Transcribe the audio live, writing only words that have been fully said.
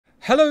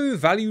Hello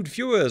valued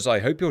viewers, I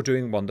hope you're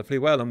doing wonderfully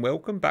well and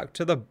welcome back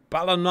to the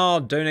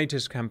Balenar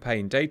Donators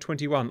Campaign, Day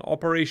 21,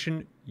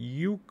 Operation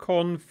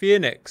Yukon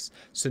Phoenix,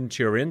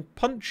 Centurion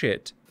Punch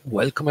It.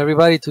 Welcome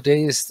everybody,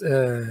 today is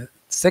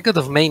 2nd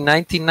of May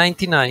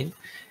 1999,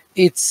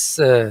 it's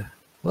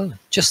well,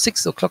 just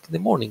 6 o'clock in the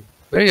morning,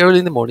 very early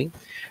in the morning.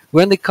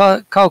 We're in the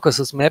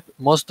Caucasus map,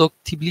 Mozdok,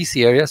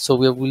 Tbilisi area, so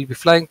we will be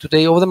flying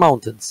today over the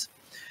mountains.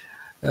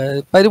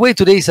 By the way,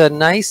 today is a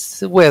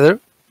nice weather,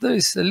 there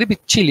is a little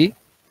bit chilly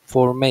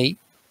for May,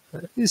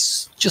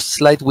 it's just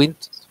slight wind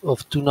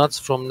of 2 knots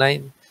from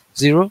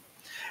 90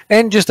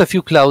 and just a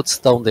few clouds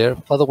down there,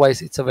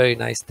 otherwise it's a very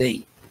nice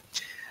day.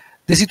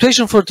 The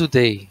situation for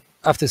today,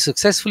 after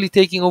successfully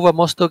taking over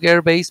Mozdok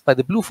Air Base by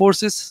the Blue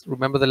Forces,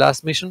 remember the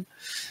last mission,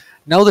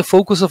 now the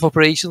focus of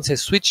operations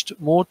has switched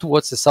more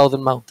towards the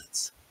southern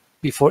mountains.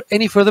 Before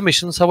any further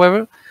missions,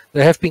 however,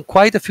 there have been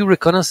quite a few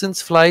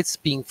reconnaissance flights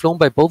being flown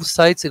by both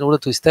sides in order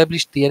to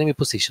establish the enemy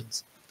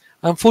positions.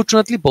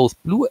 Unfortunately, both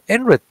blue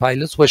and red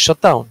pilots were shot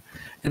down,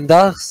 and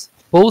thus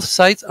both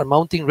sides are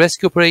mounting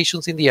rescue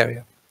operations in the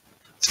area.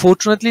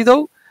 Fortunately,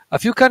 though, a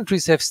few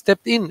countries have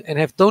stepped in and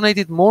have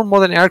donated more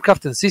modern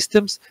aircraft and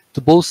systems to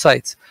both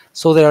sides,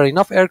 so there are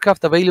enough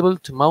aircraft available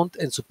to mount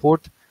and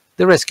support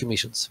the rescue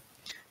missions.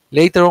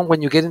 Later on,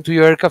 when you get into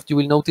your aircraft, you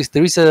will notice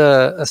there is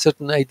a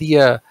certain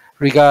idea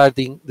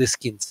regarding the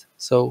skins.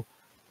 So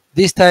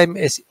this time,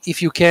 as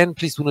if you can,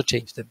 please do not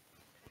change them.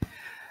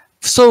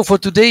 So for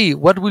today,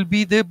 what will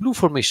be the blue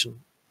formation?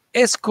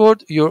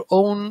 Escort your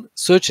own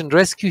search and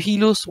rescue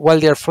helos while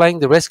they are flying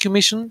the rescue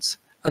missions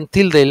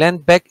until they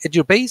land back at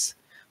your base.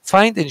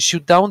 Find and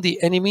shoot down the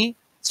enemy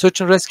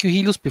search and rescue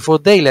helos before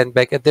they land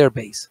back at their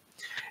base.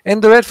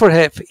 And the red four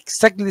have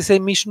exactly the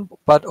same mission,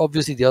 but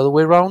obviously the other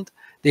way around.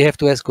 They have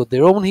to escort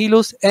their own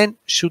helos and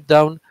shoot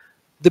down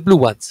the blue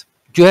ones.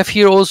 You have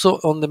here also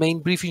on the main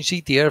briefing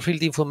sheet the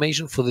airfield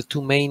information for the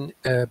two main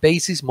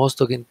bases,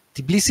 Mozdok and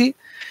Tbilisi.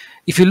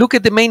 If you look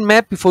at the main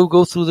map, before we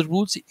go through the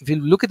routes, if you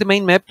look at the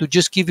main map to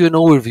just give you an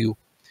overview.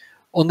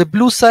 On the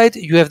blue side,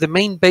 you have the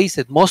main base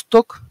at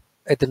Mozdok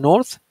at the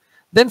north.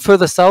 Then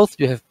further south,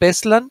 you have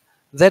Beslan.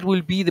 That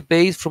will be the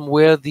base from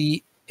where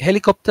the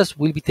helicopters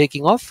will be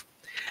taking off.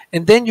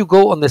 And then you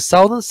go on the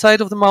southern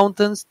side of the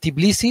mountains,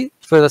 Tbilisi,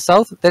 further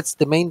south. That's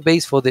the main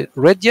base for the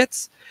red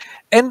jets.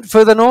 And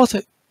further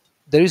north,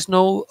 there is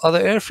no other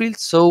airfield,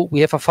 so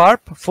we have a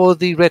FARP for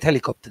the red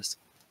helicopters,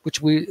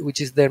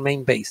 which is their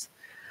main base.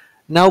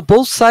 Now,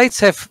 both sides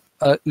have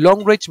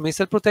long-range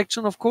missile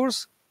protection, of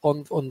course.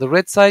 On the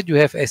red side, you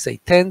have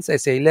SA-10s,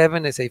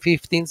 SA-11,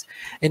 SA-15s,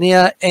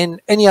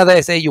 and any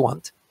other SA you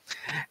want.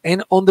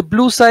 And on the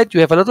blue side,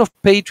 you have a lot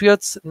of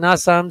Patriots,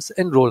 NASAMs,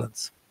 and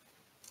Rolands.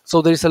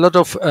 So there is a lot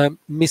of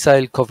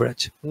missile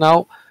coverage.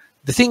 Now,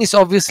 the thing is,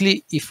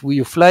 obviously, if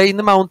you fly in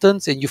the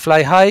mountains and you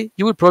fly high,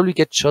 you will probably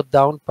get shot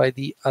down by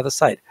the other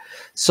side.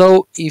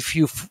 So if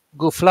you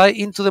go fly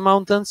into the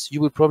mountains, you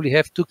will probably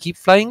have to keep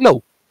flying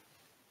low.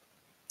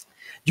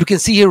 You can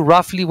see here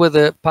roughly where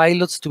the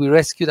pilots to be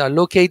rescued are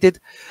located.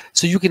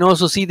 So you can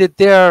also see that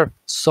they are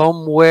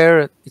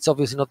somewhere, it's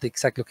obviously not the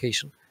exact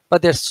location,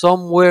 but they're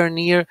somewhere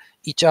near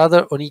each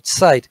other on each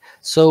side.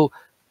 So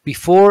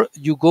before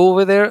you go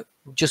over there,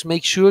 just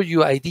make sure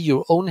you ID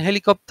your own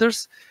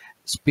helicopters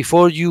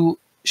before you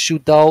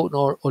shoot down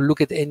or look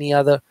at any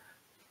other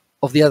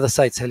of the other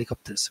side's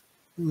helicopters.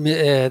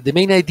 The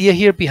main idea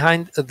here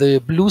behind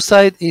the blue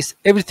side is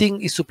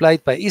everything is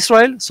supplied by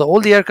Israel. So all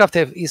the aircraft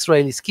have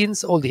Israeli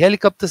skins, all the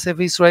helicopters have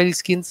Israeli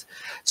skins.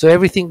 So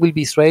everything will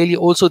be Israeli.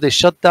 Also, the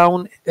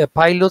shutdown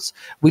pilots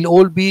will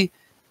all be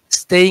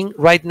staying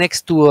right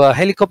next to a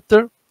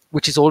helicopter,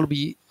 which is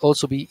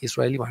also be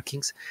Israeli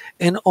markings.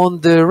 And on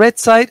the red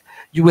side,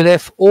 you will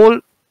have all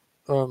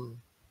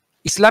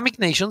Islamic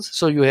nations.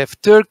 So you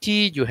have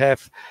Turkey, you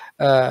have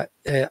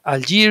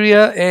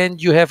Algeria, and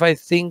you have, I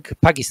think,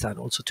 Pakistan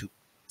also too.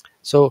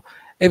 So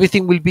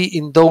everything will be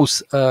in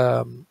those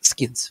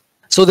skins.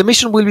 So the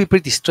mission will be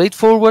pretty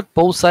straightforward.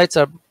 Both sides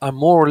are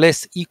more or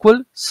less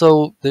equal.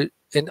 So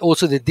and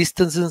also the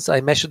distances,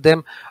 I measured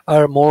them,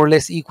 are more or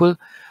less equal.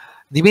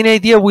 The main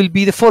idea will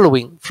be the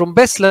following. From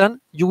Beslan,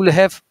 you will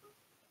have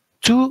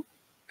 2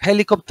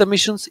 helicopter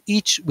missions,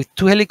 each with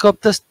 2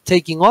 helicopters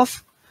taking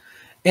off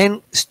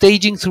and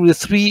staging through the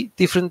 3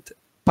 different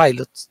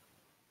pilots.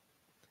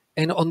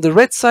 And on the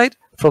red side,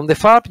 from the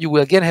FARP, you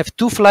will again have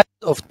 2 flights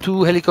of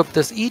 2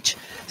 helicopters each,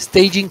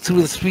 staging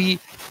through the 3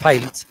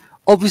 pilots.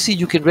 Obviously,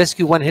 you can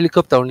rescue 1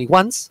 helicopter only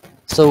once.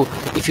 So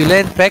if you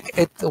land back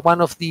at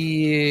one of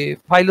the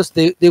pilots,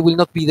 they will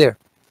not be there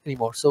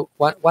anymore. So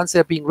once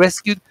they're being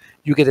rescued,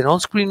 you get an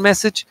on-screen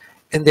message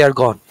and they are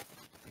gone.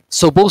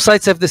 So both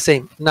sides have the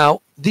same.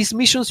 Now, these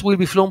missions will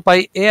be flown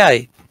by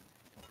AI.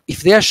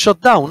 If they are shot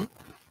down,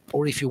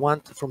 or if you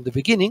want from the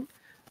beginning,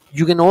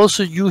 you can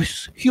also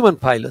use human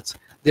pilots.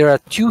 There are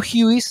 2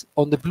 Hueys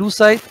on the blue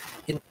side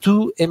and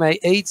 2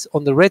 Mi-8s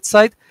on the red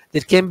side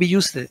that can be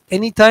used at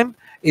any time.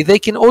 They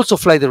can also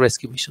fly the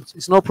rescue missions.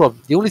 It's no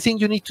problem. The only thing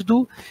you need to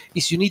do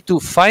is you need to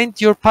find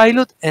your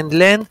pilot and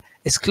land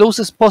as close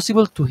as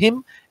possible to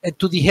him and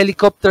to the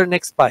helicopter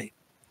next by.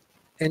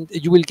 and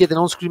you will get an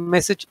on-screen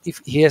message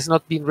if he has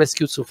not been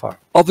rescued so far.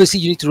 Obviously,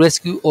 you need to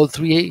rescue all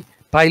 3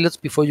 pilots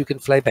before you can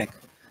fly back,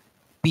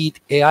 be it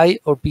AI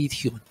or be it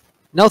human.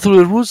 Now, through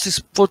the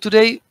rules for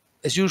today,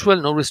 as usual,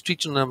 no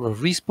restriction on number of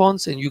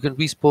respawns, and you can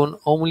respawn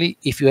only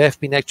if you have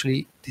been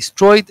actually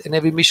destroyed, and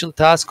every mission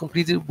task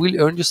completed will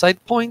earn you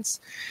side points,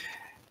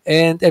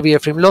 and every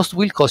airframe lost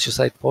will cost you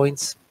side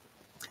points.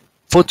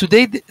 For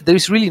today, there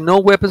is really no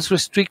weapons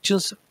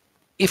restrictions.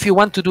 If you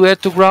want to do air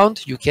to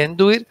ground, you can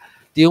do it.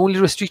 The only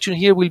restriction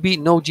here will be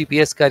no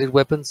GPS guided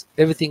weapons.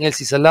 Everything else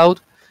is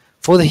allowed.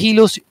 For the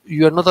helos,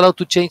 you are not allowed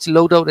to change the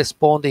loadout as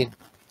spawned in.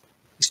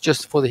 It's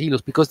just for the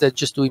helos because they're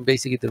just doing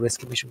basically the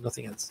rescue mission,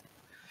 nothing else.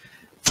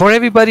 For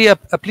everybody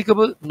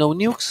applicable, no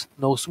nukes,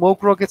 no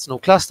smoke rockets, no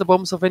cluster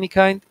bombs of any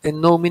kind,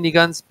 and no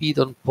miniguns, be it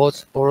on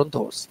pods or on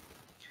doors.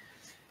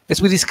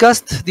 As we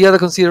discussed, the other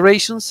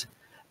considerations,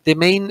 the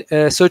main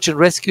search and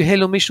rescue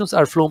helo missions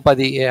are flown by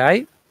the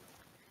AI.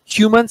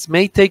 Humans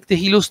may take the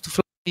helos to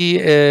fly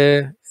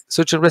the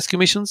search and rescue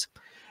missions,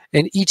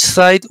 and each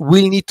side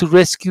will need to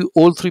rescue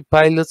all 3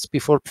 pilots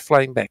before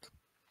flying back.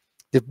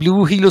 The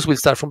blue helos will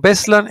start from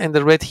Beslan, and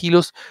the red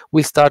helos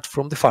will start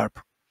from the FARP.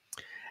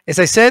 As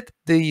I said,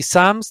 the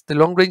SAMs, the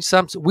long-range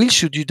SAMs, will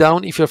shoot you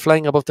down if you're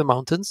flying above the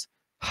mountains,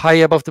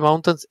 high above the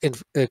mountains,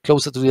 and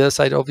closer to the other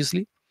side,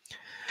 obviously.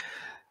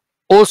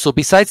 Also,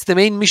 besides the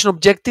main mission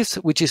objectives,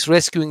 which is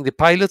rescuing the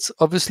pilots,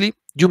 obviously,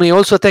 you may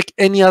also attack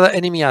any other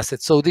enemy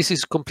asset. So this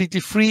is completely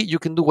free. You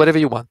can do whatever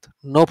you want.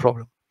 No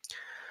problem.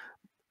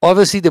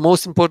 Obviously, the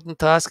most important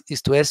task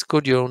is to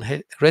escort your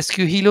own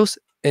rescue helos,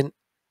 and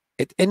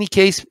at any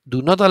case,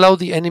 do not allow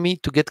the enemy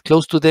to get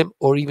close to them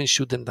or even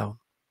shoot them down.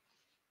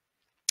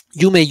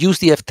 You may use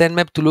the F10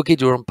 map to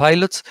locate your own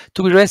pilots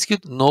to be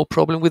rescued, no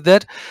problem with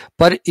that,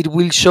 but it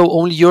will show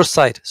only your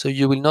side, so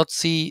you will not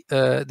see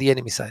the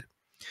enemy side.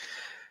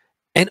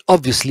 And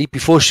obviously,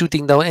 before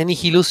shooting down any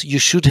helos, you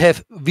should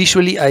have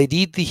visually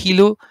ID'd the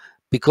helo,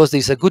 because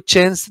there's a good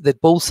chance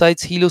that both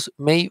sides' helos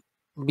may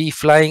be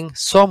flying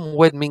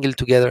somewhat mingled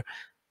together.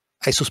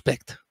 I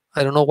suspect.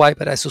 I don't know why,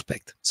 but I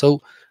suspect.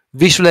 So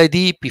visual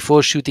ID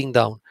before shooting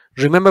down.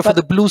 Remember, for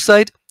the blue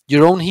side,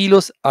 your own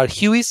helos are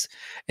Hueys,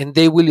 and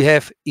they will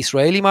have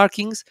Israeli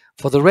markings.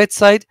 For the red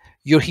side,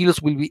 your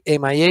helos will be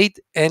MI8,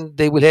 and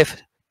they will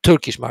have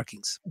Turkish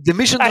markings. The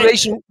mission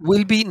duration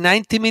will be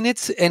 90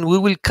 minutes, and we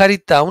will cut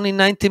it down in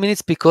 90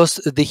 minutes because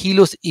the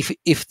helos,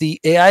 if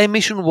the AI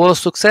mission was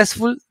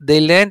successful,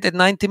 they land at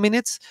 90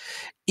 minutes.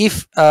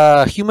 If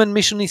a human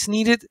mission is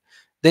needed,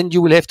 then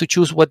you will have to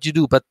choose what you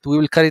do, but we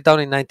will cut it down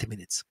in 90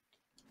 minutes.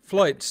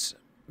 Flights: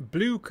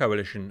 Blue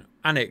Coalition,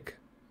 Anik,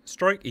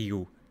 Strike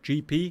Eagle,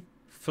 GP,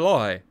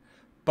 Fly,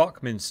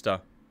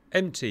 Buckminster,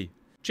 empty,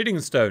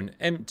 Chiddingstone,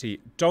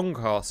 empty,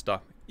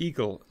 Doncaster,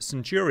 Eagle,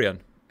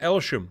 Centurion,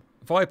 Elsham,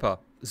 Viper,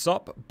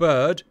 Zup,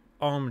 Bird,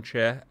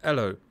 Armchair,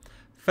 Elo,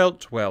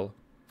 Feltwell,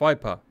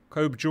 Viper,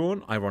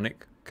 Cobjawn,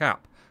 Ironic,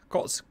 Cap,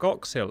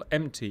 Coxhill,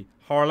 empty,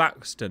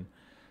 Harlaxton,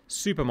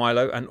 Super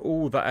Milo, and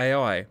all the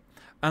AI,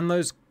 and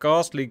those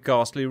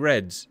ghastly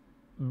reds.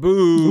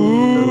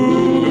 Boo!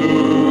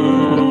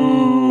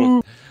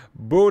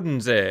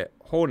 Bodensee,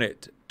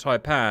 Hornet,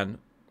 Taipan,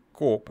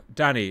 Corp,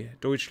 Danny,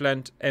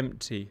 Deutschland,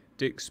 empty,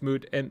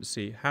 Dixmuth,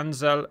 empty,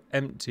 Hansel,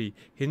 empty,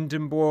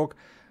 Hindenburg,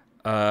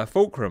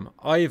 Fulcrum,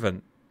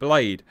 Ivan,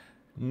 Blade,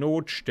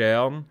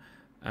 Nordstern,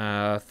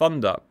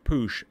 Thunder,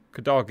 Push,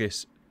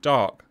 Kadagis,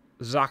 Dark,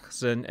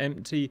 Sachsen,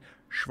 empty,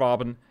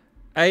 Schwaben,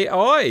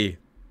 AI.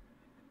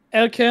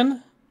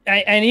 Elkin,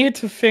 I need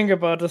to think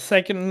about a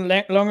second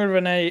longer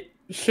than I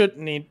should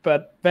need,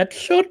 but that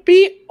should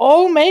be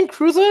all main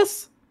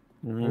cruisers?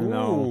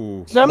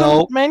 No.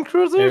 German main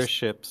cruisers?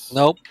 Airships.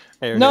 Nope.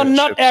 No,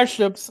 not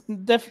airships.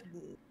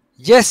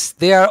 Yes,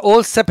 they are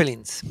all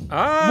Zeppelins.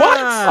 What?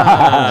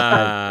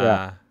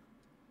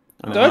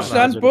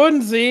 Deutschland,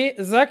 Bodensee,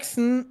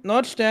 Sachsen,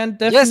 Nordstern,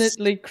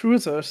 definitely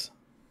cruisers.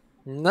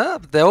 No,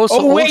 they're also.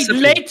 Oh wait,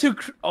 late to.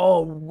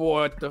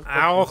 What the fuck?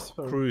 Our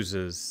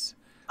cruisers.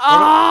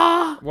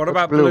 Ah. What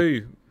about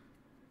blue?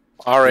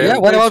 RAF. Yeah.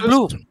 What about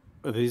blue?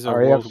 These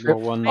are World War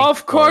One.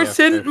 Of course,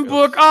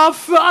 Hindenburg. Oh,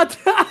 fuck.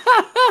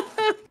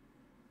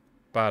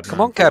 Bad.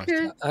 Come on, Cap.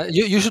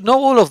 You should know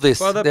all of this.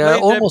 Well, they're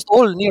almost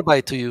all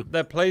nearby to you.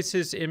 They're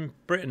places in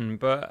Britain,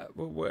 but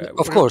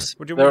of course.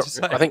 What do you want to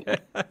say? I think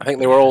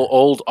they were all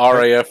old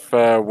RAF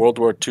World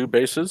War II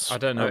bases. I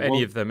don't know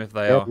any of them if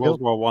they are.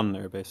 World War One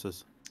air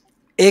bases.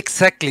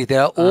 Exactly, they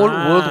are all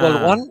World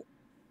War One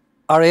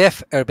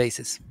RAF air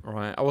bases.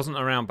 Right, I wasn't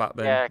around back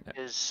then. Yeah,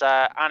 because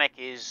Anik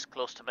is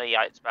close to me.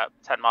 It's about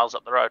 10 miles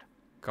up the road.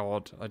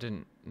 God, I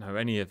didn't know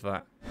any of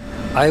that.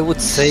 I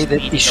would say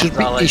that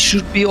it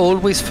should be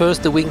always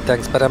first the wing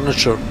tanks, but I'm not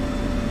sure.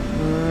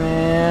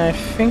 I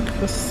think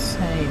the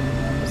same.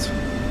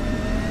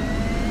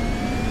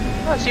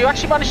 Oh, so you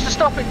actually managed to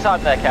stop in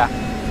time there, Cap?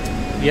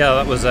 Yeah,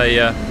 that was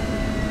a.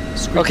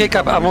 Okay,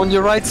 Cap, I'm on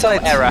your right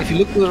side. Error. If you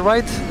look to the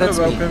right, that's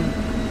You're me. welcome.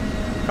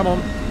 Come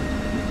on.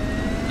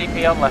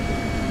 DP on left.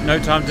 No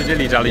time to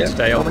dilly-dally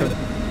today, come Elkin.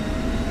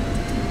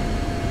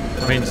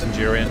 I mean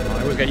Centurion.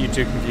 I always get you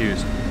two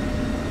confused.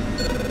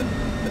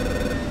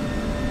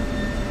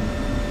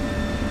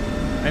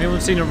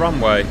 Anyone seen a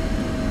runway?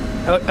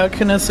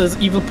 Elkin says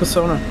evil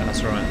persona.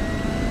 That's right.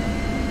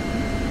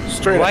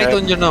 Straight Right ahead.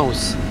 on your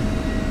nose.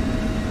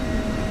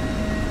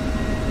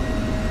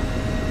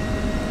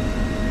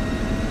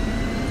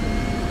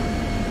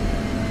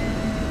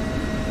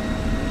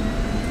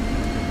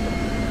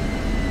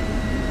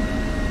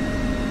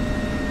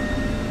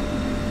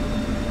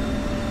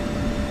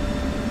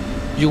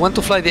 You want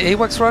to fly the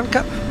AWACS run,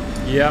 Cap?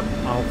 Yep,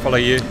 I'll follow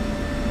you.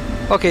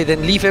 Okay,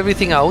 then leave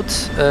everything out,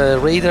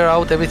 radar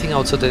out, everything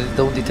out so that they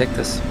don't detect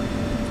us.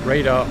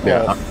 Radar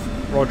Yeah. off.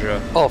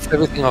 Roger. Off,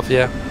 everything off,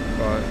 yeah.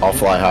 Right. I'll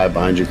fly high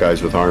behind you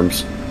guys with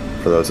arms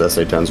for those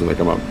SA-10s when they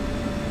come up.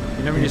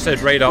 You know when you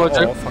said radar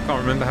Roger. off, I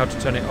can't remember how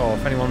to turn it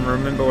off. Anyone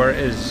remember where it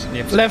is? You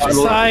have to- Left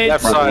side.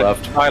 Left Right, side.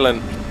 left.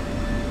 Island.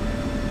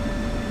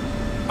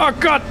 Oh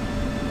god!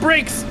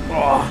 Brakes!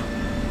 Oh.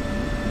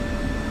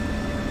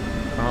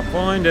 Can't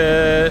find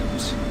it.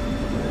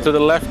 To the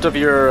left of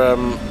your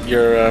on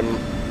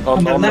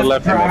the the left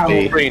left of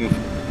the brow. screen.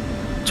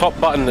 Top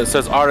button that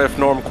says RF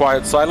norm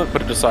quiet silent.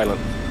 Put it to silent.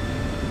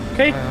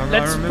 Okay, I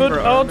let's remember,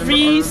 put I out remember, I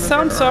the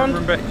remember, I sound.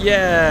 remember.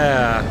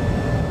 Yeah.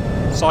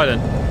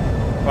 Silent.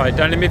 Right,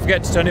 don't let me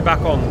forget to turn it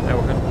back on,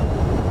 Elkin.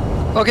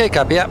 Okay,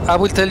 Cap, yeah, I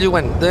will tell you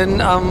when. Then,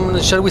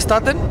 shall we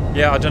start then?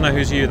 Yeah, I don't know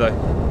who's you though.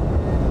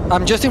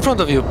 I'm just in front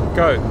of you.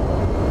 Go.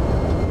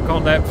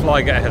 Can't let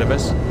fly get ahead of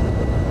us.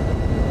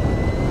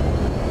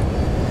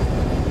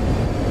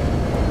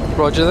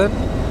 Roger then.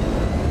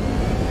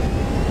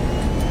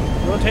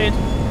 Rotate.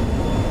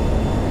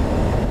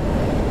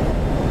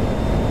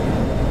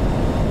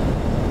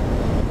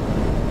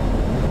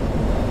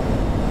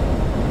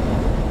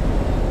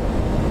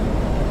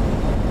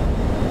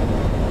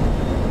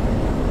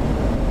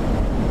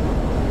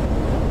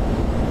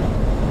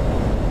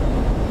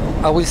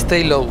 I will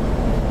stay low.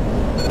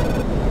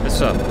 Yes,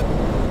 sir.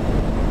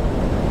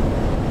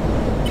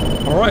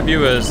 Alright,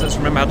 viewers, let's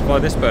remember how to fly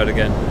this bird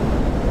again.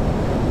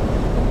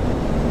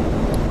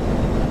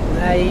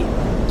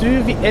 I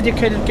do the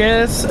educated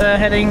guess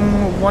heading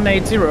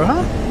 180,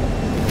 huh?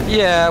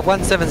 Yeah,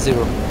 170.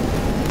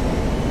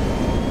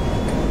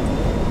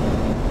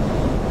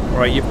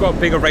 Right, you've got a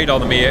bigger radar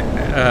than me,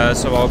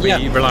 so I'll be Yeah.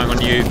 relying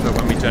on you for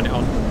when we turn it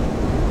on.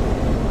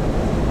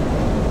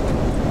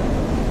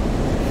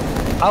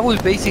 I will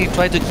basically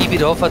try to keep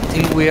it off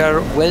until we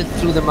are well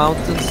through the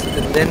mountains,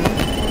 and then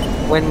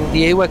when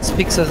the AWACS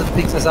picks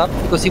us up,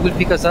 because he will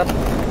pick us up,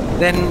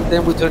 then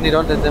we turn it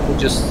on, and then we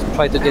just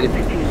try to get him.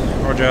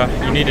 Roger,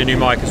 you need a new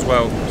mic as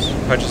well. Just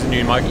purchase a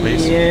new mic,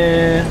 please.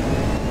 Yeah.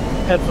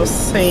 That was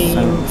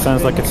same.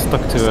 Sounds like it's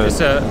stuck to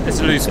It's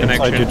a loose inside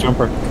connection. your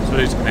jumper. It's a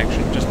loose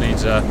connection. Just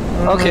needs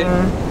Okay,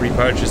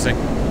 repurchasing.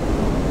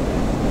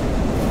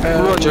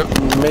 Roger.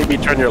 Maybe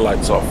turn your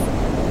lights off.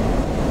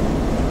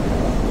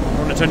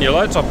 Want to turn your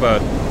lights off,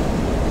 bird?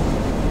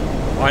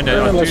 I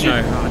know. I Unless do you-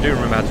 know. I do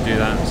remember how to do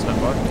that.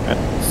 Stand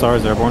by.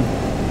 Stars airborne.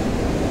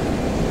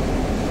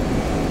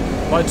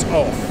 Lights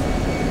off.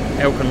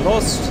 Elkin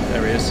lost.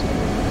 There he is.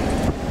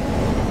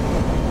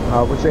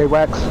 Which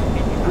AWACS?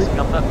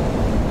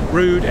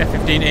 Rude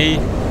F-15E.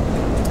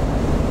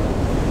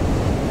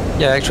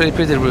 Yeah, actually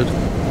pretty rude.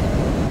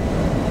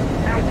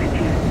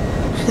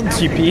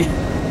 GP.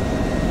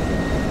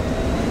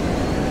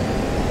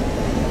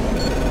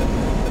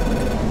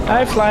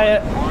 I fly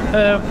it.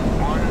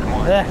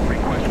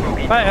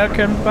 Bye,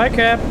 Elkin. Bye,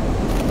 Cap.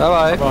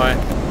 Bye bye. Bye.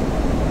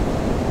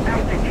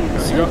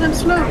 Slow them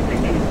slow.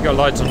 You got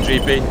lights on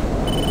GP.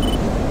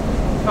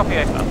 Copy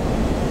over.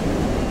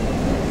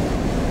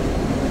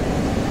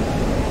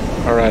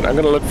 All right, I'm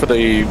gonna look for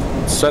the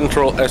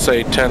central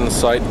SA-10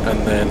 site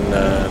and then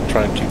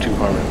try and Q2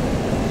 Harmon.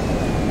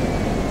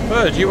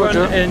 Bird, you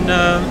Roger. weren't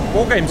in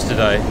War Games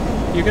today.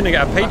 You're going to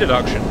get a pay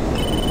deduction.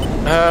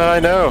 I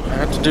know. I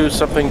had to do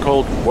something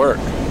called work.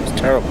 It's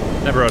terrible.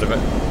 Never heard of it.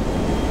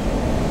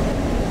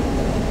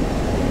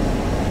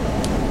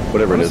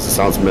 Whatever it is, it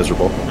sounds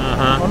miserable.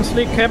 Uh-huh.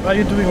 Honestly, Cap, are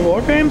you doing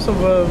war games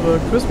over the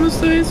Christmas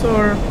days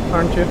or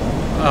aren't you?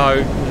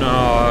 Oh,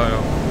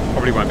 no.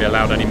 Probably won't be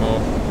allowed anymore.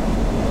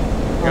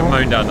 Get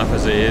moaned at enough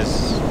as it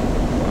is.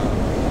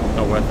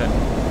 Not worth it.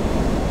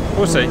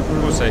 We'll see.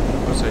 We'll see.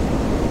 We'll see.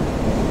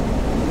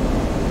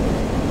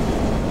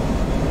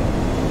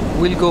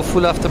 We'll go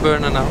full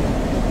afterburner now.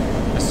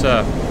 Yes,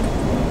 sir.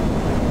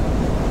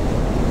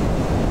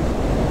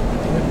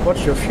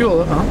 Watch your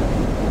fuel, huh?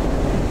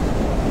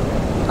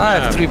 I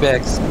have 3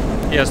 bags.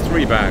 He has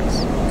 3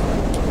 bags.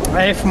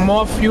 I have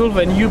more fuel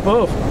than you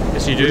both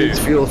Yes, you Who do. needs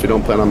fuel if you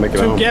don't plan on making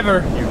it home?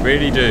 together. You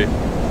really do.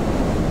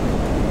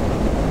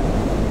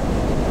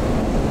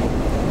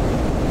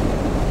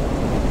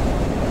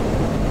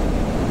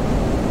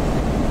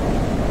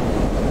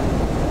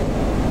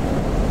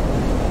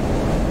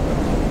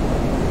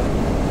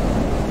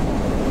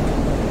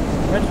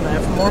 Imagine I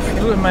have more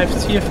fuel in my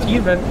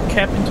CFD than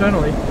Cap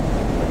internally.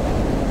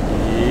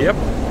 Yep.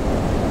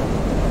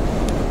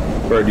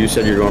 Bird, you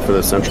said you're going for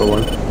the central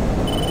one?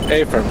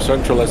 A from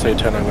central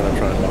SA-10 I'm gonna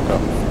try and lock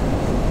up.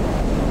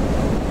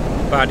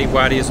 Baddie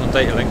Waddy is on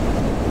data link.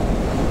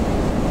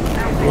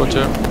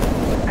 Roger.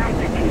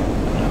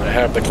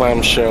 have the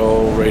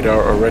clamshell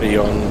radar already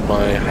on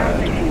my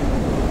HUD.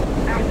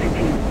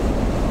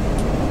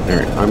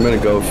 Alright, I'm gonna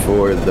go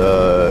for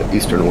the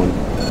eastern one.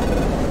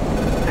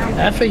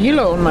 I have a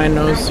helo on my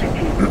nose.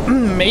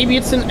 Maybe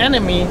it's an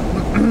enemy.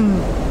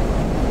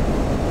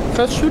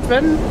 First shoot,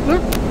 then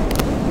look.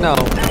 No.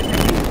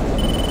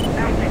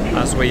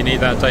 That's where you need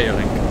that data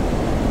link.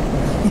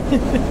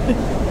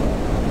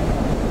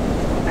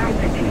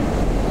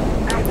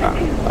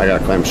 I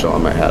got a clamshell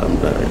on my head. I'm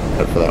gonna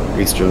head for that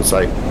eastern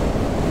site.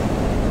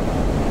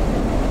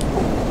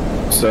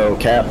 So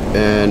Cap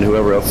and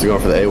whoever else is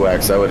going for the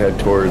AWACS, I would head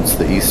towards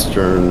the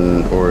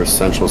eastern or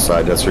central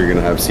side. That's where you're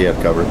gonna have CF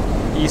cover.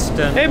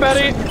 Eastern. Hey,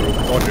 buddy.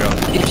 Roger.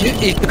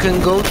 If you can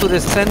go to the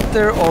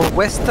center or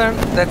western,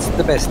 that's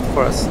the best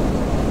for us.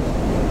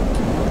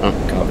 Oh,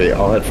 copy.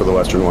 I'll head for the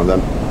western one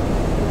then.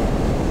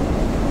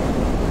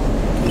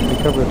 Be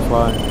covered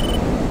fly.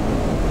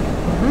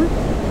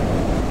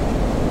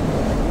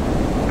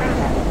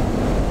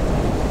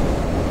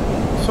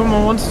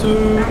 Someone wants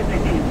to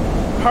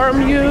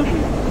harm you.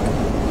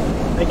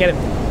 I get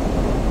him.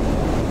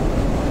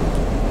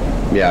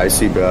 Yeah, I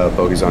see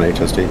bogeys on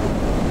HST.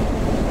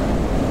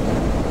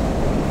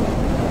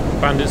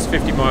 Bandits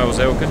 50 miles,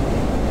 Elkin.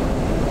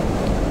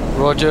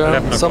 11 Roger.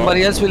 o'clock.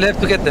 Somebody else will have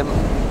to get them.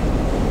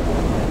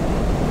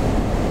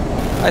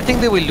 I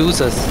think they will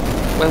lose us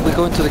when we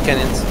go into the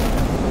canyons.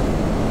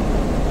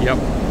 Yep.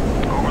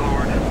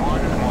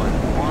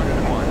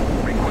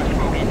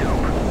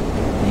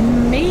 I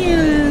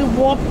may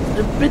warp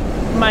a bit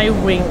my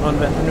wing on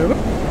that maneuver.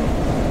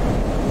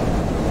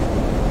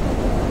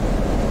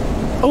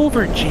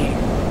 Over G.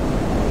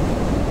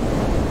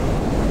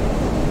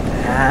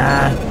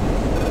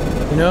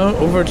 You know,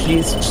 over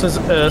G's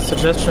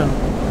suggestion.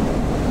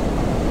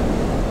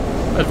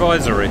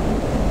 Advisory.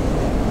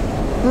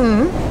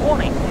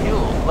 Warning,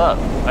 fuel low.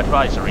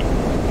 Advisory.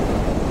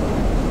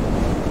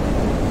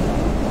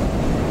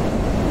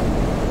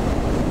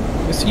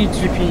 You see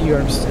GP, you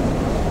understand.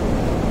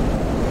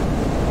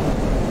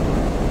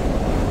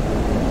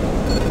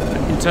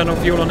 Internal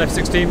fuel on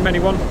F-16,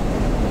 anyone?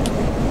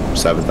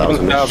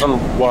 7,000.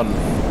 1001.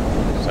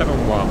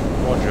 7-1.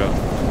 Roger.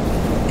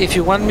 If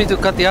you want me to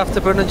cut the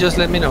afterburner, just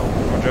let me know.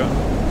 Roger.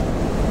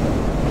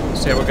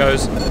 See how it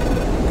goes.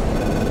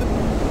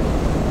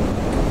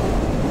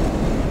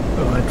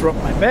 Oh, I drop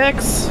my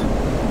bags.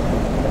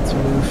 Let's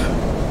move.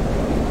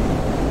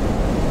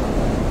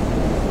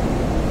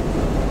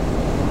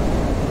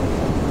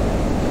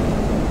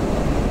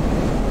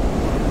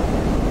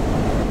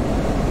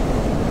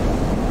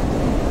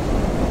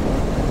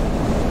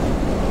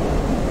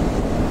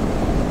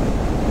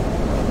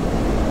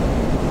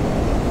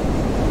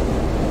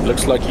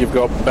 Looks like you've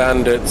got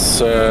bandits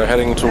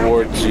heading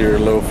towards your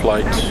low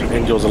flight,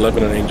 Angels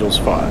 11 and Angels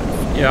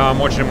 5. Yeah, I'm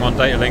watching them on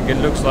data link. It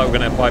looks like we're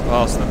going to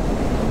bypass them.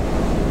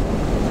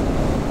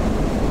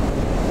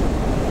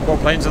 What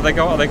planes have they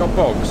got? Have they got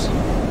bogs?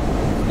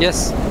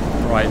 Yes.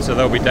 Right, so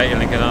they'll be data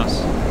linking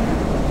us.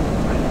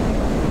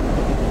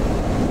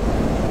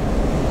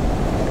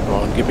 Come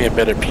on, give me a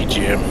better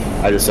PGM.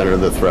 I just entered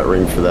the threat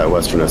ring for that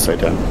western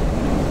SA-10.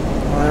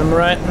 I'm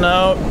right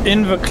now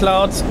in the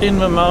clouds, in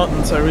the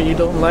mountains. I really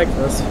don't like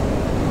this.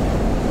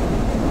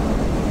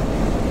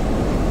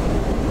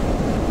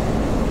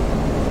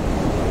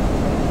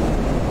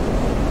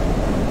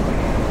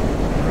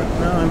 Right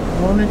now I'm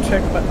only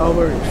checked by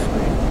our reef.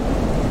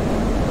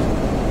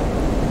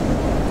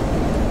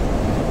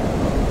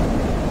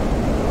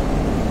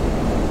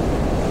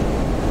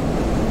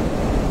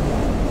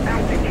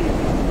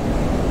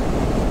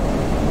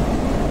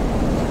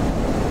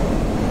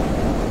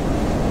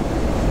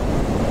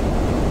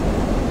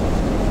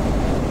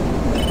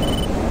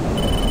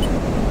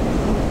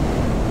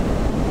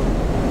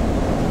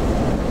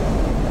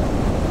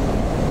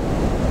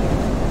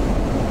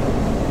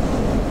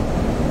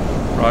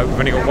 Right, we've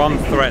only got one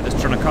threat that's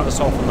trying to cut us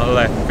off on the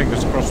left.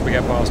 Fingers crossed we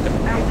get past him.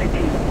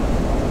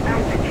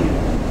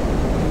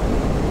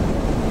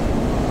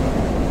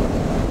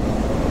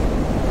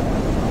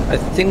 I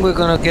think we're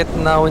gonna get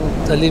now in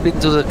a little bit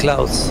into the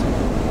clouds.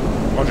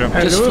 Roger.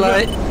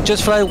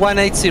 Just fly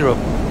 180.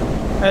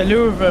 I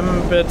lure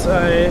them, but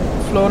I've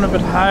flown a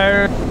bit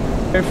higher.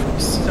 They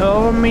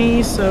saw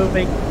me, so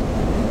they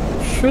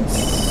should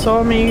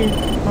saw me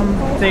on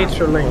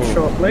data link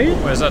shortly.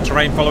 Where's that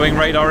terrain following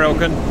radar,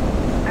 Elkin?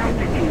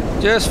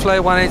 Just fly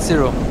 180.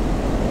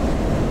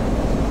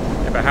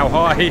 Yeah, but how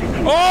high?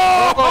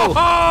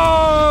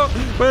 Oh!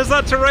 Where's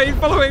that terrain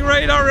following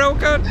radar,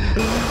 Elkin?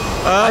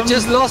 I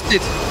just lost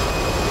it.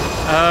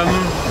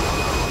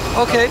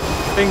 Okay.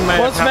 Thing may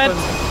have What's that?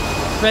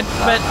 happened.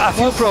 A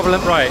few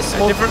problems. Right,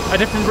 a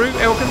different route,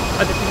 Elkin?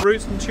 A different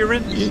route than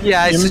Turin?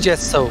 Yeah, I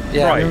suggest so.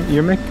 Yeah. Right.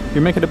 You're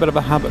making a bit of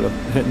a habit of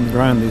hitting the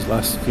ground these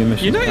last few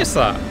missions. You noticed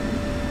that?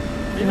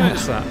 You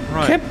noticed that?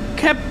 Right.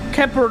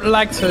 Kepper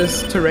likes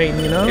his terrain,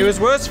 you know? It was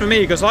worse for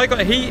me because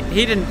he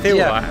didn't feel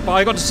that, but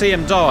I got to see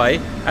him die,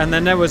 and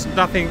then there was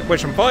nothing,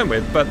 which I'm fine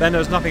with, but then there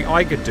was nothing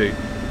I could do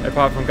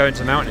apart from going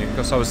to mountain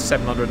because I was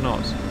 700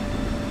 knots.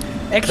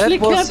 Actually,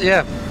 That was,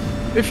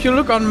 if you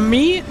look on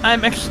me,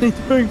 I'm actually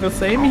doing the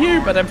same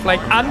here, but I'm flying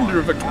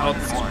under the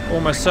clouds.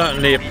 Almost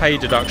certainly a pay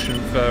deduction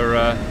for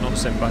not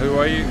Simba. Who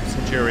are you?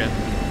 Centurion.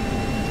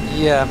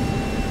 Yeah,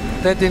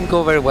 that didn't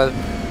go very well.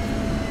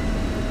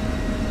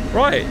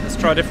 Right, let's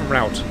try a different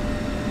route.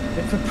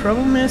 If the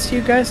problem is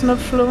you guys not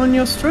flowing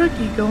your strike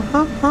eagle,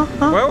 huh?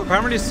 Well,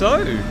 apparently so.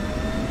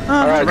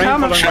 Alright,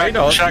 Rainfall and Shack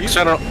radar.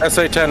 Center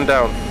SA-10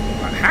 down.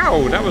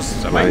 How? That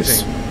was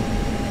amazing.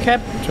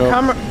 Cap,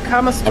 Karma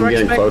I'm strikes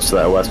getting back. close to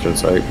that western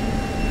site.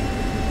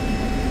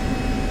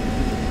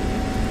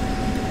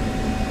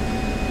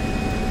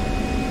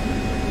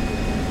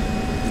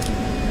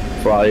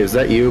 Fly, is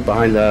that you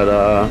behind that,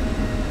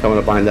 coming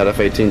up behind that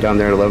F-18 down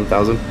there at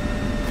 11,000?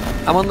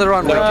 I'm on the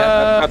runway,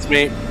 Cap. That's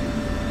me.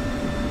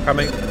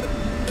 Coming.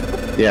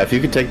 Yeah, if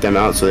you could take them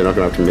out so they don't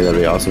come after me, that'd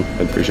be awesome.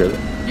 I'd appreciate it.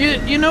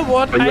 You know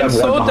what? But you I'm have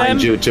so one behind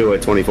damn. you too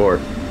at 24.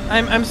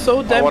 I'm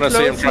so damn I want to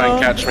see him close try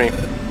and now. catch me.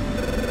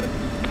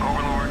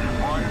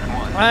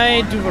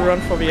 I do the run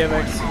for the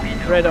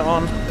AVAX. Radar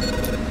on.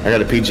 I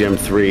got a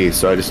PGM-3,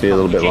 so I just need a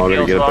little bit longer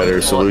to get a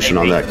better solution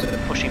on that.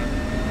 Pushing.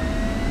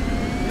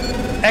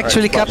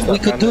 Actually, Cap, we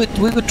could do it.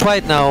 We could try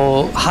it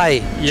now.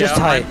 High, Yeah, just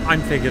high.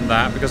 I'm thinking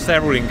that because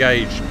they're all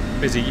engaged,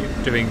 busy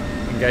doing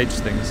engaged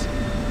things.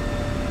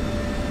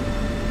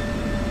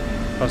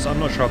 Plus, I'm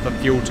not sure if the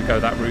fuel to go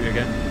that route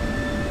again.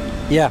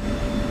 Yeah.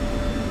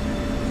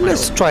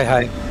 Let's try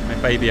high. My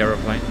baby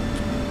aeroplane.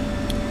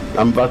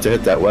 I'm about to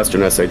hit that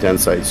western SA-10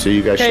 site, so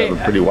you guys should have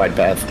a pretty wide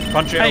path.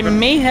 Punch it I over.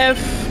 may have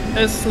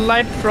a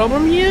slight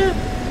problem here.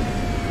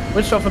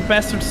 Which of the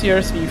bastards here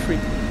is E3?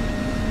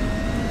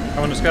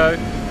 Come on, let's go.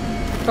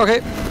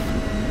 Okay.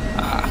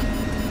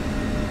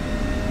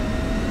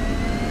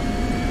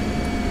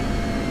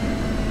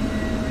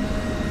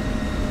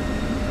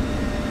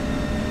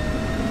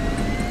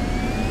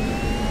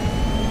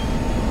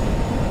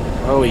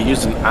 Oh, he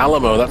used an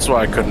Alamo. That's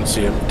why I couldn't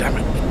see him. Damn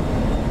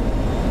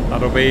it.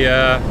 That'll be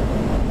I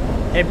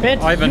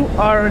bet Ivan. you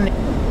are an.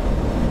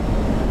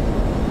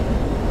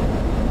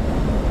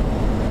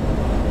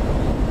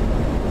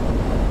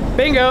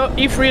 Bingo!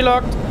 E3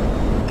 locked.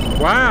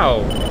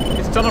 wow.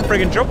 It's done a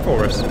friggin' job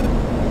for us.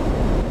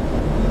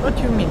 What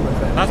do you mean with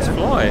that? That's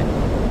fly.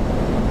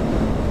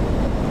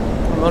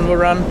 I'm on the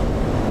run.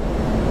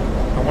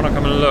 I want to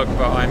come and look,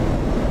 but I'm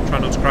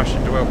trying not to crash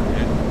into welcome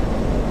here.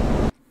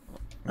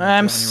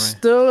 I'm Anyway.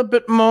 still a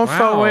bit more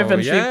far away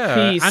than yeah.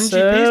 GP, And so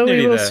GP's we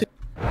nearly will there. see.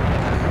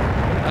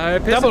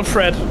 Double. Double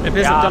thread. If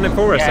it's done it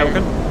for us,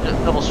 Elkin.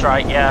 Double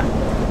strike, yeah.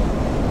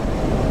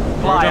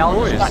 Fly, done, I'll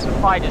boys. just back the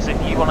fighters if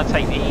you want to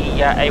take the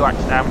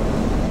AWACS down.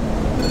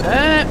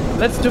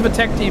 Let's do the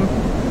tech team.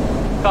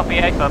 Copy,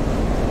 AFAB.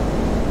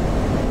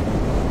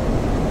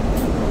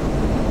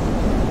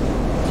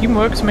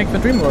 Teamworks make the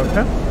dream work,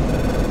 huh?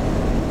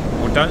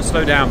 Well, don't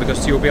slow down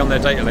because you'll be on their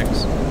data links.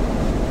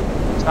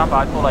 Stand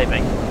by, full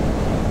AV.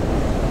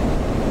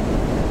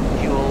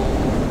 Fuel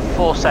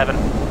 47.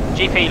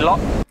 GP lock,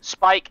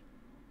 spike.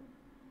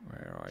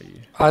 Where are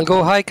you? I'll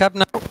go high, Cap,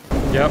 now.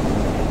 Yep.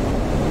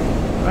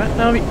 Right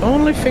now, the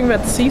only thing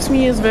that sees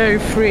me is very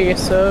free,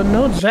 so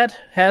no jet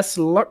has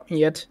locked me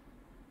yet.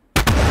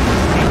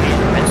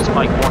 And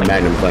spike warning.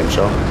 Magnum flame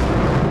shell.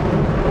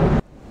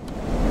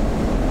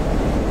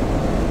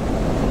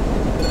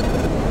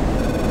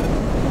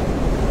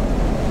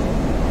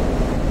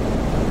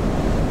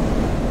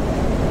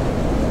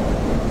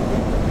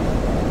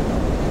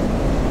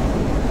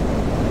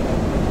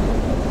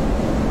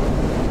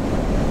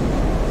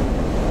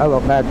 Hello,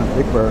 Magnum,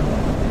 Big Bird.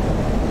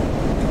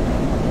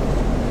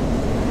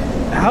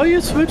 How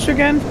you switch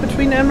again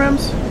between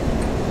NRAMs?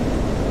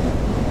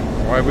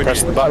 Why would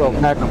Press you? the Hello,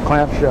 button. Magnum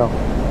clamshell.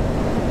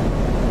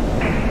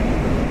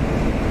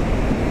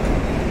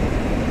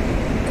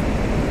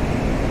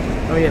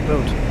 Oh yeah,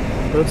 boat.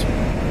 Boats.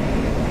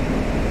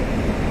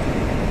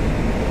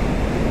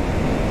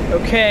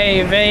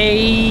 Okay,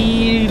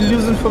 they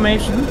lose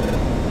information.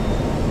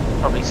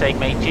 Probably say,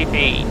 mate,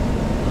 GP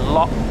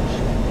locked.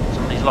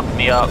 Somebody's locking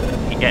me up.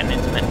 You're getting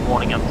intermittent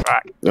warning on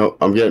track. No,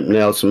 I'm getting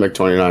nailed some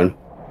MiG-29.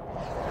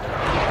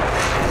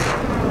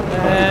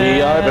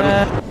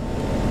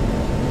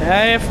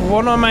 I have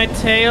one on my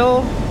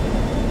tail.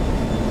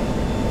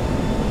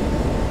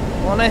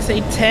 One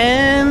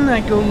SA-10,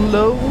 I go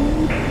low.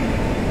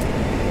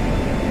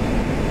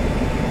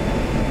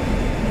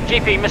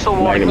 GP missile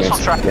warning, Magnum missile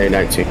track.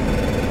 A-19.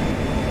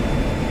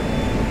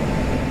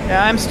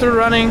 Yeah, I'm still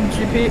running,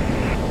 GP.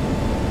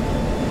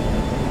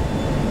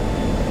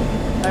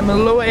 I'm a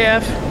low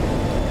AF.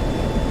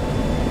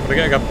 We're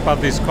getting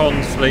above these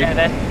cons, fleet. Yeah,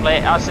 there,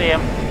 late. I see him.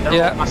 They're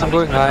Yeah, all massively I'm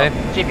going split high. up.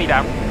 GP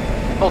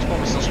down. Multiple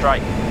missile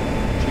strike.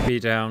 GP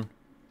down.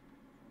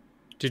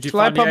 Did you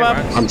Fly find the pop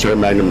up. AWACS? I'm sure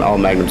Magnum, all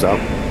Magnums out.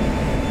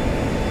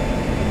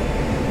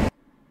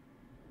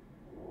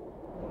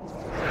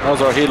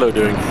 How's our helo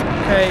doing?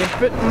 Okay, a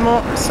bit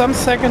more, some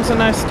seconds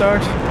and I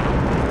start.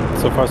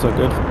 So far, so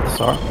good.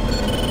 Start.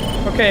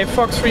 Okay,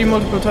 Fox 3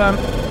 multiple time.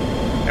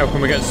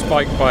 Elkin, we get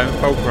spiked by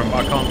Fulcrum,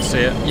 but I can't see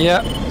it.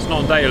 Yeah. It's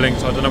not on data link,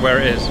 so I don't know where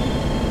it is.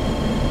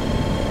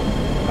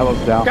 Hello's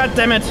down. God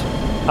damn it.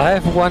 I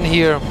have one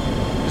here.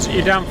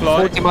 You're down, Fly.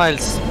 40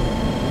 miles. I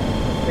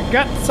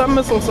got some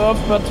missiles off,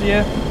 but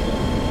yeah.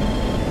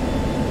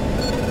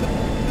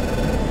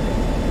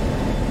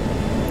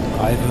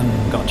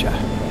 Ivan, gotcha.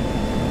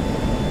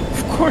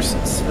 Of course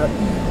it's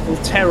evil,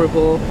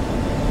 terrible.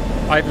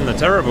 Ivan the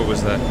Terrible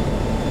was there.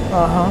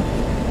 Uh-huh.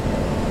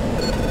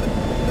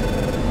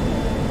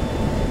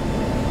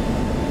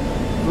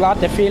 Vlad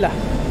der Fehler.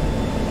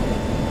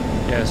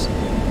 Yes.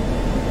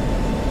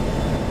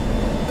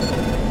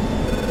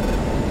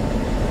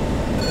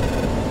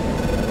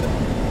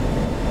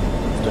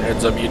 The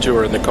heads up, you two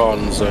are in the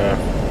cons, Cap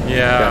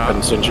Yeah.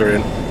 and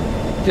Centurion.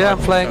 Yeah, I'm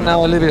flying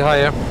now a little bit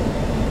higher.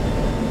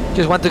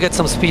 Just want to get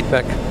some speed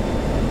back.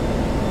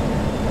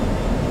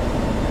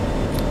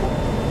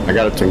 I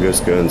got a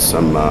Tunguska and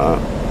some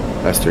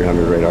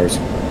S300 radars.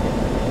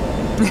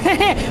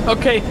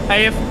 Okay, I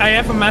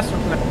have a master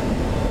plan.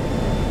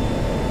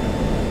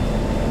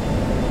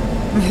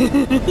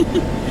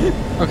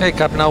 Okay,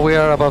 Cap, now we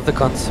are above the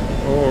cons.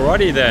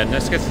 Alrighty then,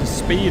 let's get some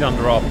speed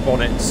under our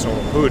bonnets or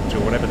hood or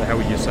whatever the hell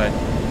you say.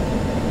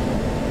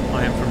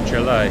 I am from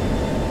Chile.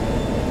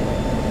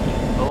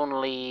 The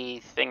only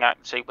thing I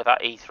can see with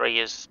that E3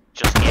 is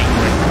just the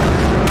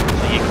A3.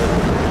 So you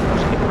could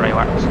skip the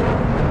AWACS.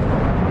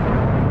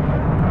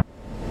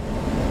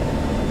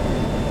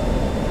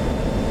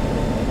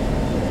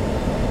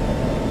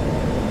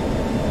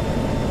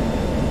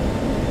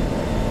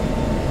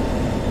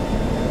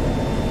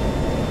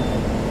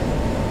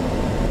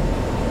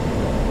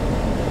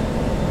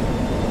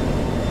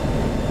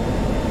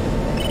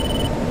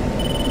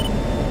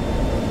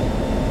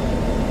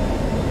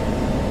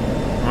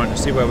 Right,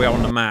 let's see where we are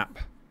on the map.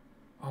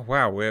 Oh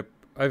wow, we're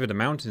over the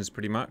mountains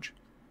pretty much.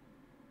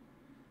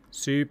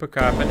 Super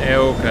Cap and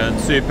Elkin,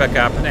 Super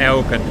Cap and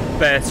Elkin,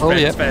 best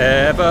friends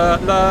forever.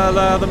 La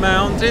la the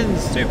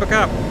mountains, Super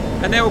Cap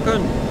and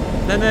Elkin,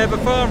 they're never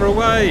far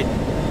away.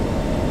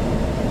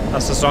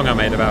 That's the song I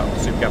made about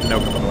Super Cap and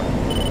Elkin, by the way.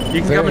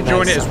 You can come and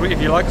join it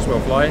if you like as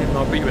well, Fly, and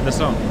I'll put you in the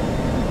song.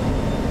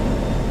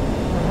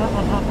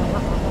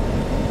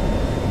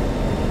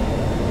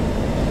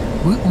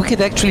 We could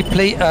actually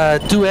play a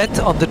duet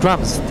on the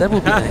drums. That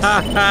would be nice.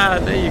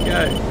 There you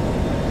go.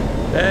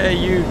 There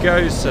you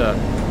go, sir.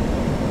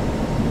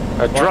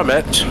 A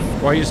drumette.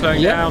 Why are you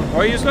slowing down? Why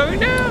are you slowing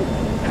down?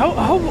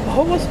 How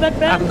was that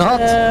band? I'm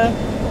not.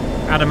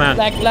 Adamant.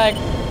 Like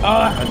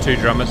And two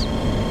drummers.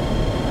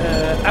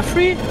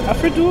 Afri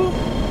duo?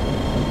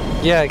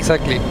 Yeah,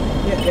 exactly.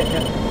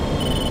 Yeah.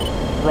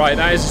 Right,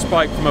 that is a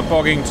spike from a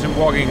Boggington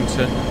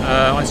Woggington.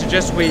 I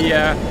suggest we...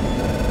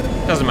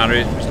 doesn't matter,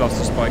 it's lost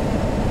the spike.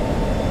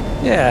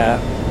 Yeah.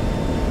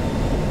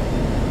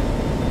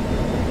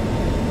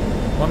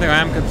 One thing I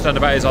am concerned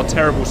about is our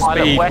terrible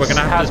speed. We're going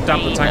to have to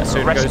dump the tank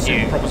soon and go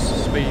to proper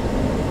speed.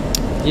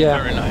 Yeah.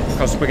 Very nice.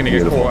 Because we're going to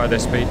get caught out of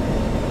this speed.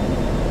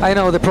 I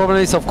know, the problem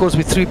is, of course,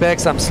 with 3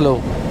 bags, I'm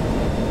slow.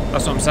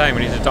 That's what I'm saying,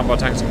 we need to dump our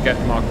tanks and get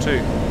Mark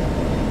II.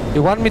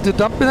 You want me to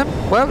dump them?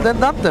 Well, then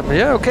dump them.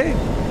 Yeah, okay.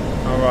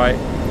 Alright.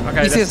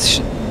 Okay, let's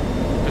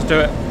do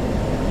it.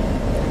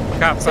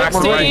 Cap, back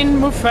away. 16,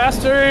 move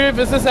faster.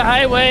 This is a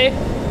highway.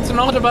 It's an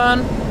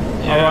autobahn.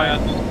 Yeah, Alright.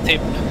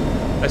 Tip.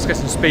 Let's get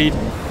some speed.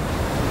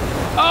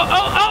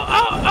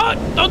 Oh,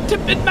 don't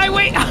tip in my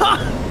way.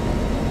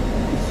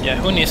 Yeah,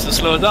 who needs to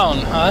slow down,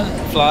 huh?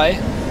 Fly.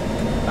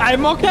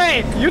 I'm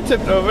okay. You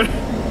tipped over.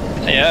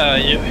 Yeah,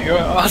 you're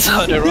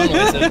also the wrong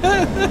with it.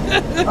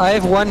 I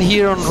have one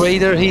here on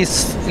radar.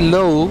 He's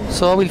low,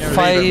 so I will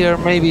fire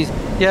maybe.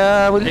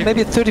 Yeah,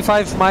 maybe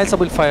 35 miles. I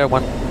will fire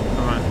one.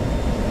 Alright.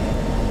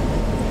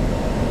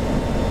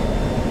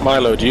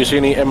 Milo, do you see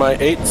any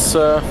MI8s?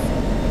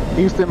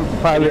 Eastern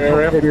pilot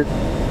located.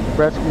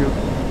 Rescue.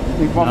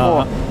 Need one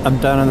more. I'm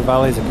down in the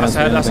valleys. I can't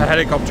That's a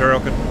helicopter,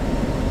 Elkin.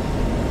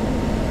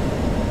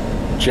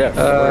 Jeff.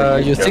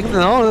 You think?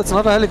 No, that's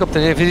not a helicopter.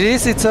 If it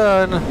is, it's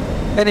an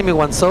enemy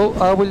one. So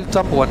I will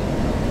dump one.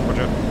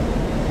 Roger.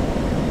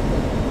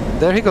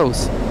 There he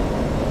goes.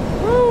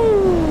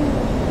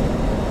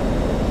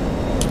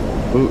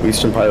 Ooh,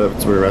 Eastern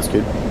pilots were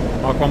rescued.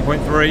 Mark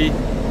 1.3.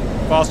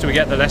 Faster we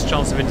get, the less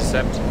chance of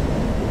intercept.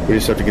 We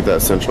just have to get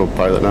that central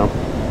pilot now.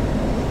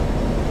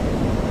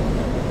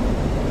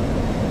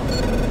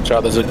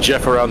 There's a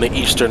Jeff around the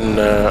eastern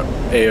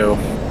AO.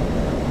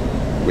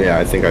 Yeah,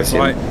 I think I see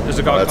Right, him. there's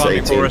a guy That's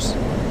climbing 18. for us.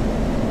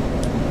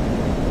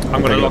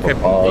 I'm going to lock him.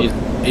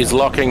 He's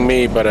locking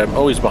me, but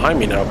he's behind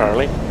me now,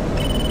 apparently.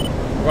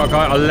 We've got a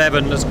guy at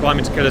 11 that's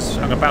climbing to kill us.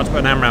 I'm about to put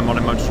an AMRAM on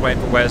him. I'm just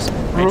waiting for Wes.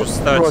 Angel's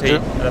 30, Roger.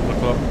 11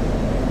 o'clock.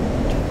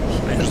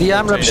 The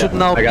AMRAM should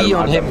now I got be him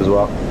on locked up him. as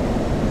well.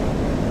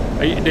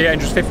 The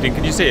Angel's 15.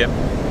 Can you see him?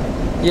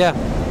 Yeah.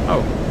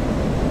 Oh.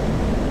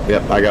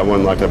 Yep, I got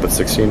one locked up at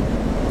 16.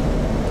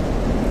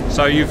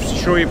 So you've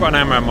got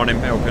an AMRAM on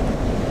him, Elkin?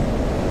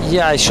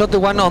 Yeah, I shot the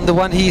one on the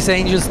one. He's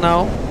Angels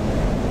now.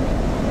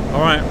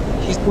 Alright.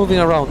 He's moving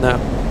around now.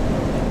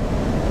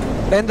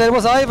 And there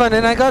was Ivan,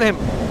 and I got him.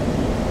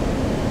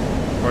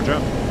 Roger.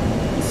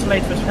 It's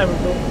late for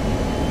terrible.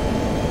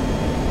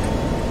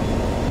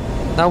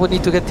 Now we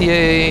need to get the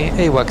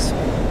AWACS.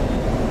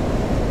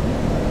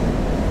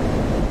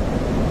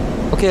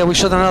 Okay, we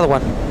shot another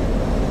one.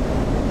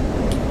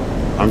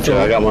 I'm sure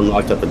I got one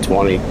locked up at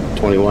 20,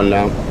 21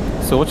 now.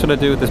 So what should I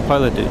do with this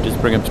pilot, dude? Just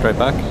bring him straight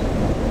back?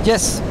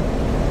 Yes,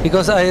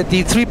 because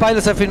the 3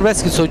 pilots have been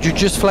rescued, so you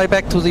just fly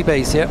back to the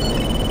base, yeah?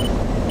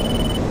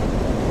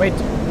 Wait,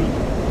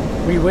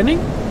 we winning?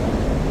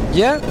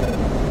 Yeah?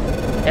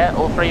 Yeah,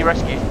 all 3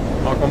 rescued.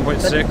 Mark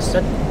 1.6.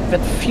 That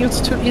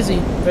feels too easy.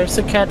 Where's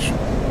the catch?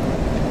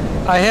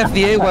 I have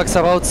the AWACS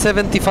about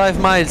 75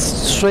 miles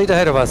straight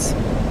ahead of us.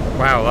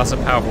 Wow, that's a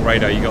powerful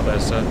radar you got there,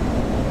 sir.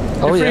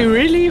 Oh, If yeah. we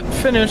really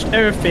finished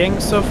everything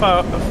so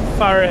far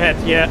ahead,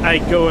 yeah, I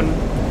go and...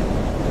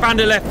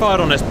 Bandit left fired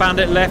on us.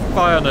 Bandit left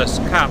fired on us.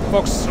 Cap.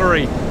 Fox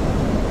 3.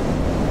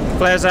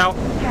 Flares out.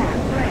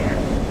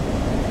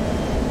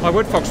 I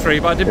would Fox 3,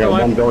 but I didn't Yeah, know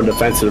one going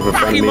defensive in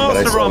front of me, but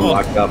I saw him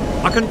locked up.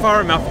 I couldn't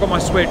fire him. I forgot my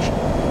switch.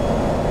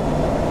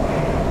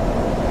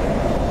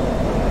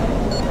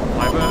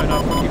 I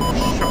thought you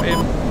shot him.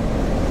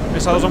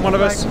 Missiles on one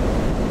of us.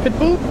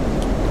 Pitbull?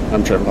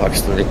 I'm trying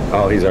Fox 3.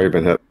 Oh, he's already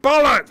been hit.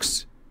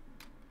 Bollocks!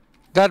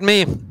 Got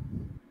me.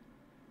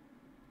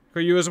 Got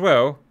you as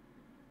well?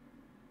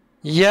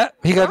 Yeah,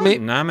 he got me.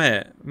 Damn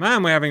it.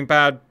 Man, we're having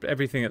bad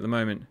everything at the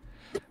moment.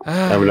 I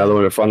have another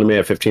one in front of me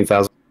at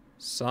 15,000.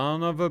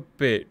 Son of a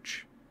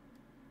bitch.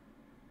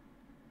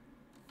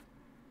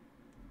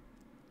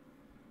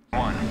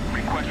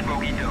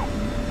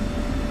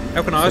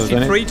 Elkin, I asked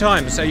you 3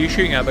 times, are you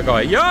shooting at the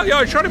guy? Yeah,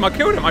 I shot him, I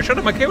killed him, I shot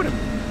him. I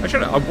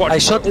watched I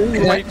shot all the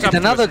way up at to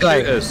another his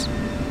guy. computers.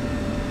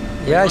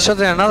 Yeah, I shot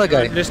at another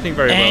guy. Listening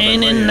very well.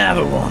 And then,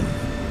 another one.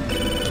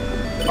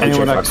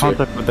 Anyone sure have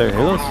contact with their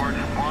healers?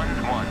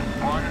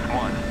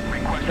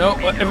 No,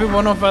 every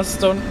one of us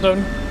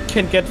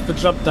can get the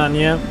job done,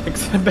 yeah?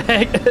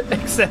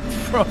 Except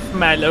from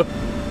Milo.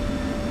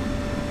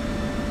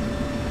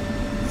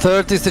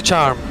 3rd is the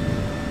charm.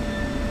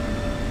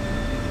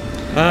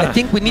 I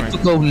think we need to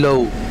go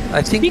low.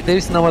 I think there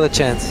is no other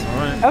chance.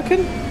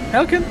 Alright.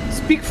 Elkin,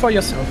 speak for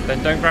yourself.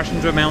 Then don't crash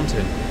into a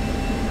mountain.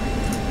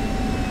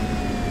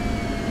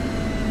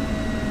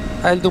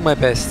 I'll do my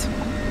best.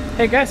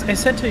 Hey guys, I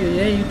said to you,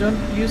 yeah, you don't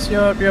use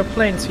your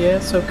planes, yeah?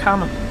 So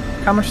karma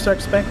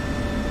strikes back.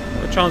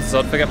 Well, the chances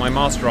I'd forget my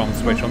master arm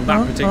switch on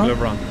that particular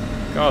run.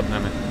 God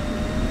damn it.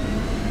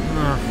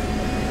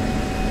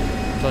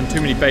 Done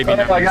too many baby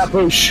naps. I got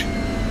push.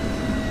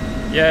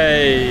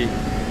 Yay!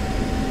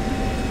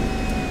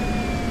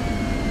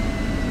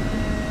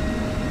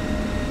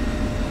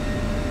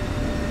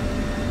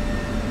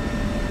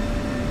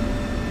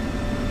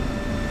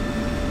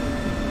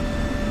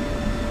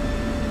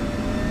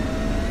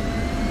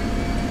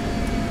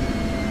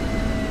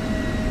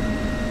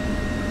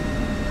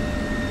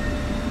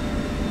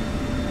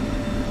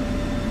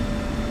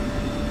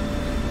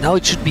 Now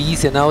it should be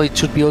easier. Now it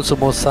should be also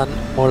more sun,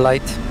 more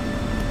light.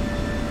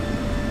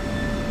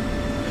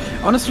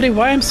 Honestly,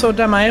 why I'm so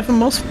dumb? I have the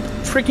most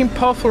freaking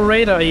powerful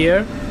radar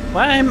here.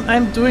 Why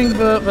I'm doing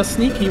the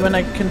sneaky when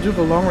I can do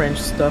the long range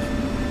stuff?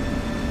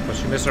 Because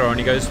your missile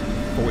only goes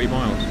 40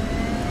 miles.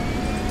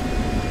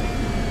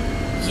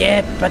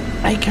 Yeah, but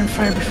I can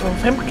fire before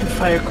them can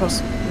fire,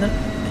 cause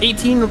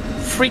 18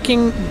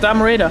 freaking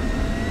dumb radar.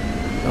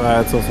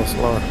 It's also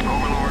slower.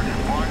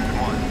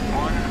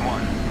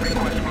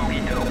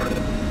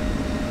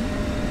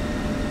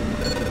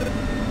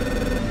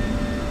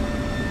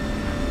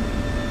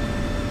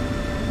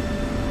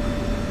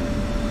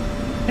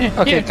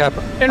 Okay, Here, Cap.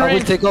 in I will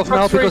range, take off Fox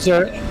now 3. because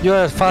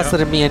you're faster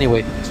than me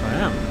anyway. Yes, I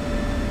am.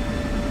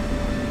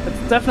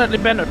 It's definitely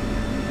better.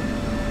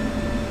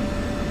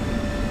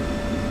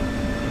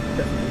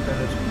 Definitely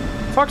better.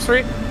 Fox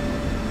 3.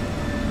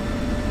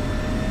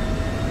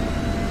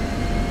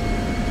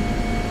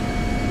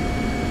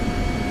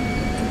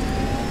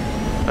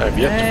 I've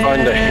yet to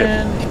find a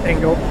hit.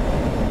 Angle.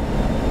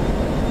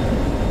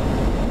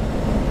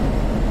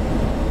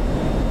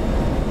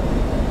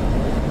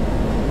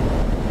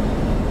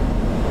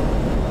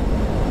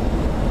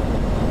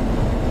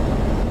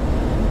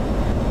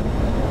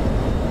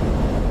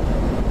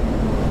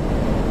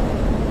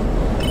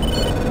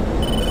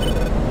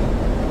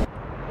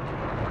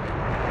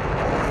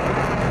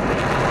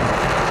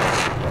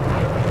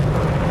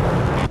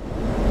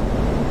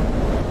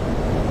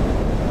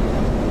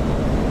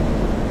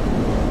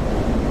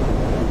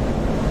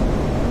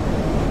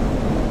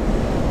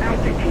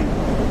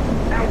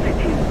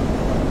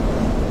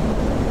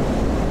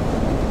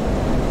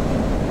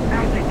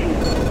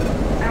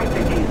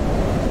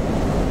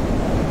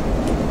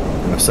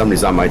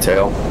 Somebody's on my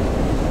tail.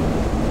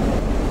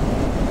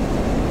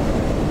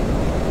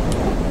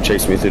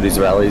 Chase me through these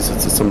valleys.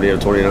 It's somebody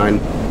at 29.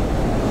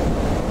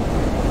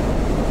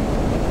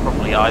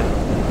 Probably I.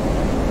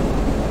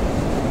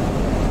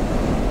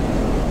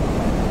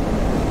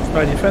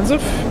 By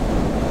defensive.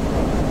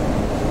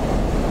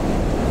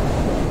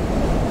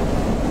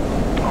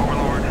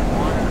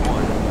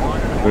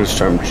 I'm just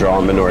trying to draw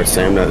him into our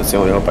SAM net. That's the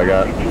only hope I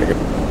got.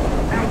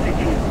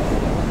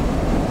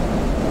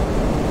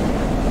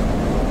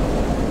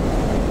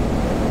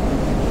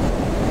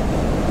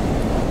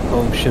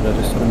 Oh shit, I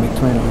just had a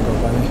MiG-29 go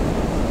by me.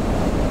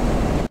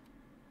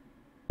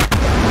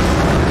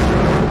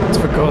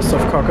 southwest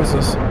of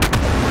Caucuses.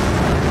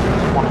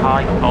 One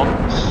high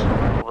bonds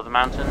over the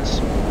mountains.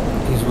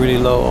 He's really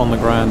low on the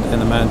ground in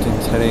the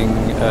mountains, heading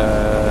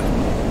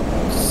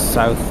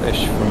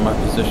south-ish from my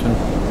position.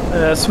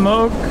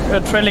 Smoke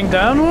trailing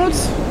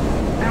downwards.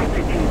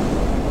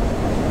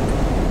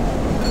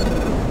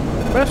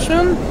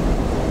 Question?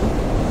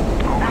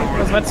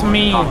 Because that's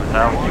me.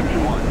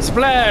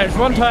 Splash!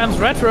 1 times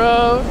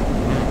retro!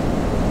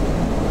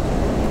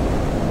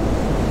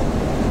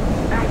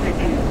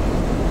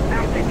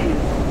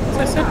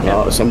 I said,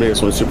 No, somebody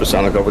just went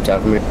supersonic over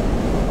top of me.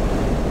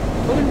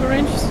 pulling the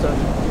range stuff.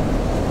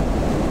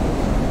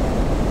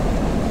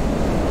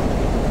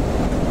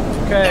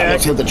 Okay,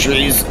 Let's hit the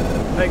trees.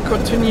 I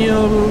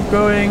continue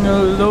going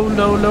low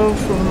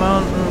through the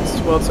mountains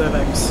towards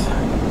LX.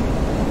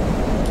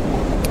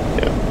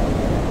 Yeah.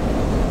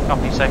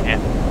 Copy, same here.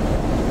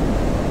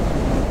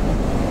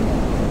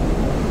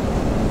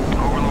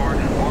 Overlord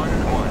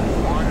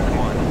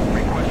 1111.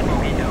 Request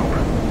bogey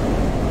over.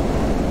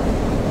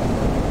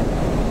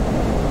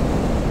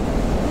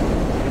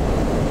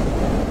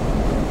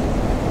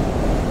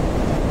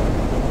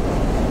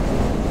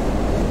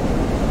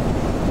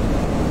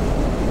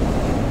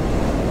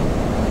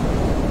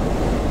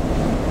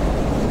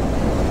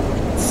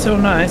 So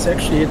nice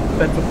actually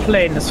that the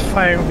plane is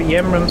firing the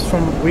Emrams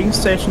from wing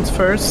stations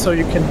first, so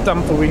you can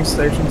dump the wing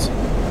stations.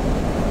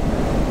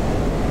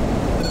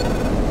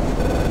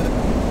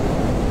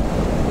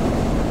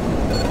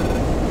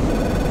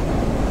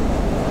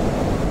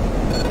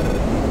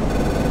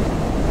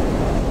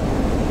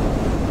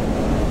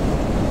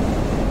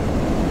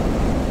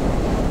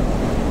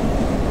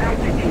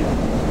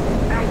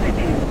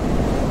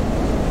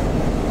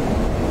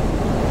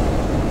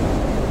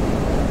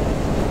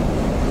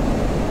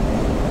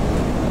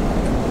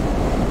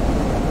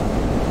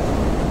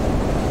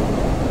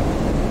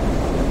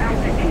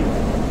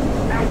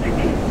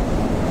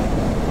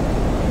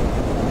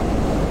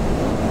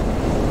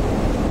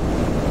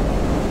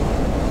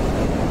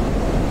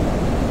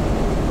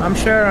 I'm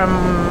sure I'm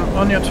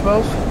on your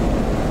 12.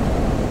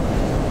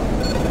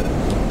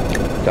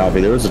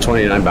 Copy. There was a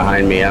 29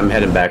 behind me. I'm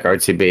heading back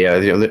RTB.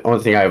 The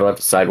only thing I have left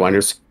is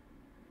Sidewinders.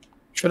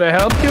 Should I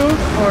help you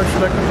or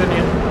should I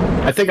continue?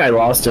 I think I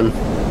lost him.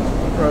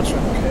 Roger,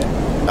 okay.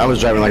 I was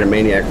driving like a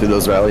maniac through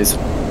those valleys.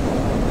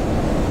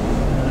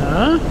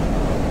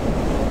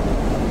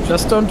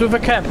 Just don't do the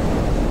cap.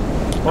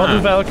 Or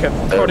do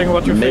Valcap, according to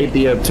what you think.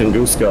 Maybe a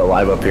Tunguska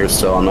alive up here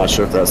still. I'm not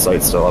sure if that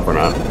site's still up or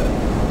not.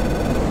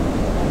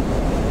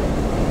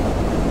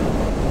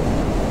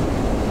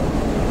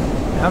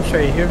 I'm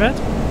sure you hear that.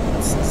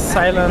 It's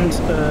silent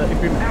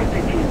agreement.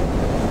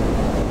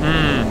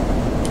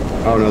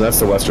 Oh no, that's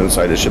the western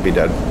side. It should be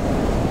dead.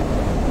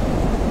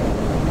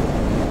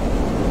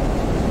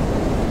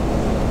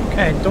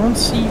 Okay, I don't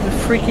see the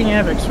freaking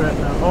AVEX right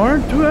now. Or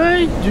do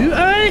I? Do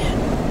I?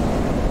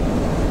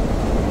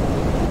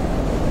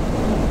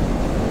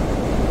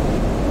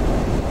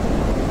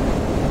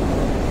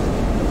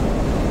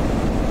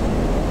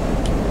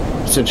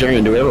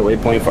 Centurion, do we have a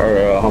waypoint for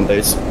our home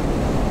base?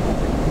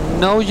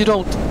 No, you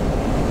don't.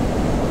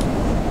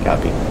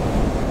 Copy.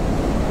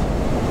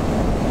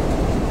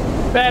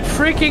 That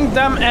freaking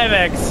dumb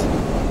AVEX.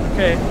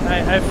 Okay,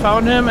 I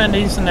found him and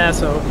he's an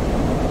asshole.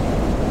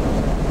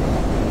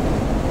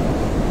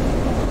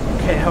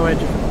 Okay, how I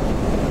do?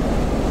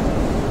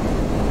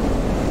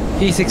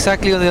 He's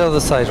exactly on the other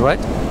side, right?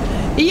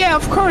 Yeah,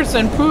 of course,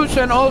 and Pooch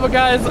and all the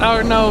guys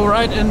are now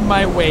right in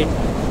my way.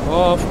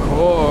 Of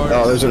course.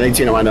 Oh, there's an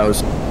 18 on my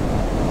nose.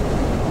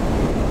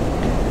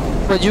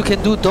 What you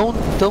can do, don't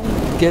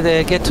get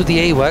to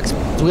the AWACS.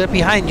 We are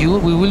behind you.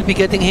 We will be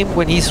getting him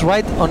when he's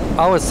right on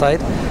our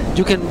side.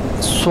 You can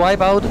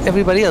swipe out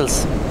everybody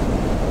else.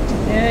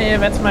 Yeah,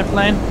 that's my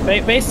plan.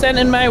 They stand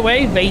in my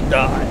way, they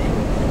die.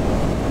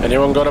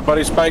 Anyone got a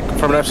buddy spike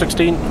from an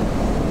F-16?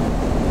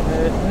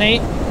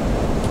 Nate?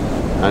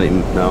 I don't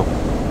even know.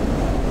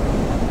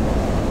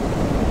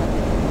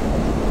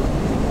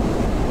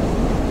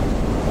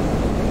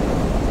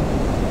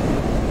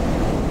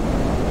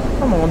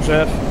 Come on,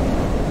 Jeff.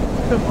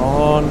 Come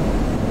on.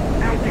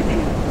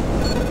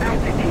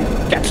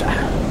 Gotcha.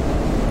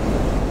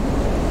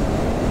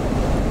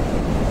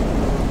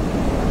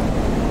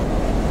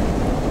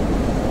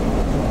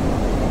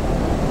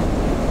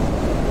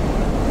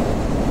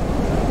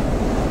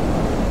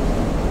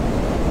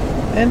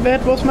 And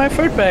that was my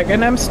third bag,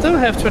 and I still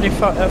have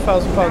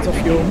 20,000 pounds of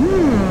fuel.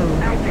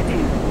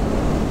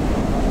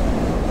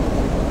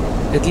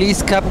 At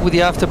least cap with the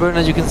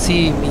afterburner, you can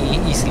see me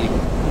easily.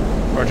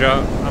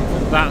 Roger.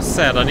 That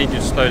said, I need you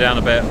to slow down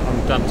a bit.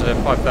 I'm down to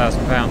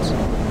 5,000 pounds.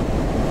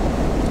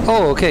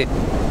 Oh, okay.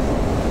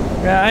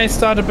 Yeah, I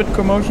start a bit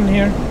commotion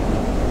here.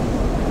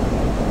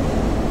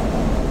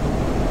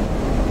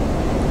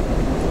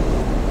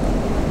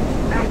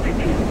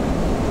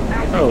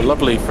 Oh,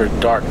 lovely for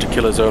Dart to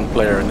kill his own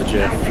player in the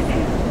GF.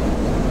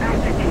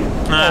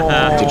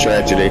 It's a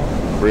tragedy.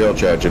 Real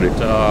tragedy.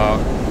 Dark.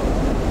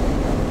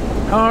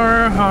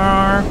 Har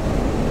har.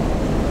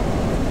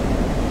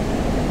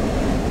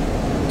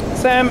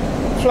 Sam,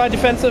 fly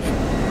defensive.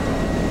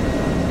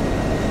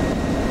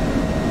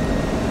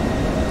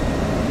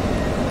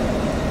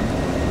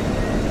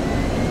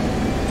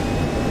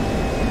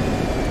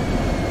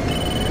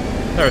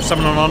 There's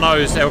someone on our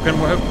nose, Elkin.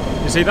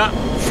 You see that?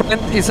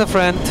 Friend is a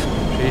friend.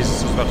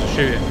 Jesus, I was about to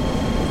shoot him.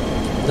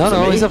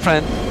 No, he's a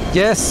friend.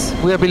 Yes,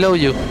 we are below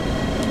you.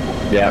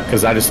 Yeah,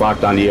 because I just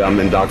locked onto you. I'm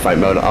in dogfight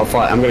mode. I'll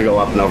fly. I'm gonna go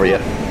up and over you.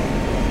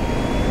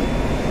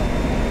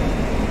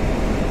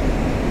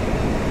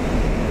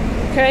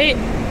 Okay,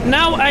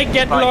 now I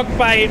get locked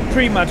by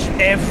pretty much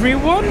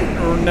everyone.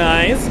 Oh,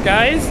 nice,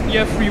 guys. You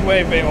have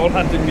freeway. They're all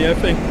hunting me, I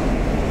think.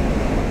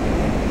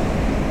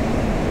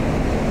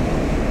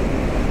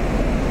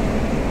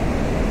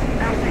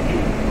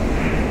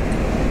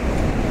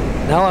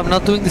 Now I'm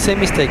not doing the same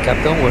mistake,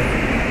 Cap. Don't worry.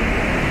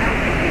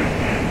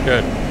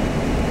 Good.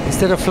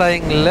 Instead of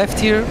flying left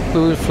here, we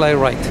will fly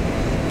right.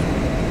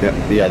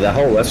 Yeah, that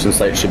whole western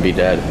site should be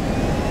dead.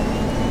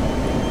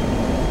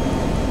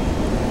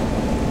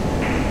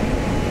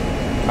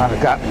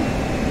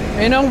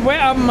 You know, where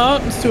are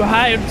mountains to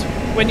hide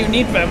when you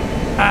need them?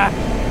 Ah.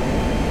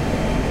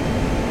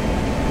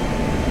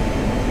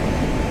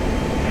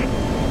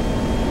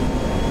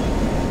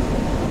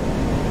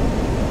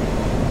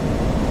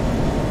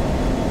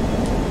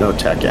 No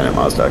tech in it,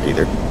 Mazdak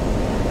either.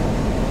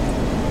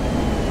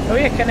 Oh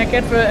yeah, can I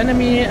get the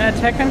enemy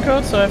attack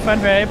code so I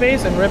find the air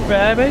base and rip the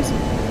air base?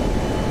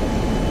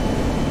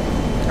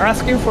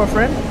 Asking for a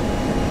friend?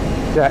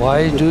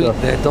 Why are you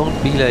doing that? Don't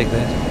be like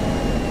that.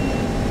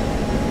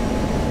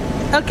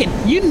 Okay,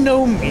 you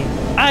know me.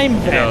 I'm He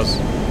that. does.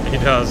 He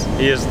does.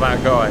 He is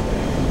that guy.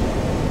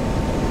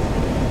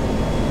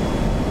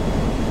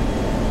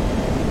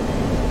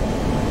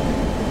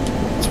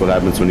 That's what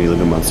happens when you leave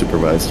him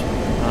unsupervised.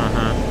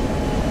 Uh-huh.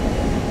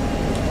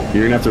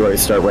 You're gonna have to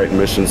start writing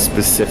missions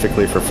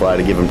specifically for Fly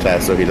to give him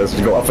tasks so he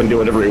doesn't go off and do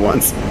whatever he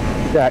wants.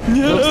 Yeah.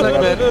 Looks like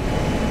that.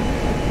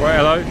 Well,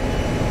 hello.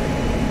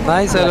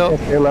 Nice, hello.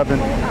 11.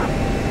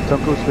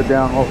 Caucuses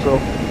down also.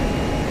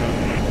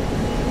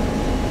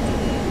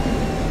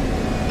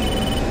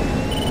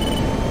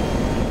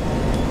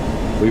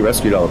 We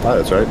rescued all the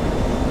pilots, right?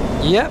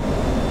 Yep.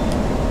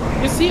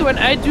 You see, when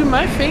I do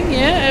my thing,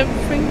 yeah,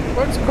 everything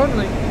works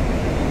accordingly.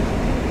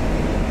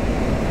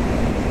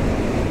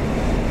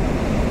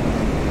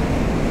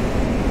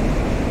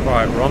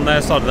 Right, we're on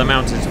their side of the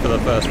mountains for the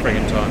first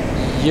friggin' time.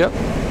 Yep.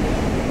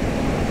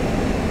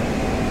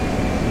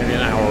 Maybe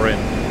an hour in.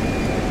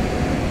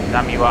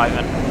 Damn you,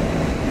 Ivan.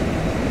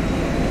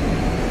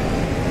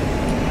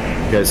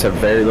 You guys have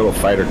very little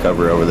fighter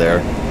cover over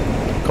there.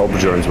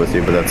 Colbjorn's with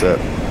you, but that's it.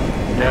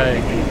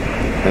 Yay.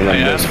 And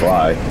then there's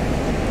Fly.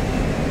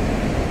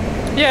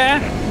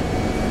 Yeah.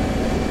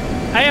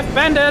 I have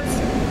bandits.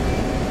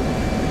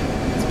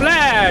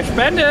 Splash,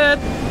 bandit.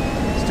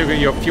 Still got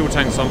your fuel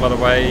tanks on, by the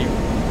way.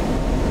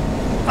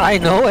 I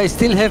know, I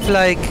still have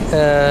like...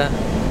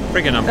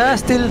 Friggin' number.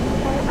 still...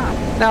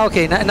 Now,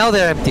 okay, now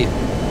they're empty.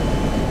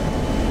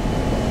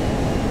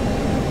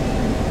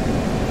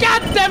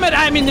 God damn it,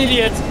 I'm an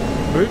idiot.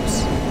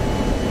 Oops.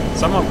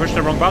 Someone pushed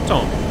the wrong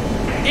button.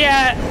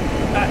 Yeah,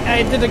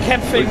 I did a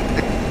cap thing.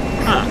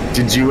 Huh.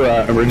 Did you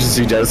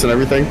emergency jettison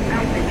everything?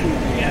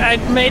 I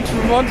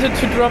wanted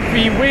to drop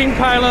the wing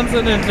pylons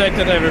and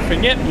injected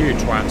everything. Yep. You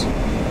twat.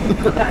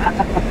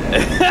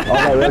 All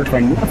I learned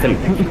from nothing.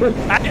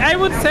 I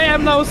would say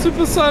I'm now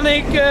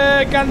supersonic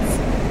guns.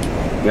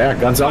 Yeah,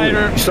 guns on.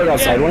 Fighter. You still got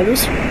Yeah.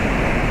 sidewinders?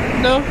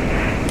 No.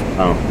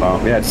 Oh,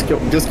 well, yeah,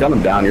 just gun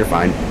them down. You're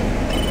fine.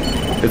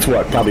 It's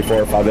what, probably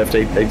 4 or 5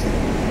 F-18s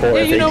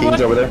You know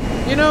what? over there.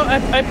 You know,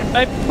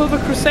 I pull the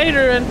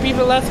Crusader and be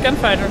the last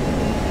gunfighter.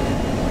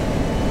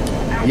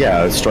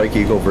 Yeah, a Strike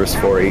Eagle versus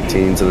 4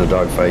 18s in a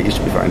dogfight. You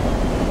should be fine.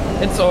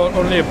 It's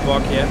only a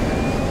block, yeah.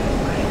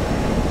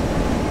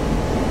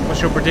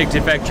 What's your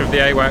predicted vector of the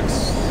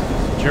AWACS,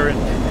 Turin?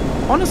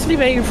 Honestly,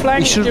 they're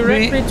flying It should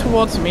directly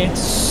towards me.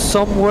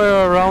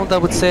 Somewhere around, I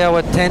would say,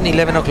 our 10,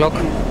 11 o'clock.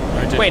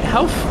 Wait,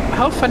 how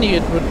funny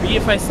it would be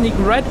if I sneak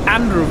right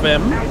under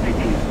them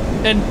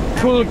and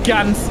pull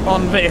guns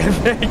on the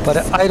FX. But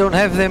I don't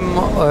have them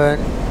on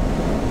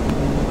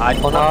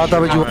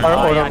RWR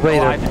or on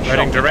radar.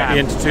 Heading directly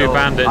into 2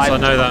 bandits, I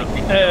know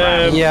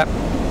that. Yeah.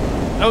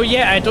 Oh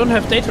yeah, I don't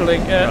have data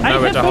link. I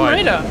nowhere have to them hide.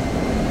 radar.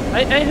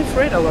 I have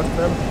radar locked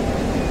them.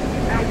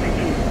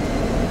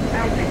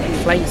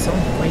 Flights on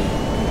the way.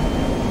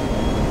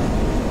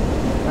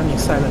 Running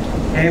silent.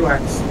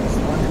 AWACS.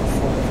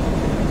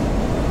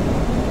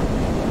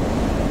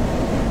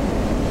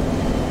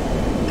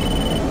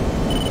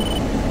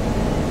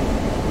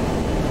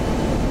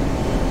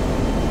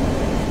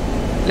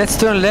 Let's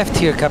turn left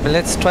here, Captain.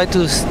 Let's try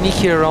to sneak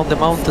here around the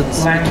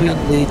mountains between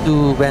the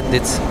 2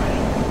 bandits.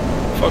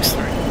 Fox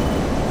 3.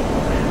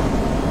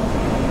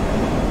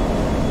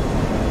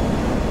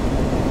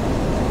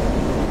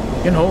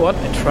 You know what?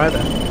 I try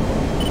that.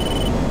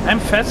 I'm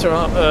faster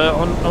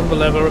on the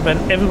level than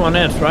everyone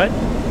else, right?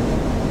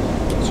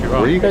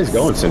 Where are you guys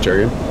going,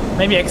 Centurion?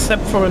 Maybe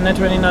except for Net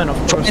 29, of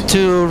course. Trying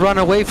to run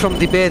away from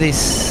the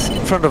baddies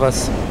in front of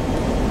us.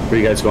 Were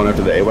you guys going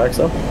after the AWACS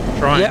though?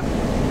 Trying. Yeah.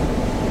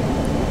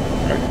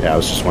 Yeah, I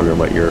was just wondering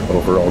what your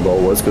overall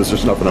goal was because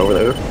there's nothing over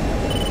there.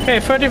 Okay,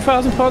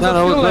 30,000 pounds of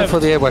No, fuel we're going left. for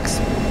the AWACS.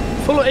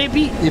 Full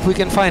AB. If we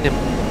can find him.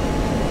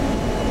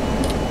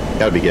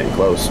 Gotta be getting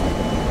close.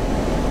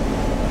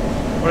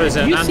 What is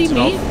it? You an see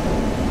me? Antonov?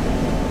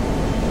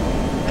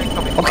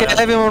 Okay, I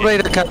have him on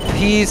radar, Cap.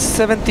 He's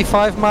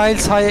 75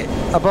 miles high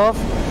above,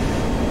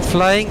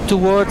 flying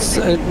towards,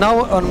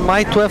 now on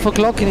my 12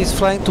 o'clock, and he's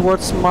flying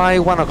towards my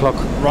 1 o'clock.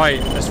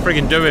 Right, let's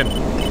friggin' do him.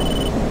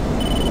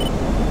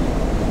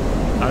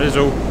 That is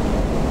all.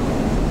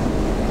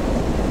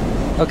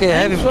 Okay, I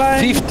have him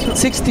flying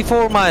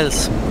 64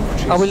 miles.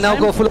 I will now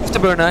go full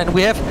afterburner, and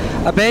we have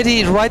a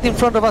baddie right in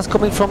front of us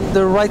coming from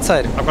the right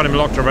side. I've got him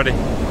locked already.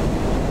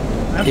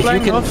 I'm If you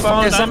flying can northbound. fire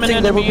I'm an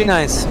something, that would be enemy.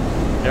 nice.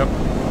 Yep.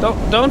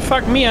 Don't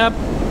fuck me up,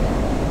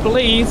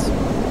 please.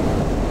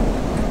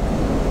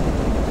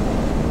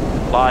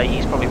 Fly,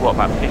 he's probably what,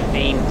 about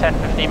 10,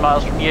 15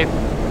 miles from you?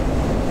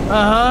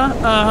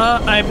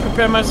 I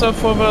prepare myself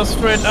for the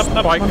straight up.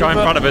 Spike guy in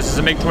front of us is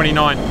a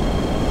MiG-29.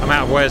 I'm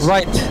out of Wes.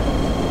 Right.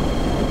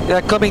 They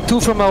are coming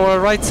two from our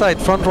right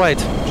side, front right.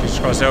 Jesus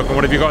Christ, Elkin,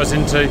 what have you got us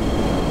into?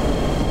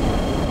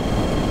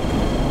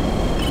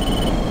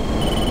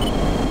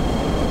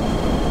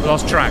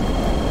 Lost track.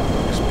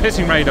 It's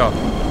pissing radar.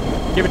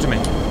 Give it to me.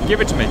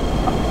 Give it to me.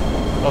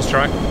 Lost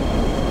track.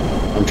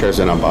 I'm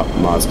chasing on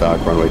Mazda,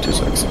 runway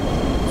 26.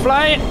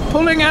 Fly,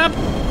 pulling up.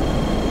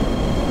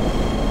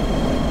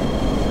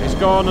 He's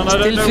gone and I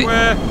don't know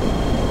where.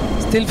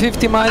 Still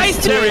 50 miles. I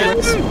see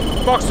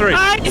him! Box 3.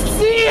 I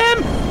see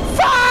him!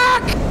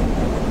 Fuck!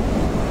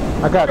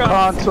 I got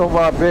cons over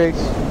our base.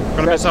 Got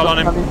a missile on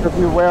him. Coming to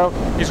view well.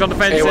 He's got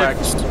defensive.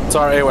 AWACS. It's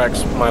our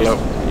AWACS, Milo.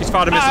 He's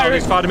fired a missile.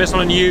 He's fired a missile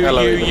on you,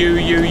 Hello,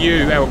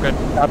 you, Elkin.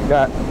 I've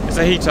got. It's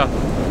a heater.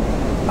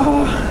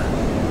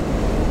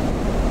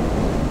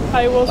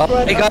 I was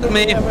right he got under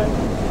me. the airway.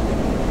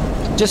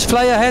 Just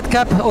fly ahead,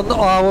 Cap. On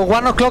our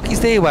 1 o'clock is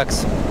the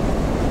AWACS.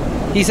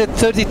 He's at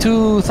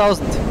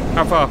 32,000.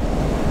 How far?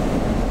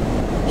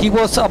 He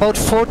was about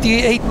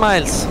 48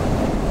 miles.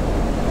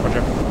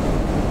 Roger.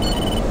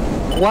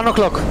 1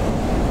 o'clock.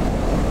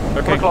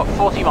 Okay. 1 o'clock,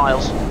 40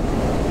 miles.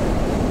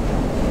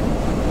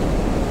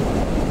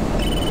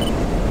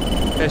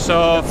 Piss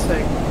off.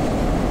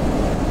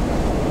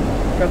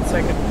 God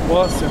sake, it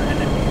was an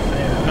enemy.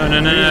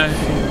 No.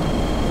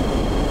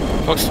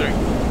 Fox 3.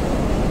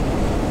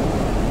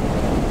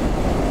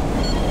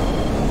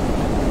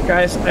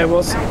 Guys, I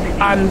was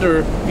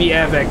under the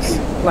AirBags.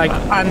 Like,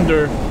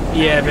 under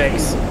the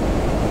AirBags.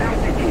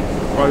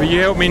 Right, will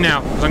you help me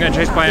now? Because I'm getting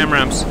chased by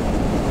AMRAAMs.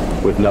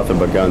 With nothing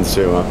but guns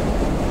too, huh?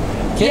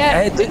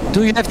 Yeah.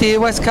 Do you have the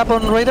AWACS, Cap,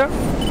 on radar?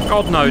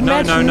 God, no.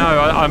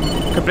 I'm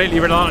completely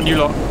reliant on you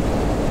lot.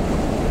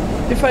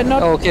 If I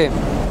not Okay.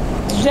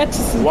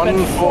 jettison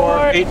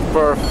 148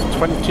 for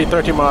 20,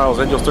 30 miles,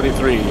 Angels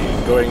 33,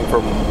 going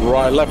from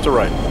left to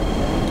right.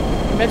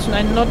 Imagine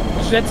I not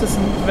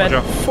jettisoned that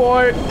Roger.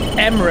 4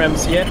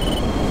 AMRAAMs yet.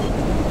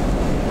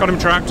 Got him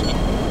tracked.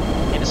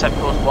 Intercept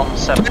course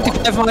 171.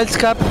 25 miles,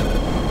 Cap.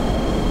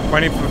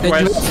 Waiting for And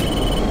Wes.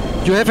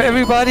 you have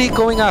everybody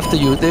going after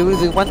you. They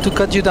want to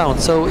cut you down.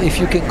 So if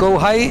you can go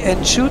high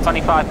and shoot,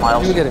 25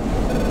 miles. you get him.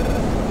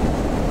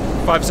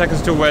 5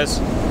 seconds till Wes.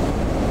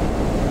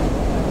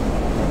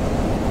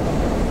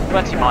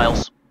 20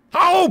 miles.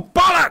 Oh,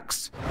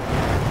 bollocks!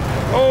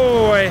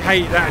 Oh, I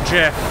hate that,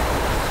 Jeff.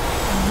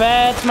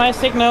 That's my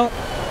signal.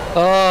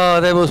 Oh,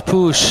 that was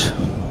push.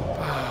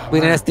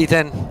 With an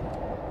SD-10.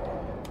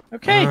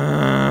 Okay.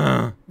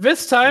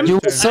 This time, You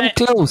were so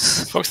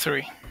close. Fox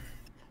 3.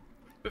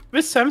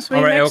 this time's we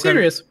All right, make Elkin,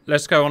 serious.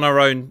 let's go on our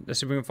own. Let's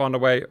see if we can find a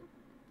way.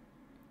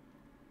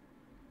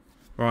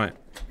 Right.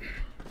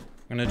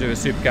 I'm going to do a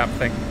super gap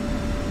thing.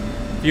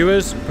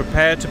 Viewers,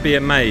 prepare to be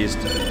amazed.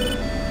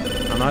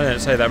 And I don't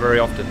say that very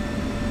often.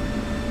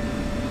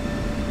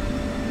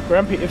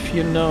 Grumpy, if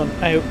you know,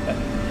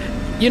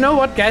 you know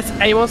what, guys?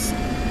 I was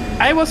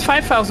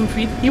 5,000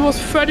 feet. He was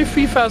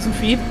 33,000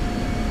 feet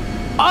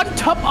on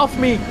top of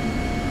me.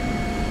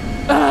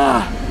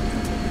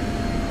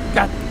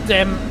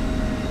 Goddamn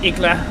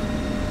Igla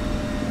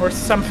or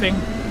something.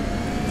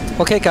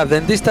 Okay,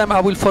 Captain. This time I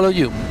will follow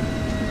you.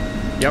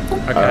 Yep,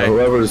 okay.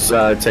 Whoever's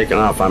taking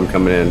off, I'm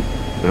coming in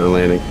and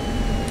landing.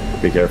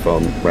 Be careful,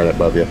 I'm right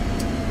above you.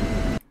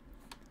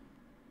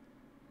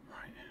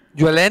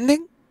 You are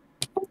landing?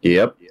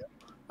 Yep.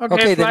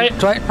 Okay, fly, then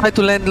try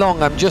to land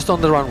long. I'm just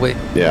on the runway.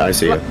 Yeah, I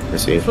see you. I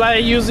see you. fly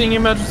using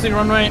emergency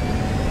runway.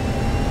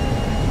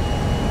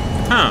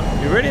 Huh,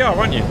 you really are,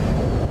 aren't you?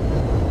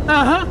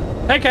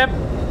 Hey, Cap.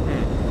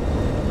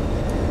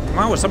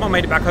 Wow, well, someone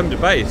made it back home to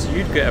base.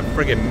 You'd get a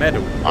friggin'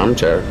 medal.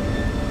 Armchair.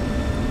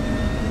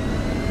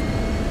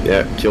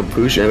 Yeah, killed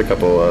Poosh and a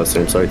couple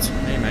same sites.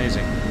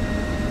 Amazing.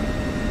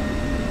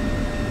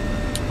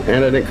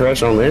 And I didn't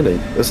crash on landing.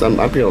 I'm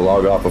gonna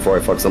log off before I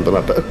fuck something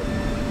up.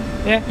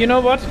 Yeah, you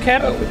know what,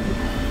 Cap?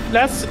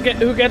 Let's get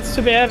who gets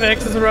to the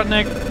AirBags is a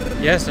redneck.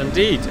 Yes,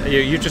 indeed.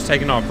 You've just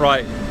taken off.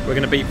 Right, we're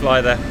going to beat fly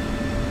there.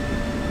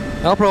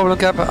 No problem,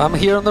 Cap. I'm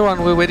here on the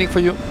runway waiting for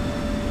you.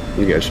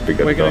 You guys should be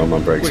good to go. I'm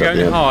on brakes We're up going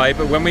the end. high,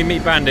 but when we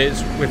meet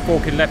bandits, we're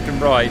forking left and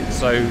right,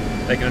 so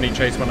they can only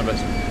chase one of us.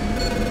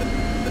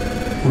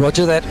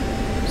 Roger that.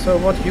 So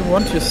what you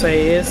want to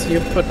say is you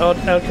put out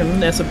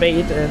Elkin as a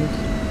bait and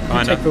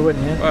Kinda. take the win,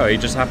 yeah? Well, he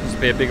just happens to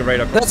be a bigger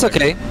radar. That's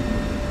okay.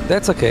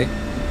 That's okay.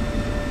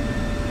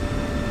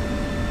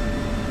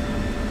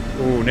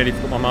 Ooh, nearly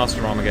put my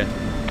master arm again.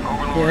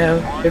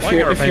 Yeah, if Why you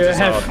get Repentis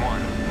have,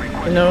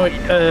 hard? you know,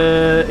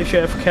 if you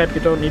have cap,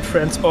 you don't need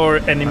friends or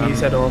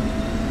enemies at all.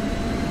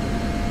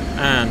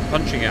 And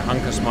punching at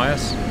Hunkus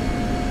Myers.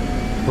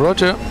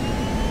 Roger.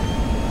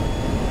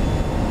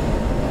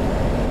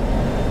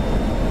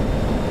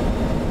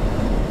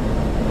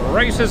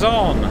 Race is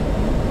on.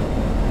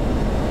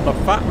 The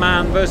Fat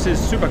Man versus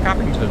Super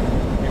Cappington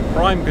in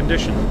prime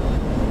condition.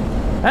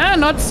 Ah,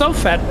 not so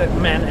fat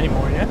man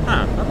anymore, yeah?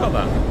 Ah, how about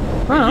that?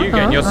 You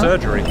getting your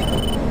surgery.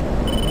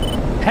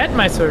 Had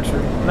my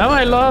surgery. Now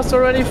I lost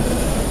already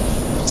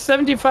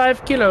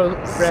 75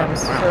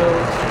 kilograms. So,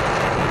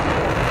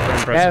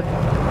 Impressive.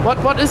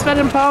 what is that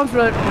in pounds?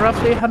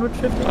 Roughly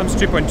 150? Times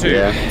 2.2.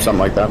 Yeah, something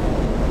like that.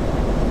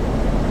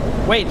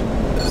 Wait,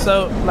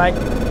 so like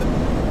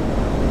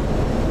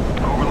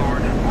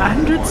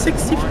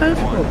 165?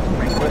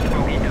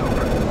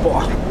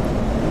 Oh.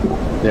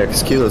 Yeah,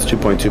 because kilo's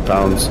 2.2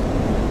 pounds.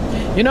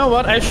 You know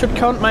what? I should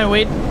count my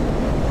weight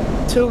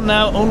till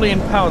now only in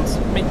pounds.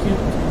 Make you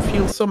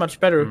feel so much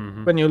better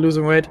when you're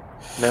losing weight.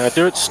 Nah,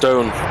 do it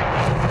stone.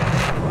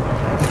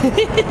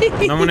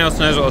 No one else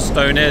knows what a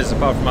stone is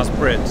apart from us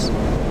Brits.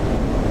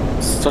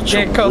 Such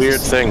a weird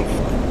thing.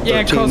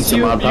 Yeah, 13 cause some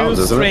you odd pounds,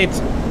 isn't it?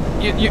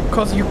 straight.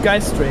 Cause you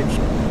guys strange.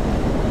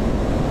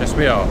 Yes,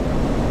 we are.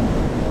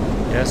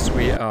 Yes,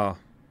 we are.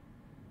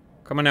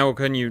 Come on,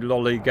 Elkin, you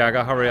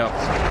lollygaga, hurry up.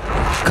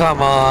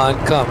 Come on,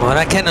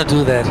 I cannot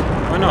do that.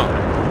 Why not?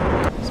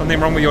 Something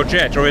wrong with your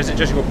jet, or is it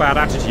just your bad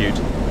attitude?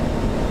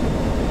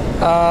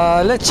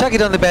 Let's chuck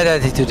it on the bad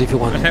attitude if you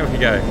want. There we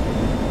go.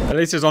 At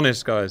least it's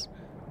honest, guys.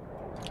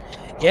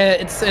 Yeah,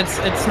 it's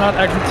not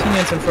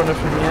Argentinians in front of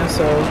him, yeah,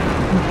 so...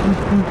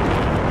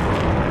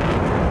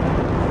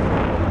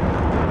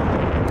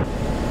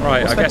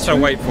 Right, I guess I'll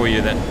wait for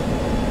you then.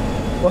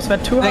 Was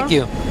that too hard? Thank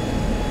you.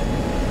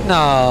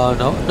 No,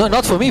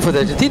 not for me, for the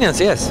Argentinians,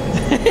 yes.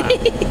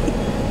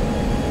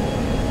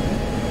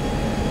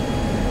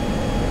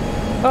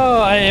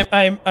 Oh,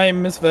 I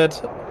miss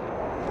that.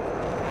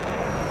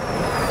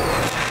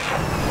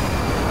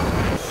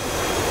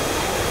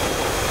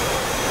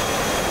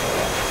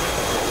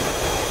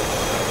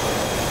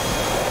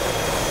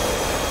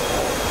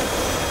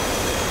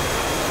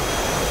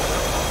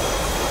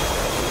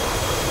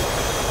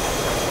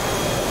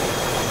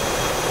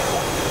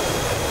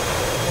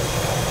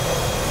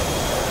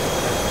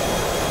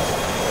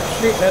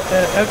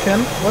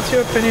 Elken, what's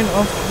your opinion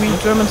of we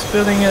Germans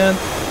building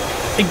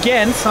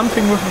again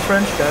something with the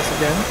French guys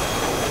again?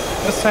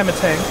 This time a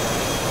tank.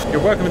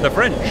 You're working with the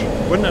French.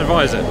 Wouldn't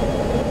advise it.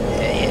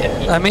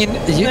 I mean,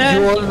 you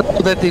all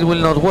know that it will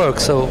not work,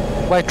 so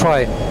why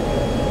try?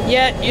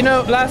 Yeah, you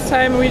know, last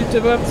time we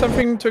developed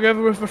something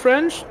together with the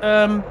French.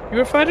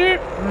 Eurofighter?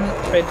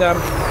 Wait,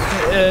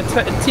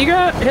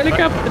 Tiger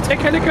helicopter, attack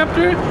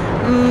helicopter?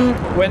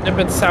 Went a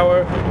bit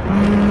sour.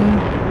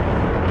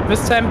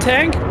 This time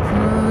tank?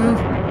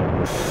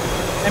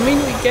 I mean,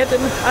 we get an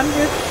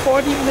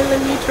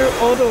 140mm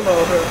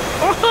autoloader.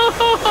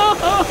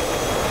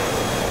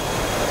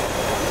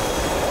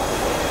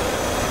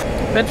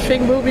 That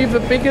thing will be the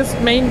biggest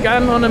main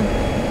gun on a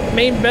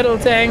main battle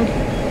tank.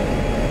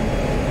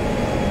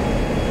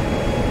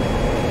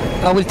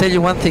 I will tell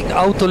you one thing,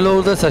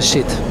 autoloaders are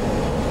shit.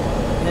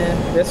 Yeah,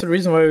 that's the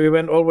reason why we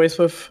went always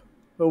with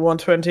the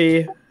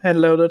 120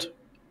 hand-loaded.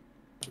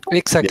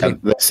 Exactly. Yeah,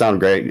 they sound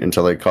great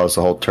until they cause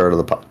the whole turret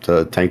of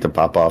the tank to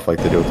pop off like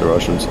they do with the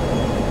Russians.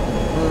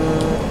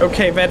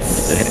 Okay,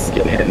 that's...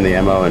 Get hit in the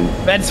ammo and...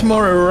 That's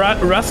more a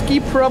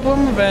Rusky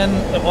problem than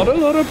an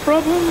autoloader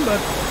problem, but...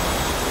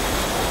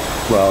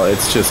 Well,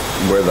 it's just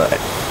where the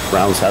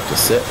rounds have to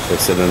sit. They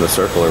sit in a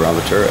circle around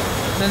the turret.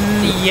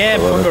 Yeah,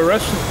 on the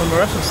Russian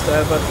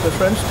style, but the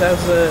French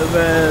style's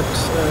that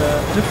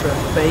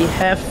different. They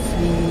have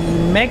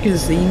the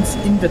magazines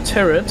in the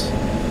turret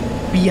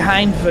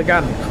behind the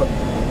gun,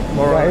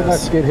 more or less.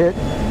 Let's get hit.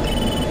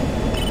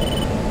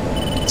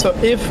 So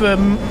if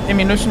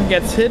ammunition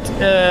gets hit,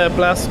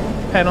 blast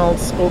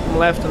panels open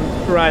left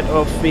and right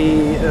of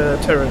the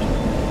turret.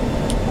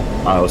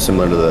 Oh,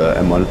 similar to the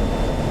M1.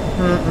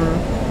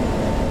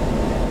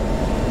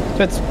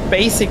 So it's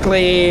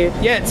basically,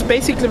 yeah, it's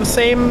basically the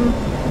same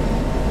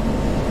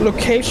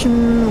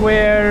location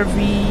where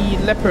the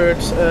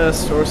Leopard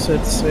stores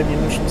its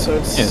ammunition. So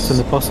it's in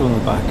the bottom on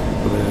the back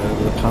with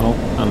a panel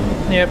and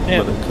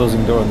with a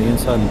closing door on the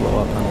inside and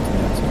blow-up panels on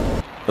the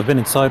outside. I've been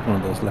inside one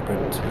of those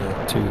Leopard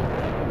 2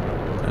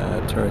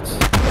 turrets.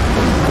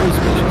 Very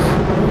spacious.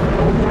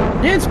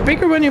 Yeah, it's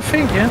bigger when you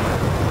think, yeah.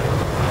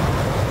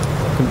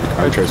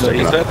 Archer's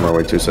taking up from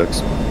runway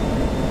 26.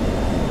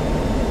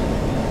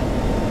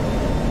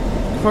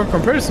 For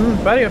comparison, a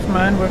buddy of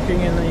mine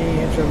working in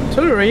the German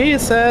artillery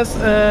says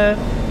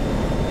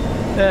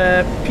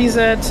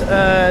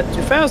PZ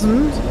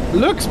 2000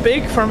 looks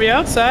big from the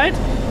outside,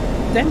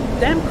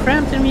 damn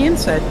cramped in the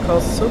inside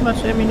because so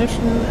much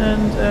ammunition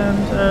and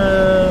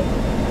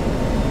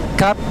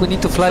Cap, we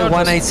need to fly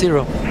 180.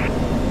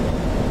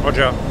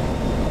 Roger.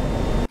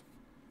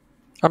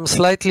 I'm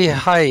slightly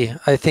high,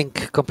 I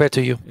think, compared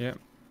to you. Yeah.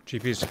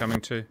 GP's coming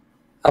too.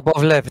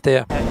 Above left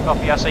there.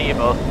 Copy, I see you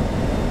both.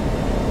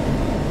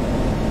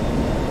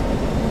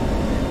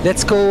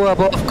 Let's go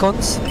above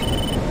cons.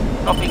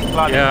 Copy,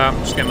 climbing. Yeah, I'm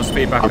just getting my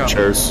speed back up.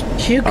 Cheers.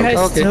 You guys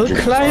Okay. still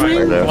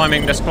climbing? Right.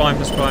 Climbing, let's climb,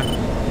 let's climb.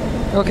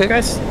 Okay. You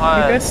guys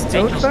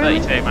still Angels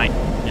climbing? 32, mate.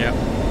 Yeah.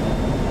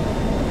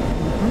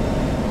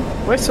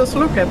 Where's your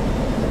slow cap?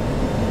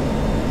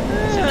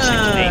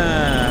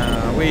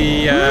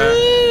 We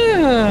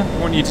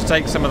want you to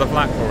take some of the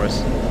flak for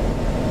us.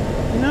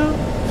 You know,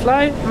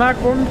 fly, Mach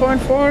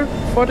 1.4,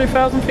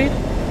 40,000 feet.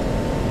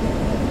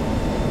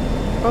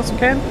 Close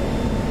can.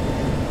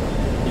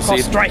 You Call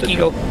Strike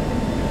Eagle.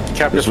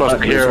 Cap just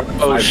wasn't here.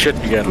 Oh shit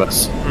again.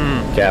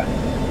 Cap.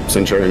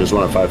 Centurion is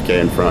 1 at 5K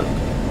in front.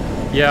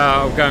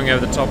 Yeah, I'm going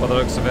over the top by the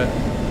looks of it.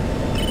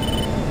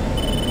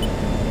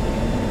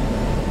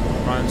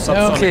 Right, I'm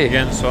subsonic Okay.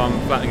 again, so I'm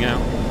flattening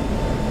out.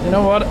 You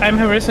know what? I'm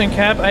harassing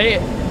Cap. I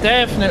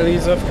definitely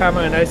surf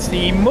camera and I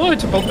see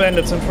multiple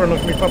bandits in front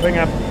of me popping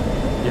up.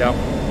 Yep.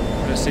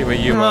 Let's see where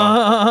you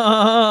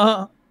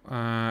are.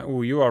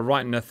 Oh, you are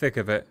right in the thick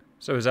of it.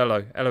 So is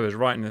Elo. Elo is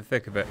right in the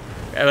thick of it.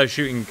 Elo's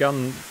shooting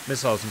gun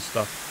missiles and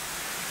stuff.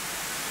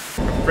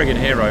 A friggin'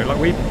 hero. Like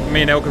me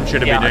and Elcom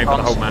should have been doing for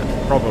the whole match,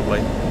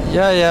 probably.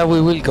 Yeah, we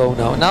will go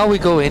now. Now we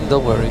go in,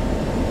 don't worry.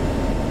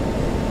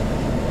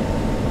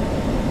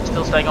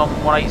 Still staying on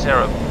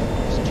 180,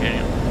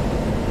 Centurion.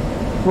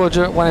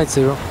 Roger,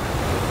 180.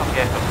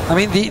 Okay. I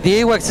mean, the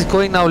AWACS is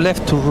going now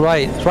left to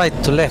right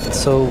to left,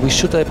 so we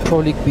should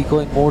probably be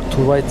going more to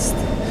right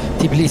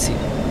Tbilisi.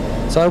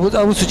 So I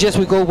would suggest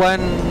we go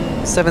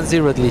 170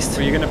 at least.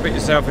 Well, you're going to put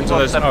yourself into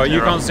those... Oh, you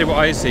can't see what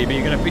I see, but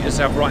you're going to put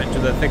yourself right into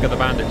the thick of the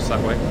bandits that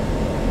way.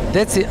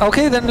 That's it.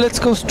 Okay, then let's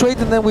go straight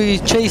and then we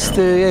chase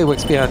the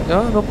AWACS behind.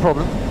 No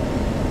problem.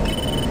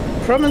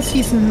 Promise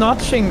he's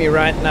notching me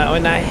right now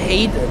and I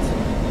hate it.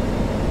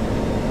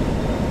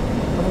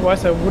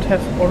 Otherwise I would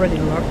have already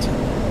locked him.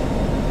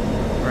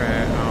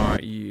 Where are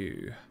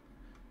you?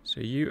 So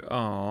you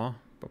are...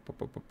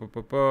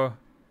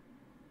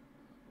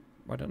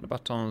 Why don't the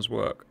batons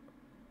work?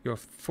 You're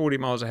 40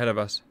 miles ahead of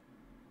us.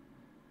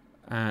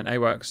 And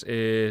AWACS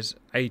is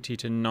 80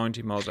 to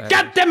 90 miles ahead.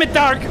 God damn it,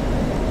 Dark!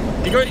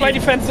 You got Play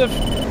defensive.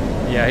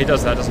 Yeah, he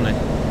does that, doesn't he?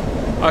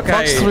 Okay.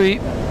 Fox 3.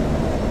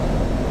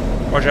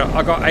 Roger,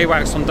 I got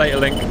AWACS on data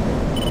link.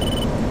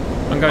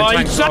 I'm going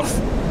tanks off.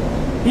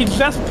 He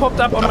just popped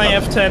up on my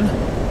F10.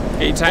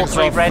 Get your tanks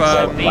off. Red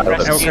Elkin,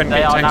 rescued, they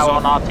get are tanks now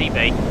off. on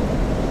RTB.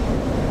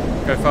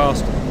 Go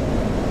fast.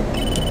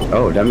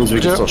 Oh, that means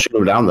we can still shoot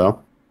him down though.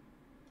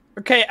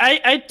 Okay,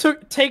 I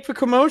take the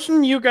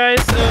commotion, you guys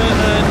do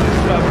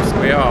clubs.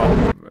 We are.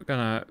 We're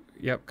gonna...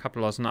 Yep,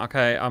 capitalize on that.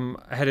 Okay, I'm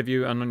ahead of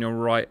you and on your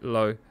right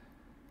low.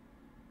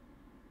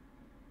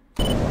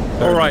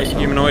 Alright,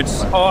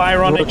 humanoids. Oh,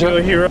 ironic, you're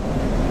a hero.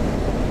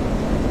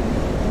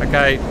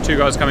 Okay, 2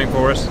 guys coming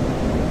for us.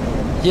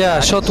 Yeah,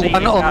 shot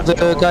one on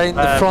the guy in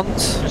the front.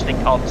 Just in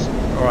cons.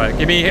 Alright,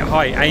 give me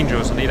height,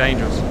 angels. I need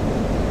angels.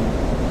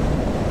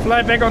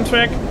 Fly back on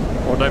track.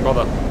 Or don't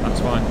bother, that's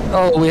fine.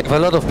 Oh, we have a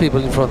lot of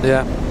people in front,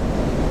 yeah.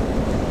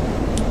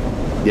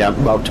 Yeah, I'm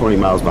about 20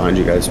 miles behind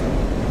you guys.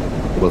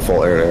 With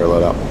full air-to-air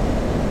load up.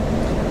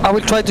 I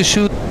will try to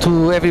shoot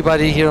to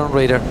everybody here on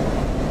radar.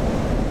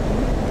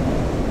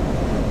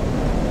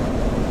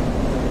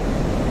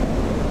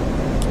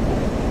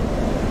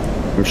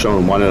 I'm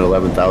showing 1 at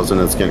 11,000.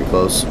 It's getting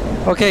close.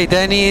 Okay,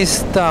 Danny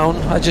is down.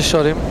 I just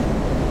shot him.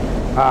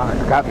 Ah,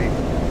 got me.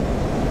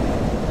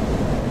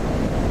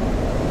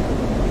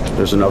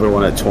 There's another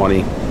one at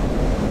 20. A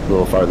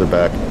little farther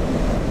back.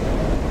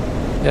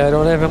 Yeah, I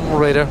don't have him on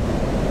radar.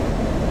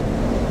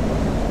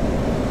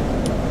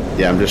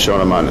 Yeah, I'm just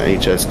showing him on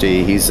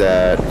HSD. He's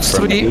at...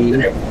 from 3.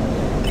 me,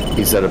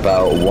 he's at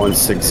about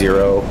 160.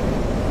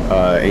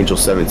 Angel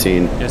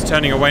 17. He's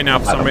turning away now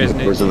for some reason.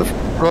 Where's in the...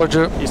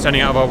 Roger. He's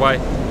turning out of our way.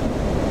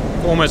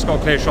 Almost got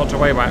a clear shot to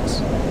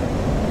AWACS.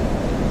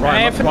 Right,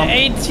 I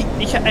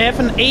have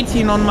an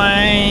 18 on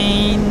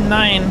my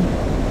 9.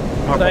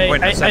 But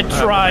I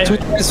try. 2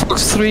 times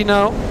Fox 3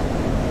 now.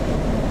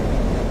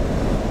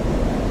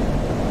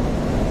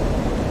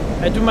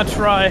 I do my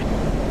try.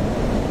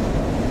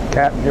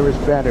 Cap nearest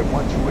bandit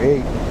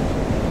 128.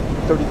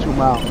 32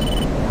 miles.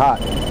 Hot.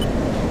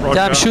 Roger.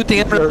 Yeah, I'm shooting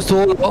emeralds to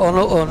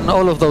on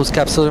all of those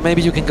caps, so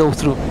maybe you can go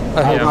through.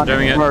 I hope. Yeah, I'm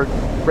doing it.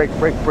 Break.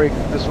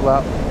 Missile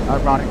out.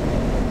 Ironic.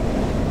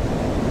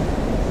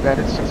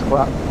 Bandit 6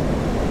 o'clock.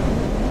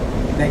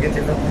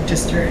 Negative at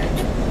Manchester.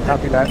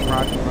 Copy that.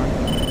 Roger.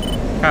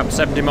 Cap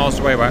 70 miles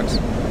to AWACS.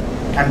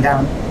 I'm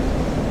down.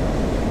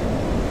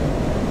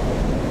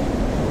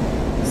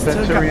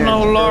 Still got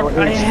no lock.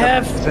 I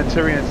have.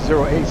 Centurion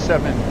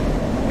 087.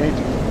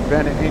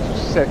 Bandit Angel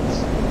 6.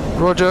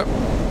 Roger.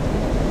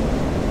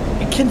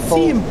 I can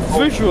see him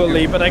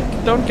visually, but I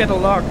don't get a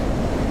lock.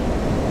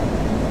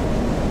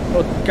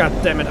 Oh god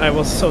damn it! I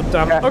was so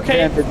dumb.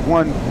 Okay. Bandit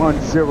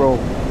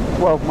 110.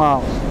 12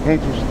 miles.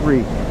 Angels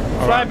 3.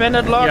 Fly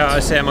bandit locked. Yeah, I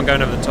see him. I'm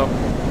going over the top.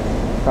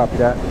 Copy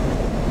that.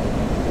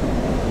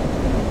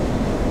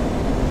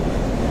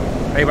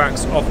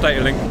 AWACS off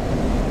data link.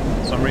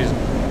 For some reason.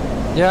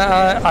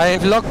 Yeah, I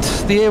have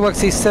locked the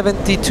AWACS is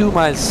 72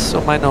 miles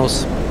on my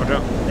nose. Roger.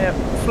 Yeah,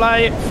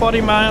 fly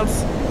 40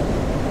 miles.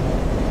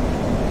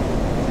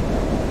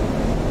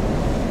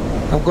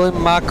 I'm going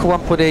Mach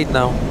 1.8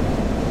 now.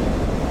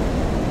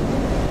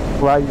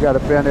 Fly, you got a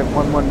Bandit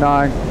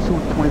 119,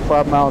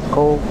 225 miles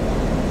cold.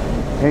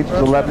 Angels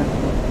 11.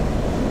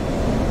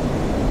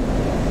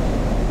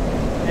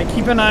 Yeah,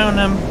 keep an eye on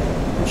them.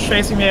 I'm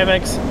chasing the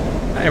AWACS.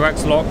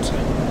 AWACS locked.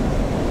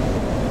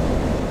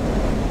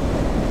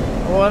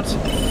 What?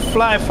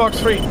 Fly Fox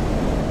 3.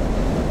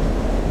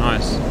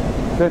 Nice.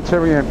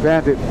 Centurion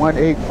Bandit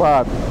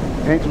 185.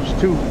 Angels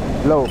 2,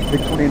 low,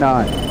 big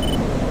 29.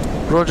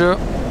 Roger.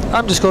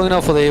 I'm just going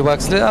out for the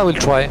AWACS. I will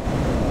try.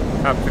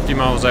 About 50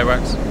 miles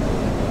AWACS.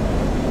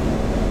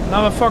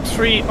 Another Fox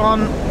 3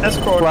 on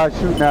escort. Fly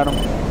shooting at him.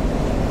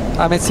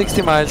 I'm at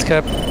 60 miles,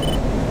 Cap.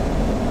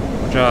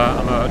 Roger,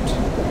 I'm out.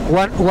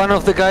 One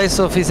of the guys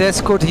of his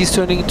escort, he's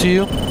turning to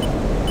you.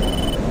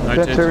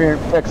 Noted. Centurion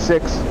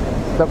X6,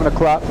 7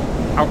 o'clock.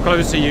 How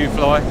close are you,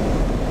 Fly?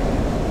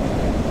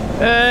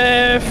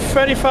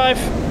 35.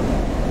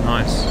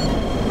 Nice.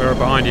 We're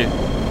behind you.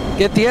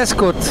 Get the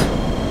escort.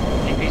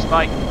 GP's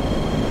Mike.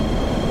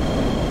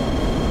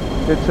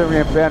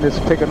 Centurion Bandit's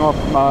taking off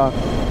from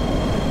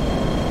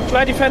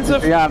Fly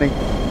defensive. Gianni.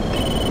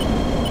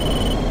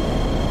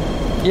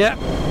 Yeah.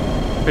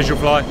 Visual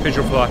Fly,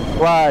 visual Fly.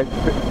 Fly,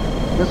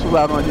 missile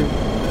out on you.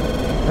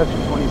 That's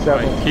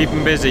 27. Right, keep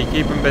him busy,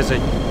 keep him busy.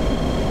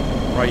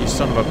 Right, you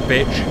son of a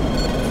bitch.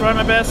 Try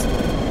my best.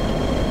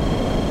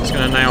 He's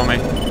gonna nail me.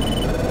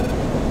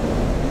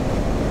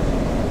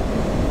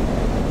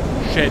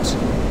 Shit.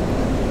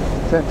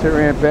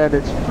 Centurion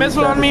Bandits.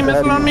 Missile on me,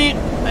 missile on me.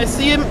 I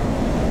see him.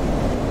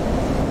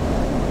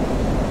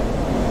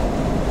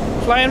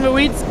 Fly in the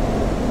weeds.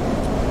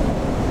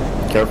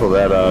 Careful,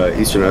 that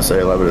Eastern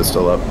SA-11 is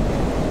still up.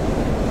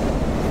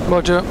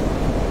 Roger.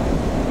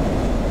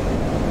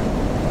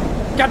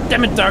 God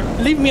damn it, Dark.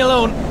 Leave me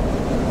alone.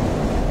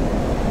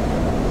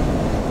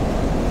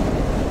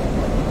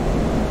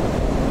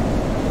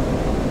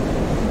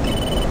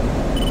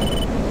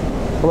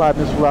 Fly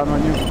missile out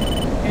on you.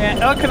 Yeah,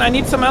 Elkin, I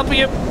need some help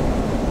here.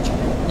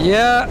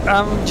 Yeah,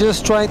 I'm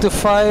just trying to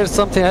fire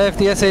something. I have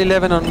the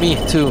SA-11 on me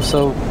too,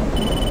 so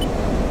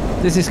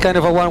this is kind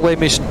of a one-way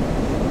mission.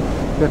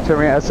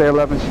 Centurion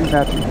SA-11 shooting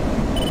at you.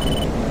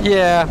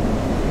 Yeah.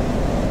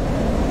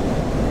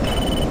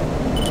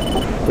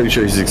 Pretty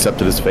sure he's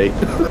accepted his fate.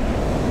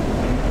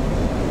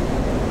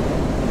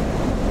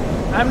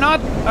 I'm not.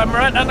 I'm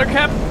right under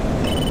Cap.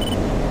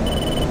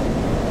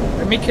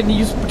 We can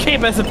use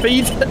Cape as a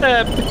beat.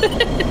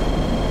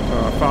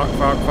 Oh, fuck.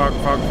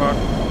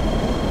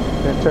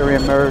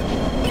 Centurion merge.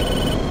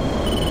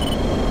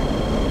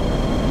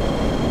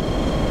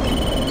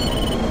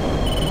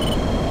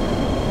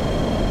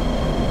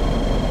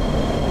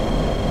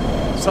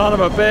 Son of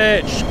a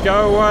bitch,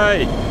 go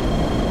away.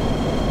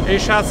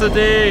 Ich hasse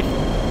dich.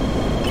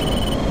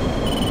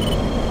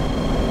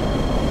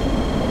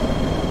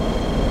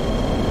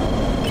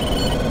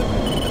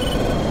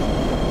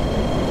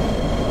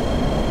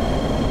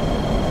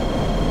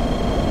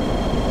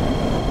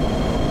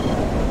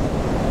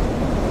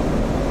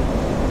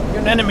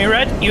 You're an enemy,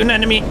 right? You're an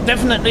enemy.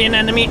 Definitely an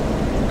enemy.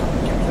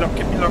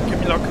 Get me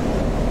lock.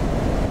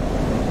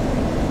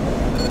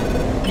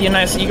 Be a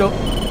nice eagle.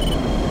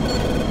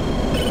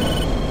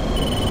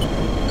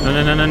 No,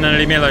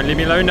 leave me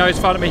alone, no, he's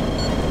fighting me.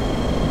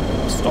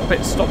 Stop it.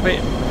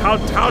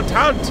 Halt.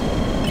 Cap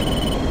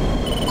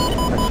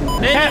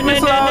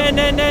missile out.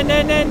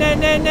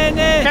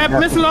 Cap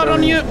missile out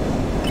on you.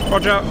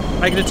 Roger,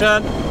 making a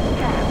turn.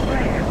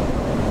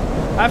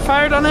 I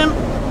fired on him.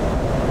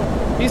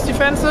 He's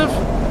defensive.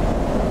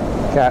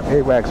 Cap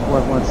AWACS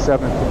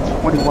 117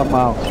 for 21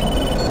 miles.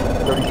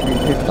 33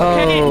 inches.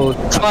 Oh,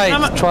 try.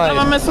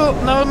 Another missile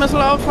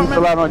out from him.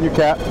 Missile out on you,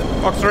 Cap.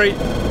 Box 3.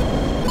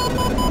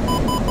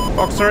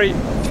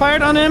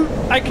 Fired on him.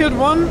 I killed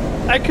one.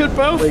 I killed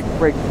both.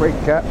 Break,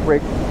 Cap,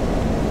 break.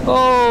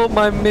 Oh,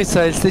 my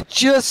missiles. They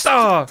just...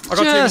 I got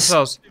 2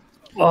 missiles.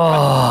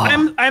 Oh.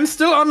 I'm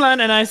still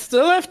online and I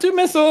still have 2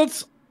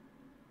 missiles.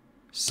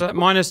 So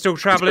mine is still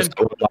traveling.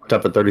 Locked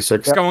up at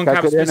 36. Go on,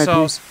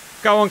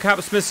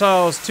 Cap's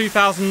missiles.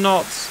 2,000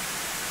 knots.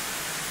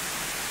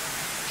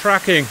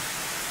 Tracking.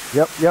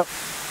 Yep.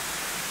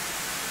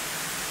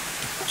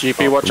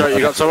 GP, watch out, you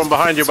got someone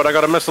behind you, but I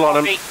got a missile on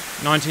him.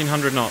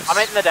 1,900 knots. I'm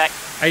hitting the deck.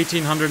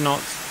 1,800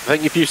 knots. I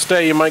think if you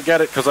stay, you might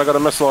get it, because I got a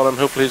missile on him.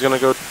 Hopefully he's going to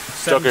go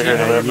jugger here.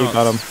 1,700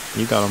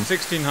 You got him.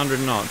 1,600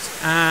 knots.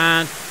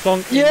 And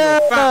plonk in Yeah!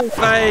 your fat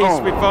face.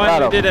 Boom. We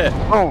finally did it.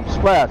 Boom,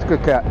 splash,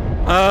 good Cap.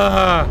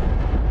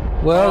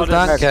 Well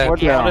done, Cap.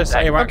 Hottest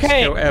AWACS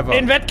Okay, kill ever.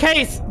 in that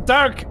case,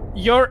 Dark,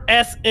 your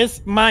ass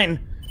is mine.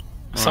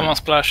 Someone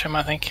splashed him,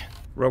 I think.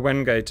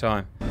 Rowenge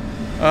time.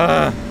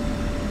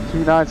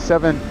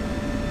 297.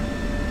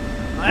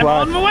 I'm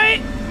Right. on the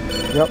way.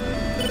 Yep.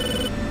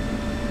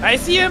 I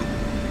see him.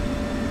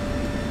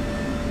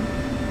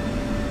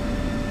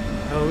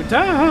 Oh,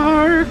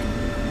 Dark.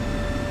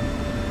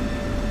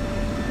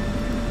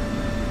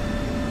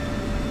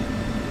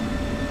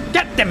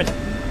 damn it!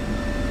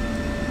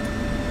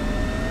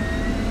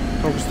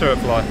 Talk us through it,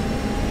 Fly.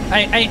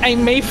 I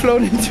may have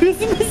flown into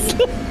the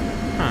missile.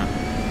 Huh.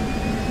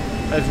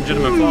 Ladies and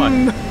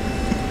gentlemen, Fly.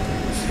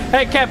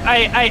 Hey, Cap,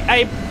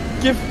 I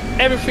give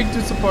everything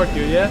to support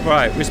you, yeah?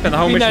 Right, we spent the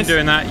whole Be mission nice.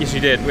 doing that. Yes, you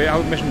did. We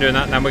whole mission doing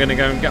that. Now we're going to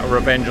go and get a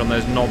revenge on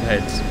those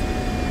knobheads.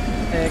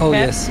 Oh, Cap,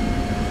 yes.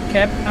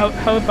 Cap,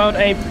 how about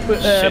I put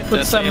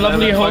that's some the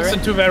lovely 11 holes firing.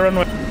 into their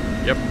runway?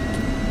 Yep.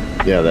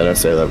 Yeah, that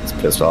SA-11's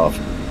pissed off.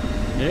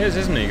 He is,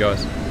 isn't he,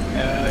 guys?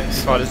 Yeah,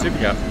 He's fired a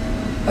supercap.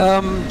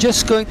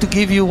 Just going to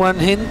give you one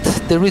hint.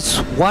 There is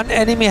one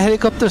enemy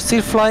helicopter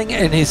still flying,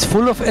 and he's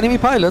full of enemy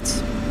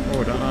pilots.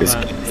 Oh, don't know Is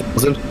that.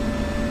 it?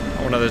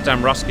 Oh, one of those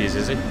damn Ruskies,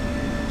 is he?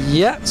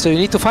 Yeah, so you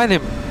need to find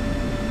him.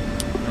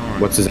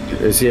 Alright. What's his?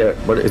 Is he?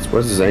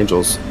 What's his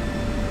angels?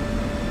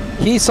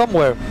 He's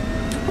somewhere.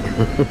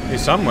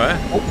 He's somewhere.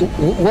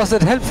 Was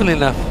that helpful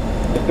enough?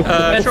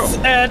 That's Sure.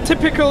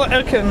 typical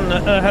Elkin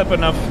help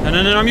enough.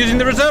 No, I'm using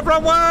the reserve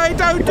runway!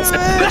 Don't do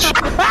it!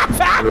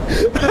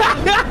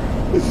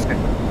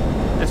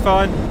 It's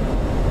fine.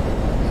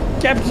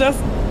 Cap just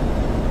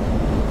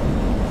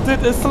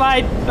did a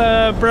slight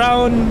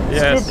brown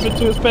Yes. strip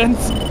into his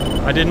pants.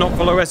 I did not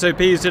follow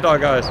SOPs, did I,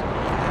 guys?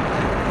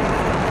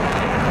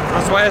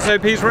 That's why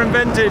SOPs were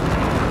invented.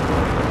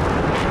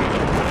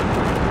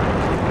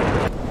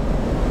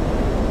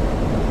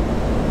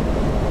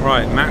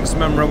 Right,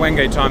 maximum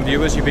Rwenge time,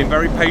 viewers. You've been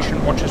very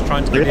patient watchers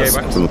trying to get the AWACS.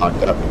 Something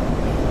locked up.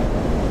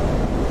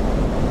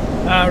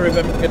 Ah,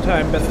 remember good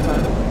time, best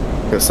time.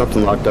 There's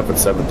something locked up at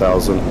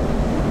 7,000.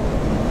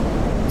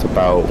 It's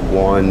about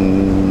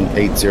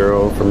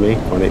 180 from me,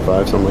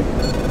 185, something like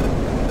that.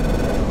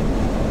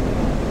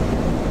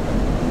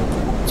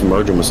 It's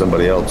merging with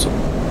somebody else.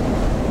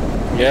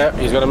 Yeah,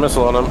 he's got a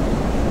missile on him.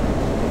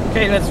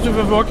 Okay, let's do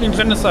the walking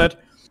genocide.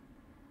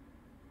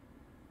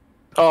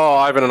 Oh,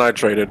 Ivan and I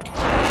traded.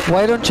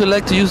 Why don't you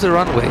like to use the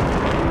runway?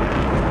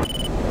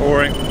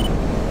 Boring.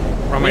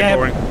 Runway Yeah.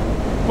 boring.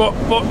 But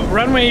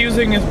runway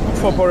using is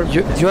for boring.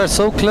 You are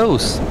so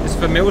close. It's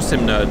for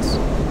milsim nerds.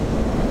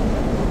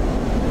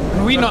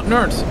 We not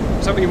nerds.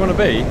 Is that what you want to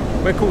be?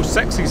 We're called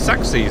sexy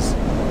saxies.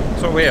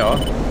 That's what we are.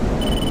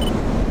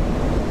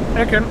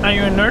 Elkin, are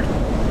you a nerd?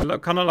 We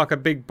look kind of like a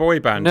big boy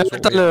band. is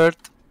Nerd what we are. alert.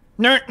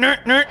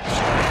 Nerd.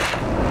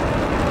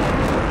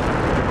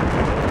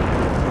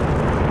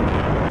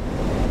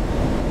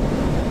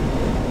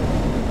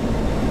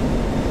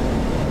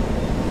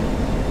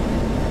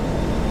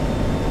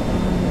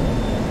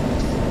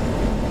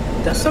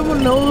 Does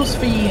someone knows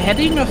the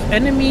heading of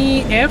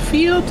enemy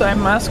airfield?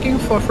 I'm asking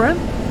for a friend.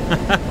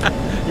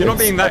 You're not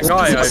being that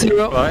guy, I think,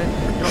 0. Fly.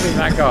 You're not being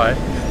that guy.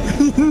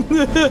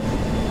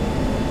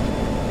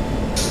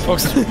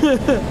 Fox.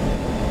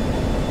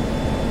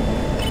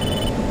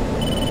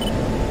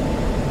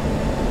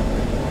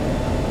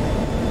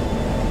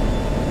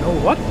 No,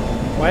 what?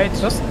 Why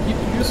just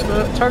use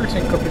the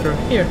targeting computer?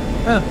 Here,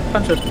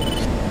 punch it.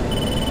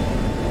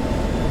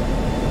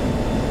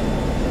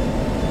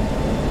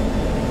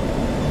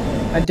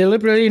 I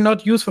deliberately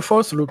not use the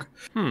force look.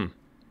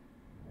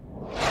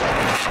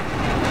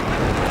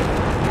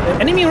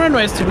 Enemy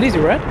runway is Tbilisi,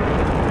 right?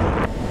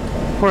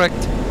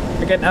 Correct.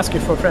 I can ask you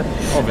for a friend.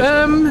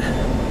 Obviously.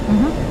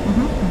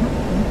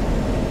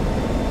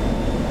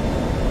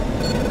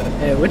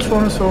 Which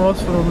one is for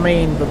the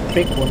main, the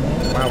big one?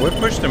 Wow, we've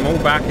pushed them all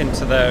back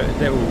into their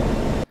little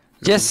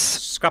Yes.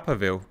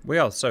 Scupperville. We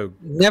are so cool.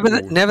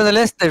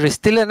 Nevertheless, there is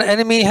still an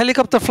enemy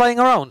helicopter flying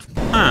around.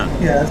 Huh.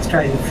 Yeah, let's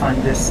try to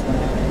find this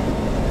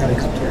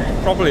helicopter.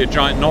 Probably a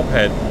giant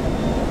knobhead.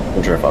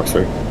 Control Fox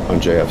 3 on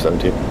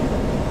JF-17.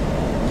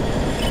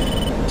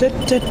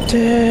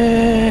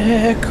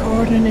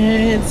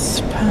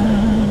 Coordinates.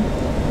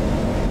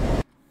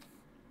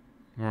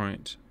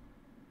 Right.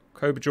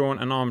 Cobra Jawn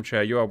and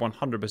Armchair, you are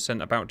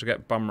 100% about to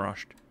get bum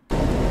rushed.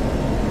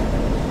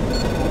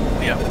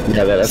 Yeah.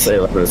 Yeah, that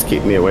SA-11 is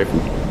keeping me away from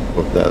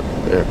that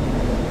there.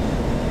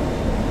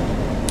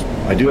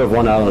 I do have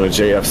one out on a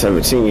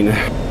JF-17.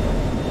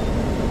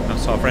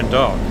 That's our friend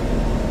Dark.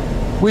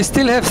 We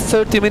still have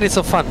 30 minutes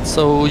of fun,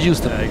 so use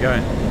them. There you go.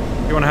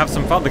 You want to have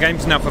some fun? The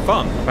game's now for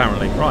fun,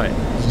 apparently. Right.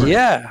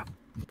 Yeah.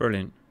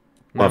 Brilliant.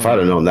 Well, if I'd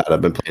have known that,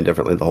 I've been playing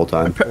differently the whole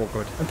time.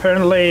 Awkward.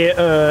 Apparently,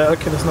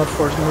 Elkin is not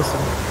forced to listen.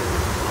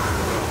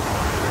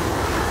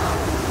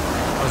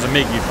 That was a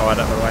MiG you fired,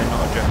 by the way,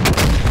 not a jet.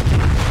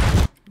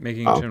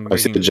 Miggington, I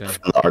see the jet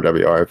from the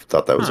RWR. I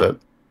thought that was it.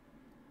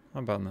 How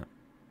about that?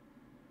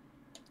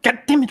 God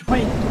damn it,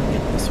 wait.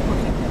 Get this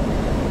working.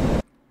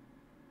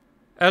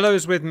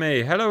 Elo's with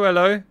me. Hello,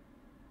 Elo.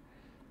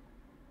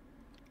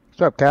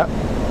 What's up, Cap?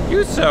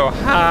 You so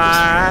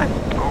high.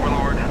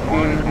 Overlord,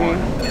 1-1, in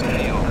the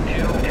field,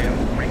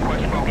 2-2,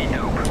 request bogey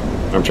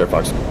dope. Armchair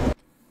Fox.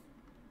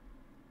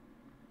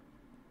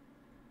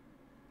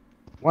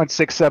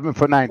 167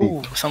 for 90.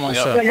 Ooh, someone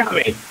Yes, got sir. it. Got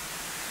me.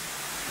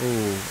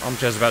 Ooh,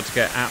 Armchair's about to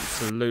get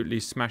absolutely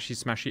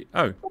smashy.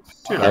 Oh, too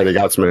I late. already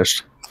got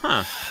smashed.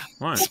 Huh.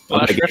 Right.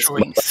 Splash pressure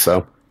wings.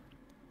 So,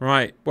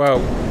 Right. Well,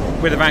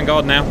 we're the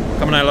Vanguard now.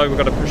 Come on, Elo. We've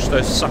got to push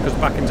those suckers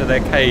back into their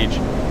cage.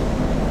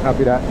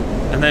 Copy that.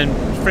 and then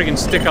friggin'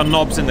 stick our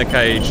knobs in the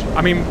cage.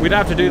 I mean, we'd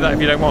have to do that if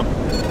you don't want.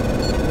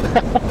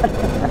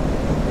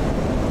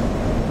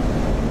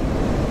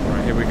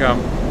 Right, here we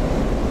come.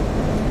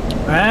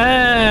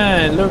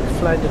 Ah, look,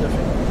 fly did a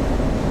thing.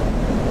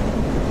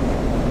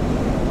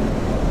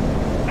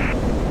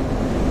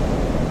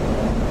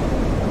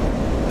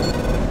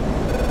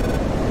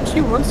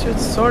 Actually, once you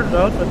sorted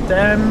out the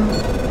damn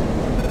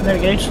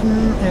navigation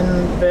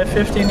in the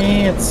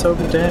F-15E, it's so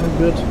damn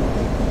good.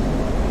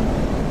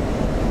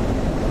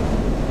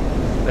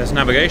 There's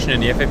navigation in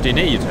the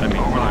F-15E, you're telling me?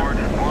 Right.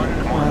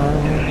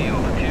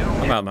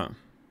 How about that?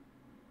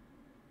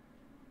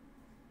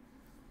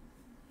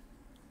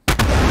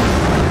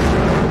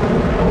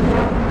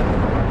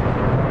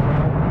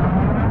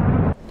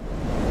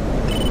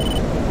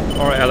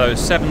 Alright, hello,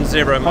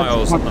 70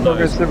 miles on the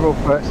nose.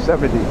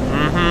 70.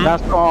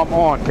 That's all I'm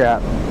on,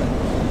 Cap.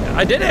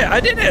 I did it! I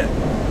did it!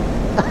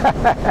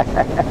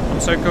 I'm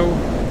so cool.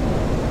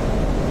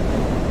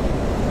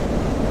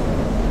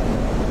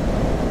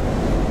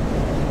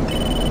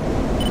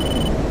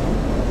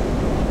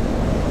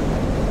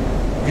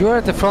 You're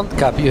at the front,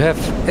 Cap. You have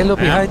Elo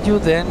behind you,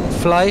 then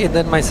Fly, and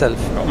then myself.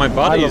 Got my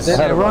buddies.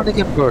 Then Ironic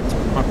and Bert.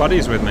 My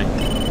buddies with me.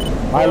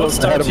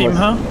 All-star team,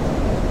 huh?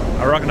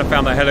 I reckon I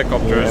found that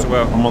helicopter as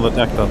well. I'm on the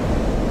deck though.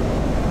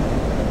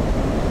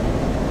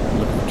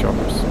 Look for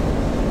choppers.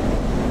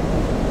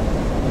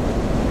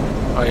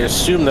 I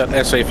assume that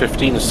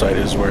SA-15 site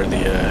is where the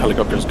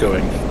helicopter's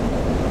going.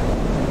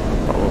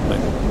 Probably.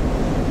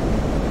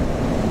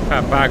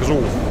 Bags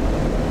off.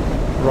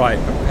 Right,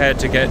 prepared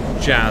to get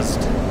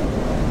jazzed.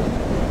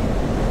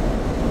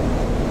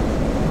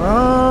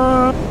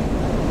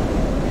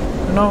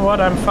 You know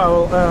what? I'm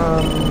foul.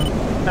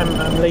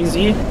 I'm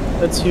lazy.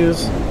 Let's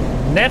use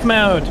net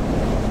mode.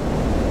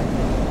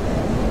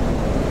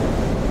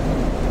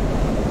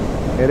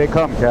 Here they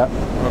come, Cap.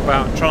 I'm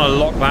about trying to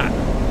lock that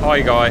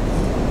high guy.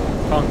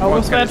 Can't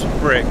quite get his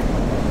brick.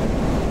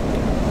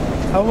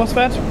 How was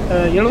that?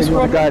 Yellow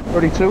squad? The guy at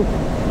 32?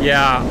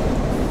 Yeah,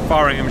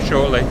 firing him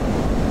shortly.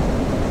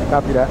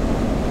 Copy that.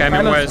 Came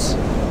in Wes.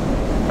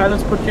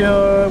 Pilots, put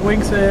your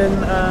wings in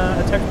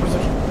attack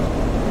position.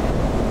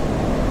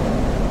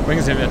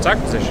 Wings in attack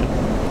position?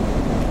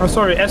 Oh,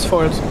 sorry,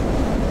 S-foils.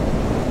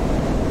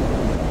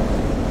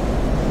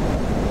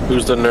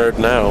 Who's the nerd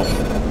now?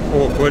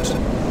 Awkward,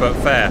 but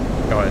fair,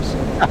 guys.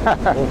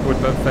 Awkward,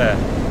 but fair.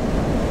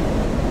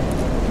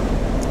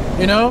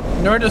 You know,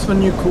 nerd is the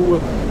new cool.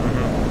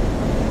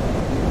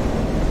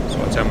 That's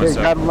what I tell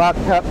myself. Got him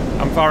locked up.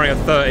 I'm firing at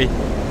 30.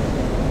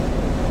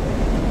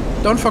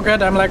 Don't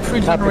forget, I'm like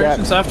 3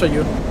 generations after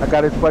you. I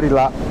got his buddy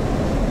locked.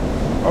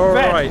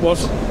 Alright.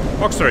 Box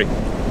 3.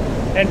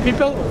 And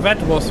people,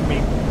 that was me.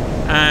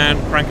 And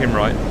crank him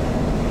right.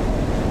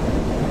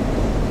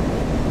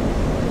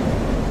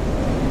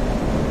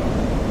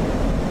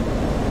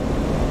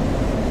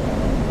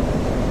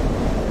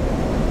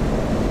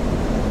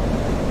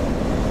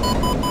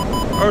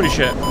 Holy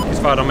shit, he's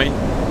fired on me.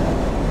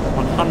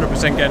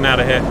 100% getting out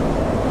of here.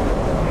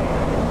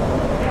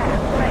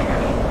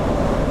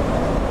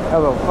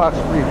 Hello, Fox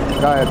 3,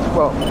 guy at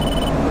 12.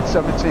 At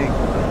 17.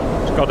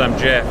 It's goddamn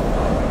Jeff.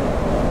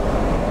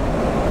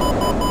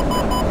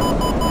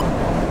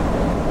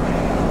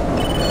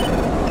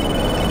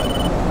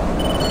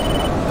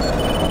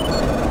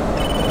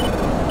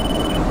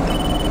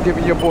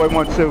 Giving your boy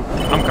 1-2.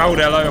 I'm cold,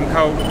 Elo, I'm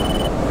cold.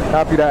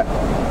 Copy that.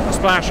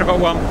 Splash, I got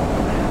one.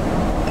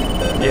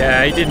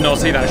 Yeah, he did not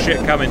see that shit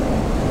coming.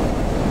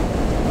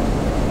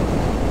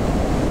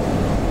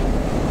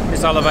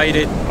 It's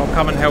elevated. I'll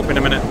come and help in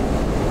a minute.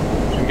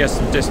 So we can get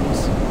some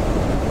distance.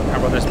 How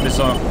about this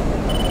missile?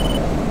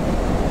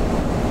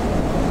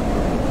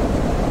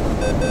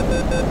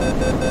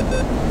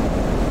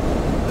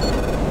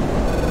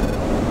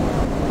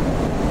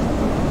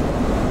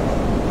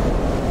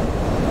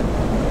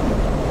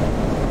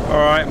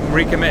 Alright, I'm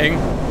recommitting.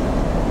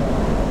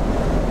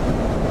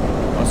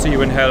 I'll see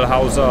you in hell,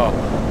 Hauser.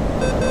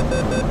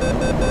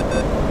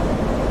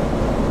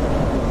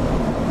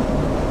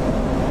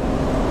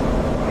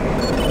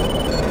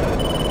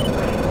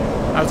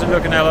 How's it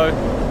looking, Elo?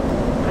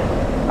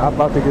 I'm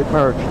about to get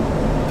merged.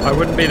 I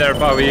wouldn't be there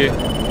if I were you.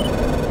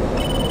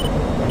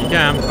 You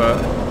can, but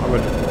I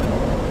wouldn't.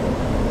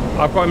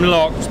 I've got him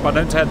locked, but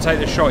I don't have to take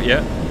the shot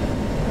yet.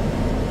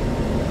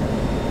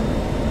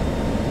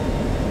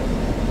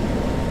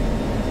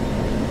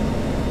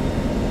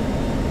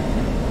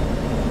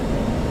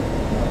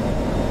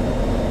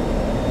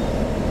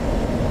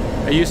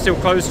 Are you still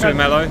close to him,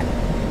 Elo?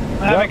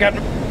 I haven't got.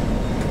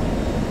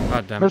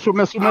 God damn it.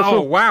 Missile.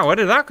 Oh, wow, where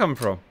did that come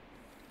from?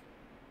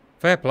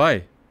 Fair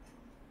play.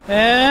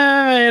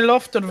 I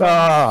lofted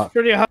one.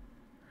 Pretty high.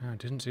 I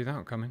didn't see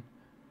that coming.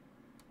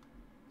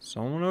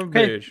 Son of a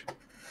bitch.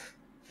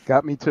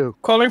 Got me too.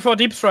 Calling for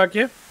deep strike,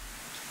 yeah?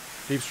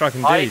 Deep strike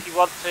indeed. Hi, if you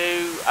want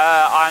to,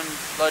 I'm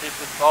loaded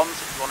with bombs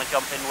if you want to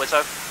jump in,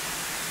 Wizzo.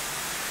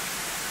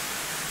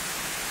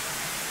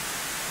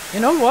 You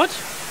know what?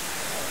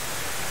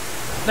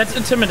 Let's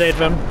intimidate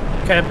them.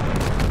 Okay.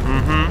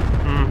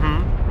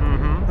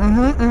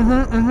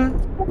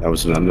 That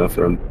was not enough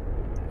for him.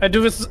 I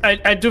do this.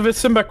 I do this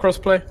Simba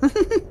crossplay.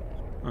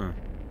 Oh.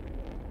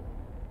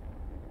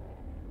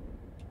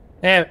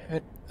 Yeah,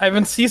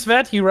 Ivan sees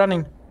that he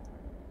running.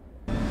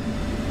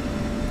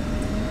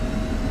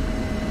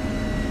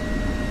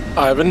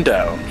 Ivan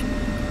down.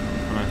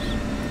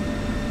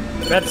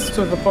 Nice. That's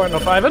to the point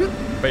of Ivan.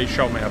 I bet he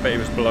shot me. I bet he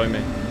was below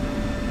me.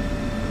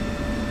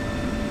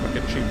 Like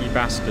a cheeky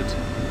bastard.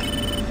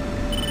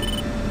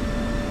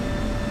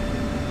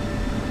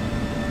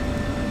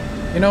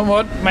 You know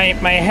what? My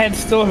head's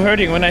still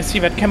hurting when I see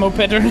that camo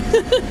pattern.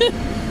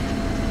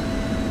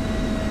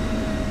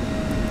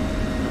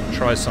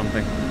 Try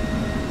something.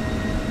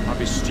 Might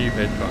be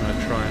stupid, but I'm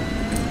gonna try it.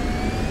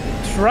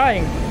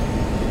 Trying.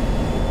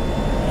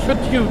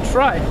 Should you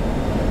try?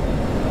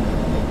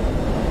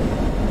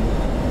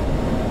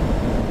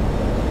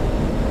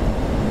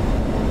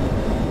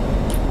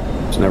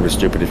 It's never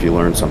stupid if you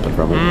learn something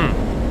from it.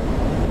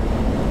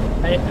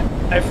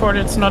 I thought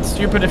it's not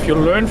stupid if you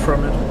learn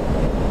from it.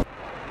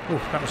 Ooh,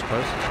 that was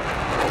close.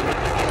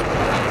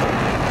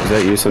 Is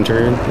that you,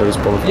 Centurion? That was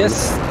both.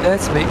 Yes,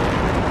 that's me.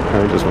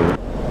 I just wondering.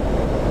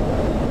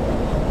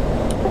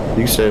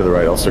 You can stay to the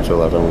right. I'll stick to the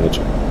left. I won't hit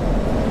you.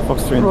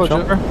 Fox 3 in the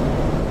chopper.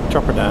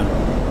 Chopper down.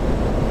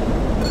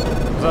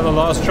 Is that the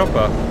last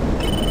chopper?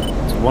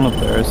 It's one of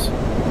theirs.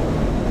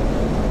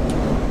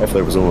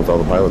 Hopefully it was the one with all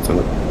the pilots in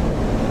it.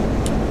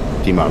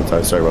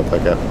 Demonetized. Sorry about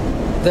that, Cap.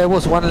 There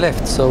was one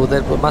left, so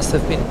that must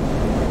have been.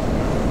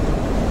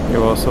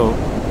 You also.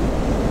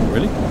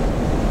 Really?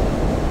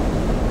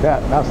 Yeah,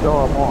 now still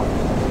I'm on.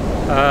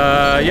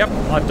 Yep,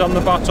 I've done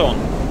the baton.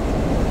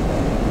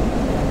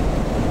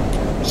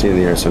 See you in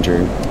the air,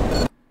 Centurion.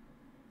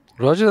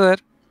 Roger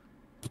that.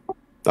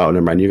 Oh,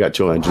 never mind. You got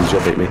 2 engines.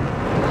 You'll beat me.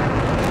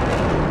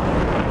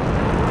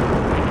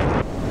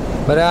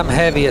 But I'm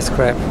heavy as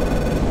crap.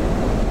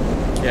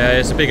 Yeah,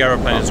 it's a big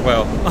aeroplane as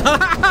well.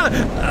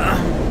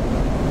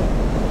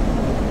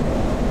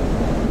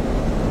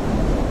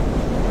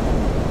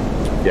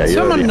 Yeah,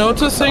 Someone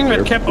noticing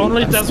that Cap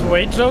only does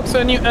weight jokes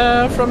from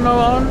now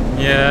on?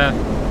 Yeah,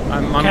 my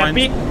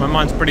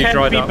mind's pretty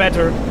dried up.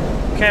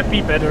 Can't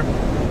be better.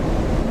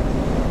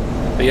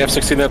 The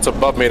F-16 that's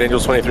above me at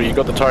Angels 23, you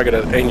got the target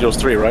at Angels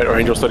 3, right? Or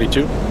Angels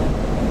 32?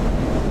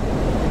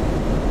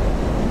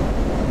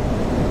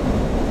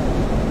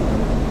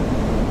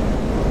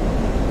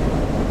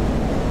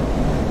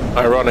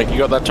 Ironic, you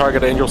got that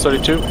target at Angels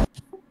 32?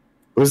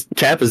 Was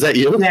Cap, is that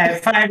you? Yeah, I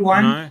fired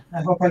one. No.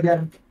 I hope I get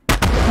him.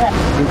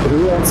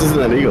 Who else is in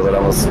that Eagle that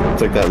almost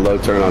took that low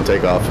turn on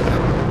takeoff?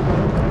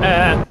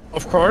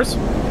 Of course.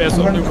 There's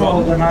I'm only gonna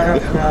call one. them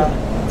out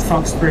of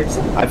Fox 3.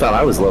 I thought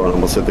I was low and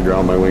almost hit the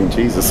ground by wing.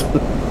 Jesus.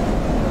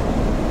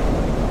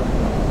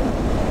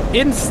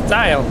 In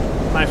style,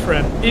 my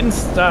friend. In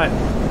style.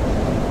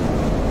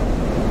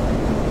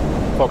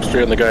 Fox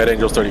 3 and the guy at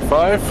Angels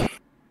 35.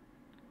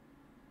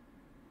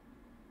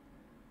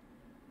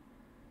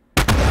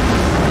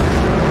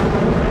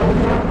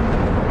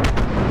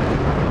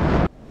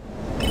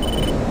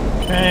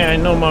 Okay, I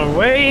know my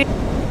way.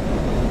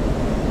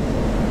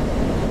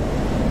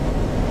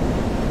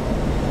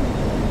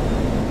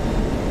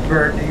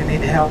 Bird, do you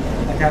need help?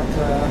 I got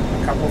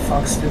a couple of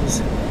Fox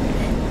 2s.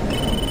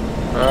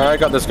 I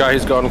got this guy,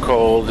 he's gone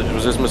cold. It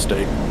was his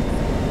mistake.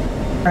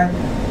 Okay.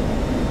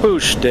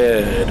 Poosh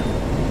dead.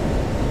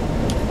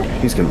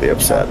 He's gonna be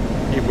upset.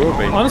 He will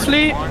be.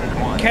 Honestly,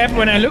 Cap,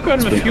 when I look on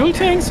the fuel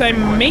tanks, I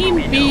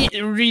maybe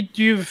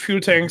redo the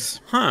fuel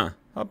tanks. Huh,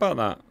 how about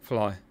that,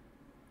 Fly?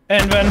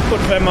 And then put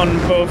them on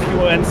both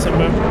you and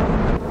Simba.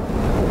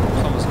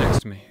 Someone's next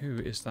to me. Who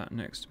is that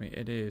next to me?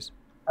 It is.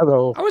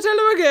 Hello. Oh, it's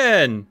hello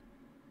again!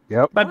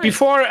 Yep. But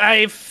before,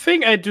 I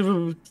think I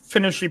do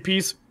finish the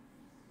piece.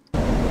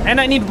 And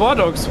I need War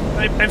Dogs.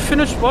 I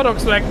finished War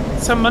Dogs like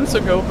some months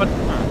ago, but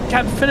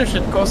can't finish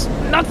it because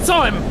not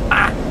saw him.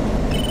 Ah!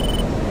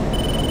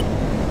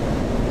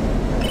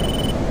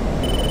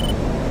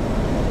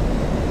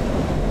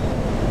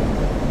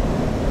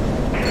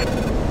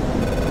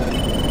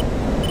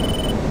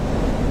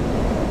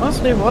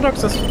 Honestly, War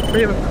Dogs is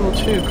pretty cool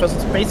too, because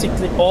it's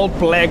basically all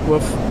black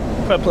with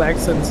purple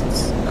accents.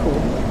 It's cool.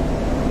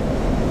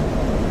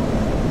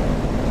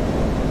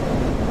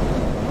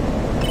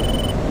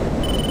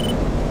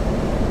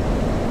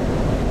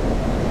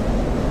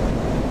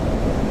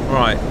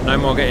 Right, no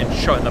more getting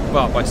shot in the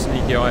butt by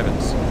sneaky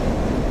Ivans.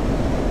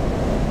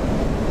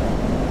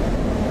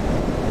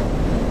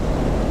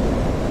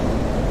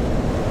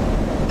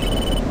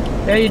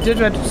 Yeah, you did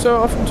that so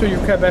often to you,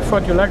 Cap. I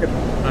thought you liked it.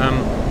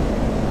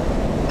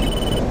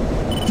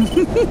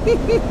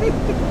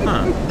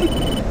 Huh.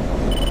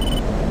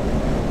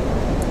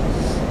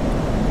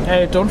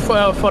 Hey, don't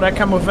fall for that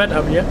camo vet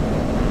up here.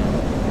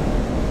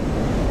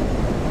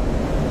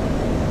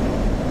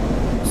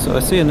 So I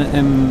see an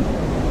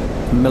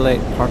M8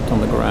 parked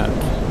on the ground.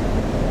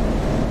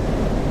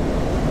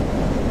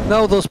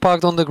 No, those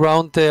parked on the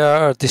ground, they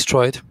are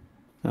destroyed.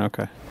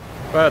 Okay.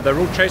 Well, they're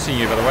all chasing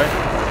you, by the way.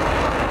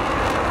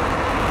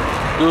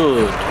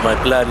 Good, my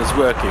plan is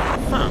working.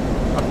 Huh.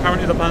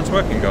 Apparently the plan's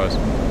working, guys.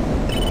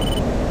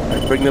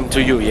 I bring them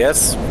to you,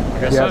 yes?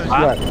 guess Yes, so.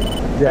 yes.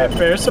 Yes.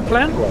 Where's the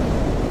plan?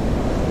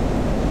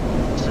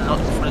 This is not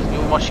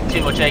you're watching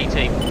too much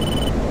A-Team.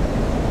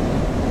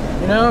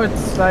 You know,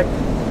 it's like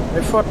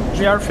I thought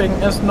GR thing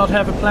is not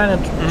have a planet.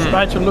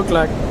 Try to look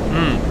like.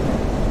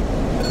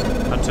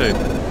 That too.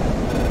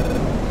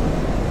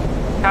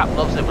 Cap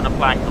loves it when a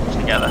plan comes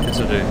together. Yes,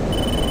 I do.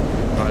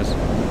 Guys.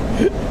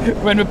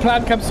 When the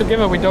plan comes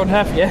together, we don't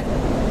have yet.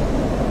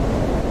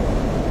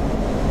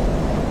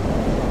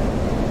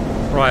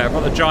 Right, I've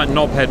got the giant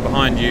knobhead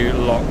behind you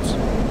locked.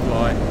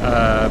 Fly.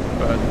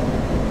 But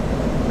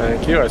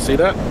Thank you, I see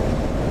that.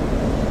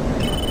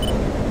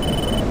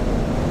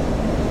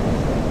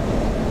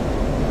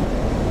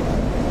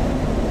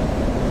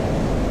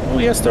 Oh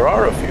yes, there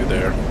are a few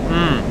there.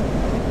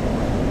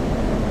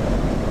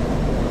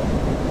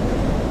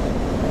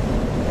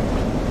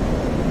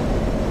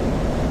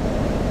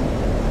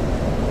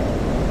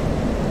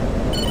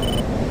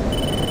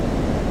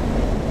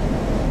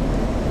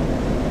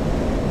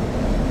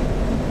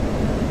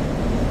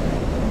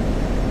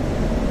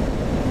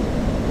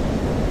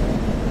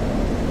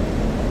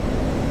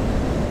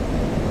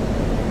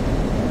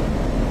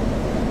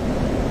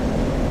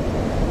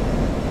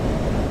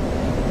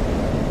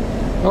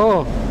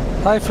 Oh,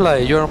 hi Fly,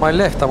 you're on my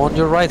left, I'm on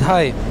your right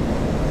high.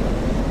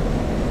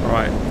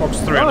 right, Fox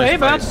 3 Oh, on hey, his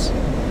bud. face.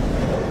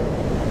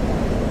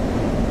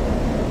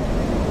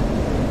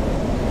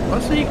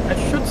 Honestly,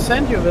 I should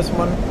send you this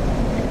one.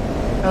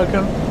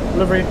 Welcome,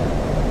 delivery.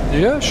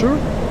 Yeah, sure.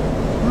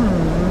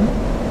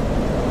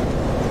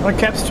 On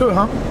caps too,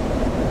 huh?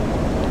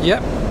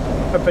 Yep.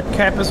 But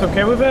Cap is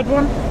okay with that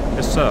one?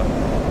 Yes, sir.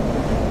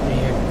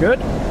 Yeah, good.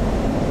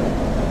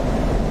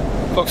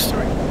 Fox 3.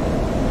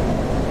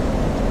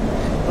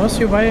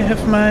 Also, why I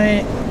have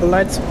my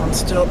lights on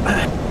still?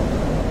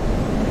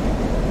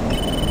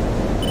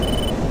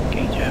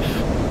 Okay, Jeff.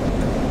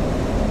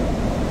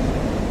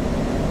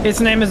 His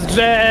name is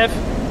Jeff.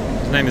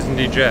 His name is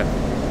indeed Jeff.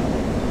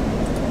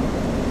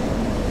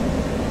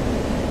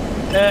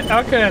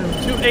 Alcan,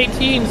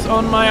 218s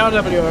on my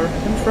RWR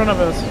in front of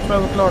us,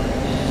 12 o'clock.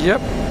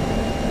 Yep.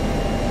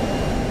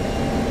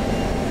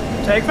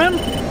 Take them?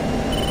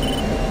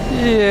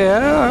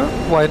 Yeah,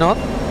 why not?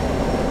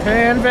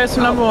 Okay, and there's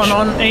another one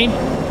on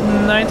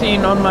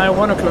 819 on my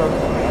 1 o'clock.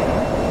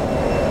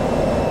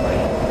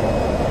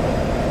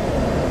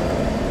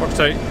 Fox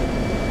 2.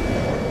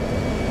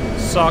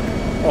 Suck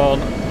on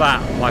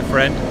that, my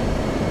friend.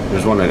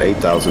 There's one at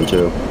 8,000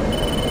 too.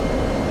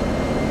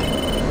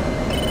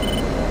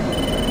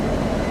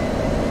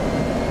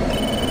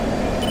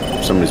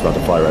 Somebody's about to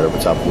fly right over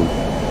top of them.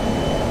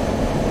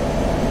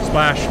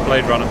 Splash,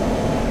 Blade Runner.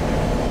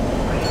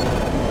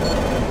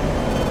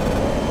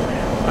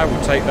 I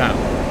will take that.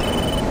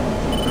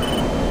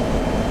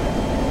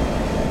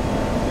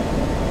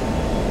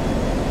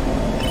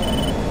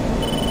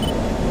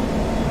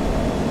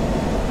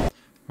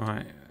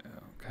 Right,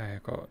 okay,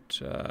 I've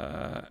got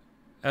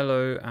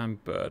Elo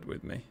and Bird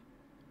with me.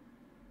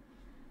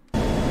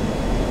 Right,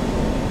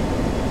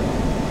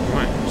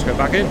 let's go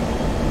back in.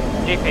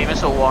 GP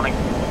missile warning.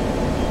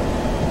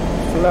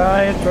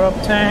 Fly, drop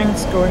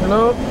tanks, going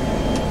low.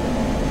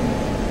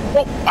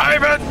 Oh,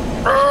 Ivan!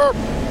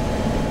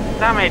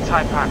 Damn it,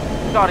 Taipan.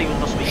 God, he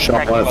must be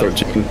Shot one at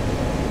 13.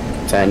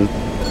 10.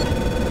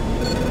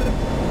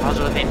 I was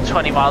within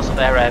 20 miles of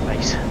their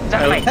airbase.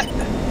 Damn it.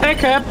 Hey,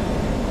 Cap.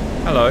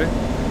 Hello.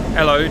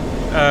 Hello.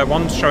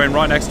 One's showing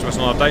right next to us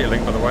on our data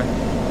link, by the way.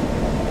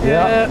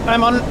 Yeah.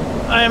 I'm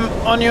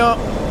on your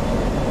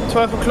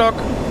 12 o'clock.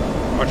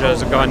 Roger,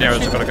 there's a guy near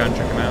us, I've got to go and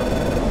check him out.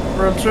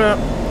 Roger.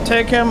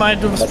 Take him, I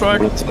do the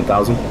strike.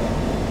 7,000.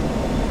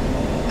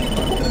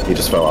 He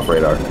just fell off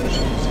radar.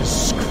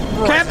 Jesus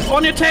Christ. Cap,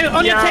 on your tail,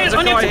 on your tail,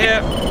 on your tail.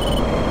 Here.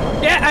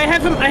 Yeah, I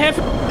have him, That's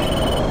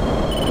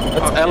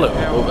Elo.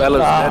 Well,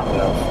 Elo's dead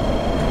now.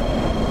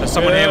 There's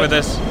someone here with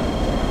us.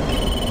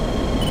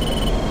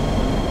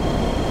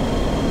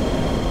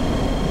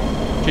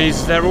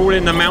 Jeez, they're all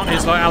in the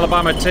mountains like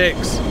Alabama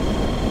ticks.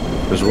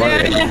 There's one.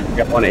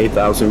 Got one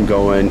 8,000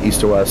 going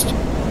east to west.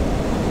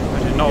 I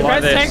did not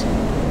like this.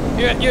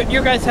 You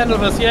guys handle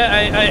this, yeah?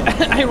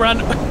 I run.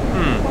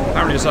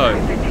 Apparently so.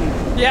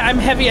 Yeah, I'm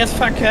heavy as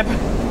fuck, Cap.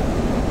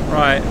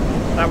 Right,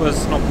 that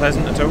was not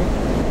pleasant at all.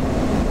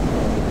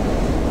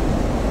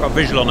 Got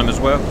visual on him as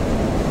well.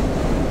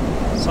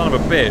 Son of a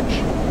bitch.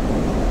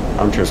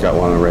 Armchair's got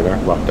one on the radar,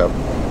 locked up.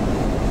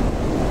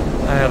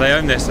 They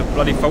own this, the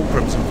bloody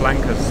fulcrums and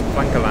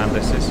flanker land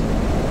this is.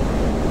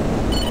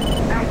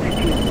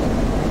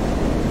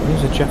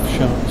 Where's a Jeff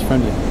shot? It's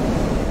friendly.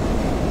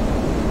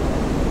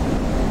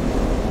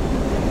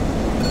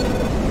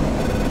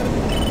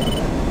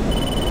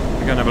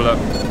 We're going to have a look.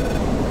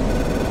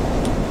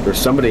 There's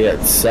somebody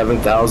at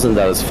 7,000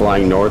 that is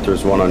flying north.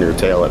 There's one on your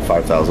tail at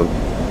 5,000.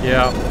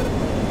 Yeah.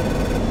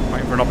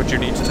 Waiting for an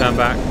opportunity to turn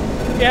back.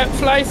 Yeah,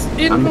 flies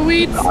in the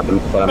weeds.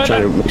 But I'm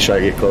trying to make sure I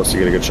get close to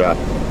get a good shot.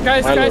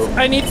 Guys,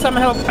 I need some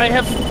help. I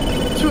have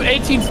two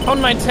 18s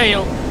on my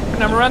tail,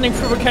 and I'm running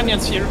through the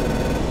canyons here.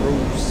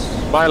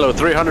 Milo,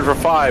 300 for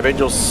 5,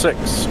 Angel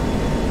 6.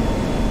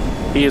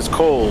 He is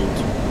cold.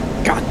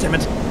 God damn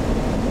it.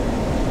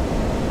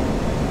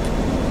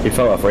 He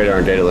fell off radar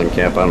in data link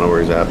camp. I don't know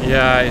where he's at.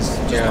 Yeah, he's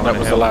just that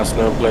was the last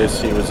known place.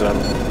 He was,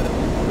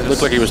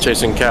 looked like he was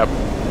chasing Cap.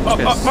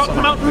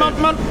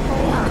 Mount.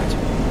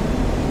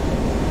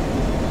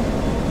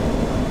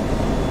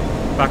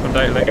 Back on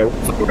data link.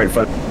 Okay, right in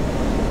front.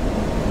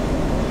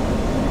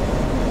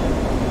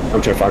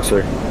 I'm sure Fox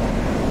 3.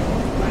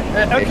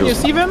 Can you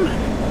see them?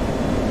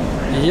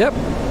 Yep.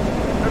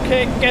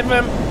 Okay, get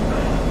them.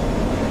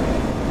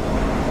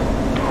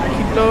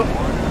 Keep low.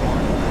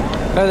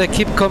 They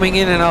keep coming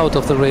in and out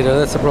of the radar,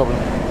 that's the problem.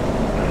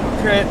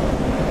 Okay.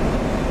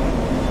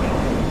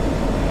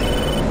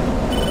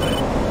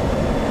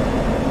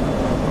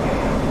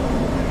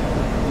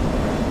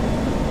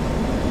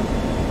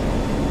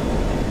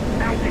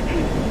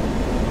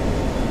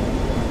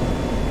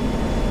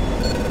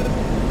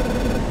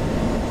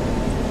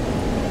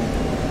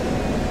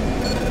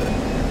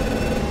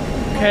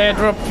 Okay,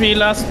 drop the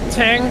last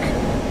tank.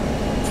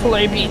 Full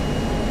AB.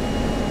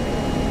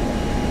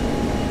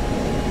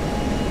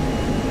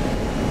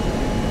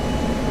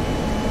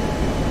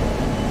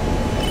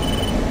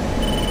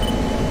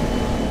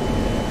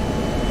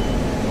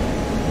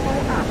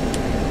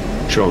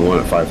 Showing one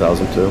at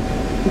 5,000 too.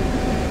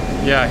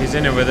 Yeah, he's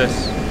in it with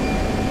us.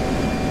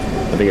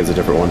 I think it's a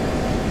different one.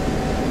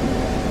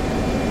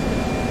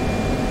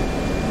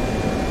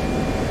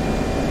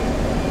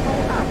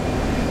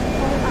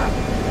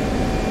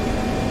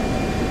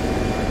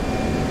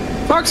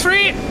 Fox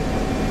 3!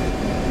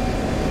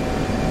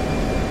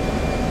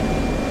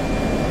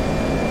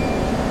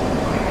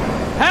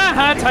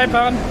 Haha, type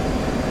on.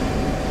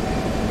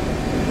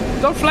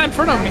 Don't fly in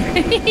front of me.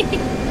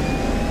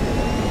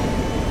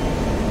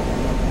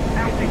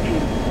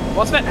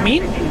 What's that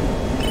mean?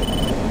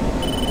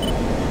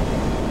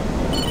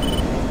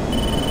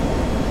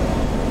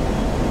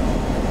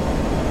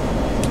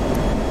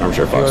 I'm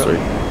sure Fox 3.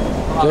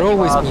 They're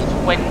always mean.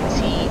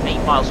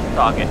 28 miles from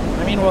target.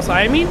 I mean, what's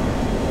I mean?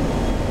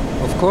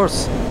 Of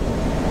course.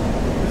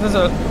 Is this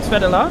a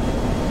Svedala?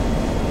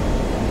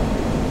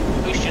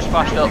 Boost just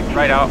flashed up,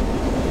 right out.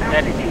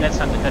 Dead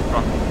center, dead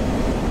front.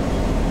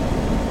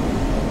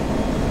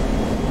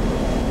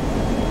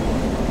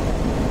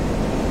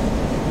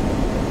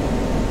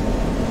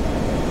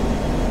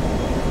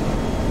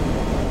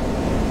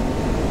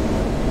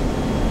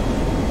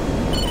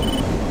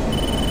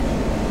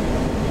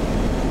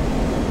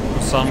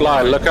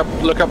 Fly,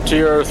 look up to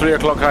your 3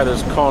 o'clock high.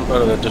 There's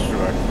the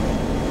disregard.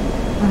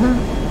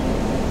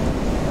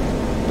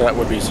 That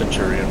would be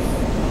Centurion.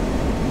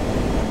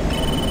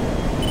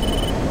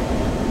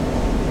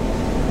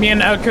 Me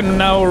and Al can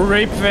now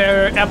rape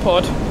their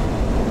airport.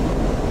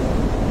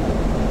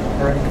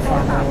 Ready to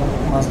find out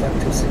Mazda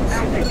 26.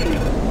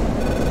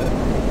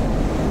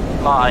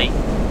 Fly,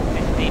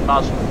 15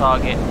 miles from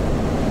target.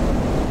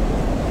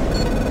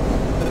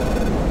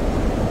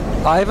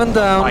 Ivan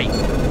down. Right.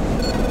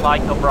 Fly,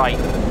 come right.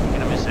 You're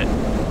gonna miss it.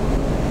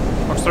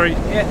 Fox 3.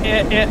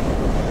 Yeah.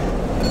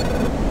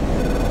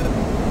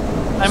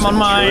 I'm on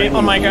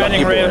my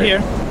guiding rail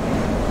here.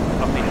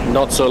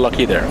 Not so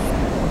lucky there.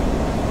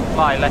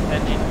 Fly, left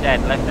engine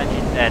dead,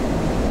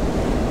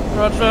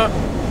 Roger.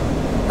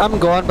 I'm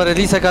gone, but at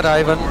least I got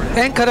Ivan.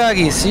 And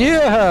Karagis,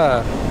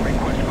 yeah!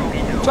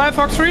 Fly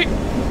Fox 3.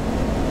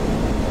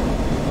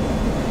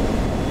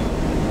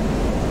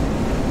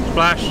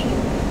 Splash.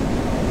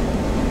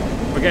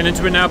 We're getting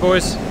into it now,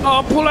 boys.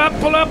 Oh, pull up.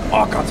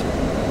 Oh, God.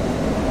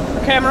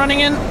 Okay, I'm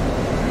running in.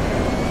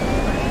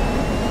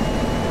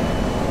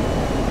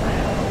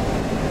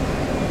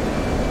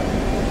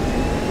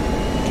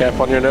 Cap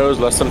on your nose,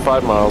 less than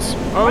 5 miles.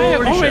 Oh, I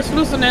always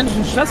lose an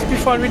engine just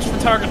before I reach the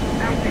target.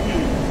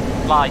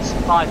 Flies,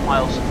 5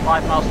 miles.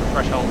 5 miles to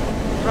threshold.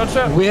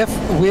 Roger. We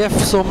have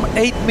some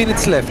 8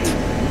 minutes left.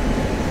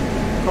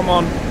 Come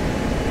on.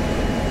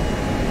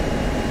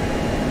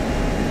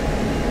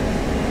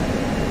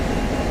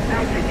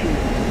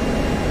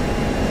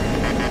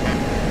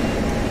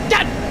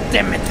 God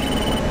damn it!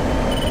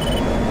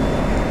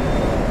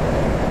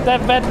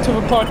 That to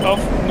the point of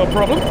no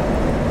problem.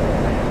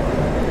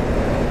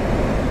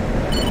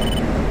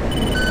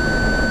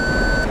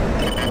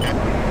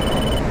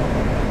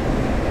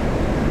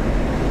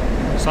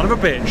 Son of a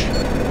bitch.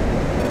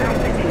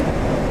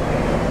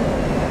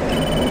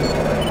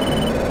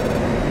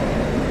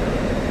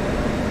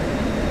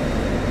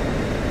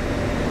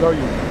 Go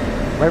you.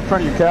 Right in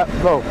front of you, Cap.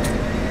 Go.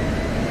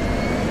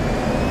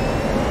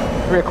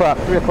 3 o'clock.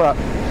 3 o'clock.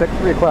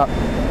 3 o'clock.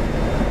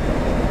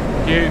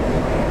 You.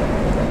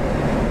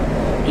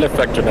 Lift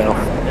vector now.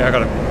 Yeah, I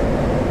got him.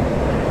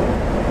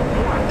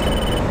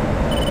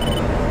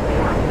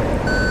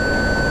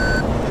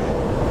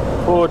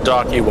 Poor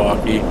Docky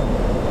Walkie.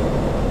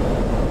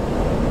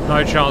 No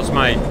chance,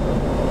 mate.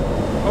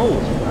 Oh.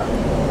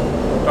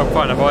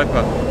 Dogfighting a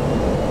Viper.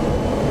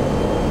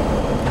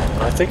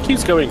 I think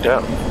he's going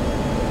down.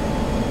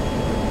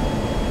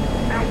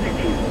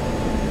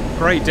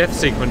 Great death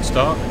sequence,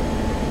 Dark.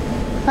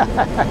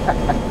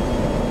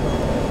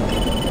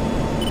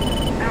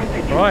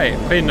 Right,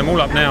 cleaning them all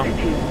up now.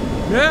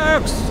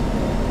 Yes!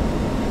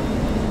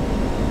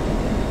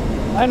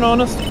 I'm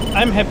honest.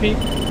 I'm happy.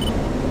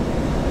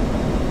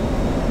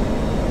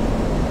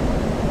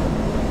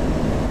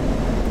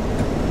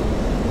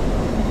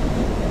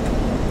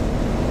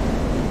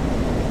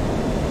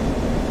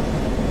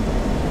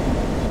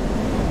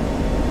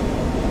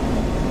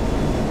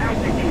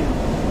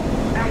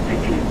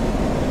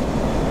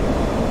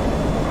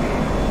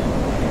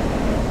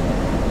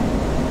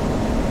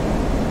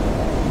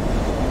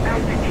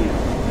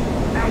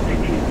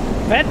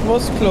 That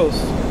was close.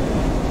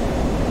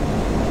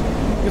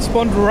 You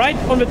spawned right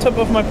on the top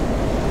of my...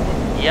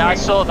 Yeah, I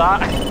saw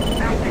that.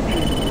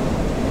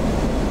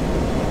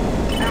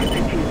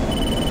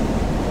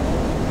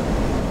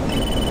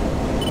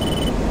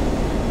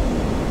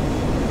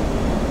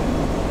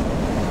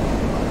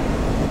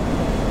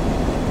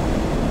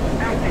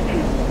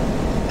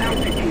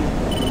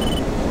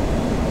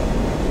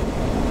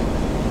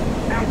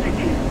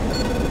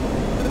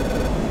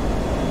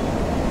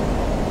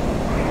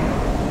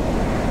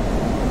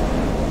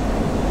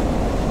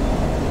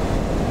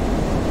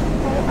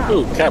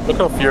 Ooh, Cap, look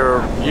off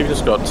you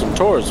just got some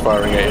Taurs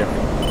firing at you.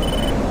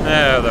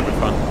 Yeah, that'd be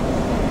fun.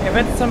 Yeah,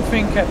 that's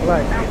something Cap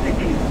like.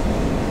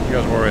 You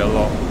guys worry a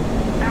lot.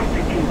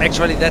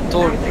 Actually, that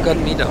door got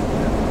me down.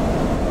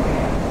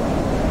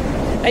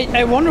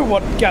 I wonder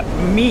what got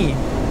me,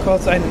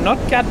 because I not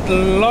got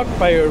locked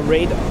by a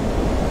radar.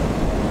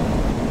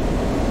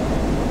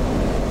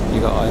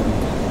 You got Ivan.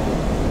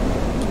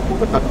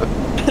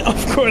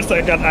 Of course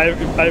I got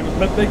Ivan.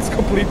 That makes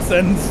complete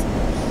sense.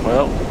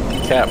 Well,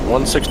 Cap,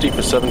 160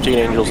 for 17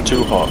 Angels,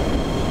 too hot.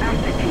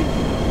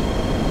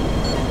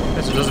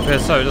 Yes, it does appear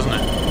so, doesn't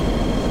it?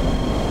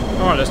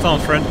 Alright, let's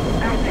start, friend.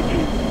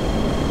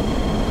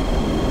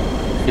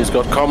 He's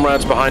got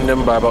comrades behind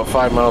him by about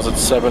 5 miles at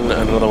 7,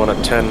 and another one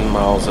at 10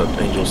 miles at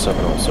Angel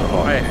 7 also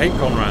hot. I hate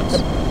comrades.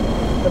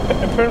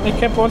 Apparently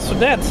Cap wants to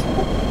dance.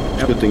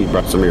 It's a good thing you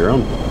brought some of your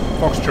own.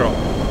 Foxtrot.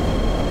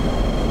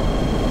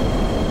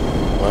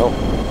 Well,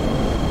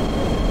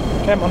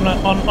 Cap,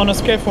 on a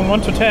scale from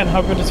 1 to 10,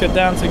 how good is your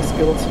dancing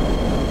skills?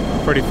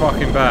 Pretty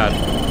fucking bad.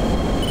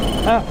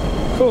 Ah,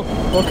 cool.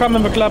 We'll come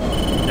in the club.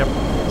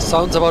 Yep.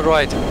 Sounds about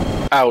right.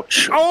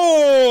 ouch.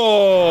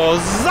 Oh!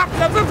 Zap,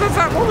 zap, zap, zap,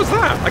 zap. What was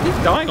that? I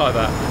keep dying like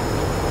that.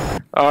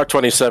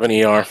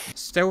 R27ER.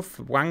 Stealth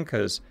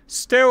wankers.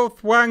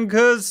 Stealth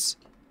wankers!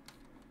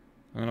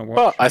 I'm gonna watch.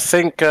 Well, I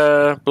think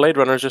Blade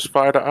Runner just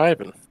fired at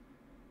Ivan.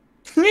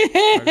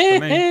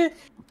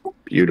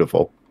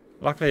 Beautiful.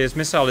 Luckily, his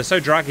missile is so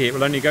draggy it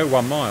will only go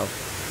 1 mile.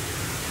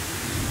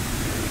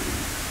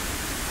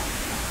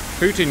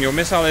 Putin, your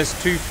missile is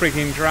too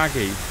freaking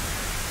draggy.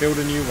 Build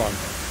a new one.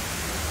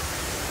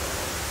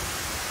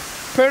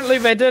 Apparently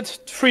they did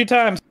 3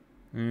 times.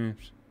 Mm.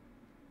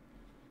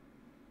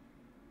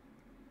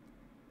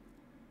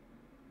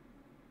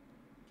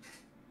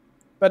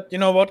 But you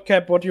know what,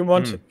 Cap? What you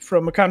want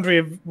from a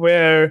country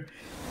where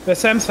the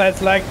SAM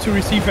sites like to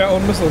receive their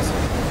own missiles?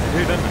 They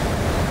do, don't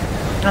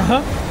they?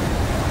 Uh-huh.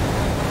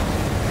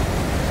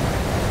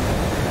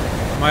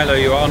 Milo,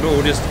 you are under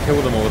orders to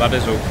kill them all, that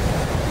is all.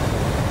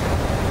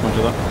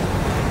 Roger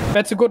that.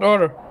 That's a good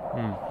order.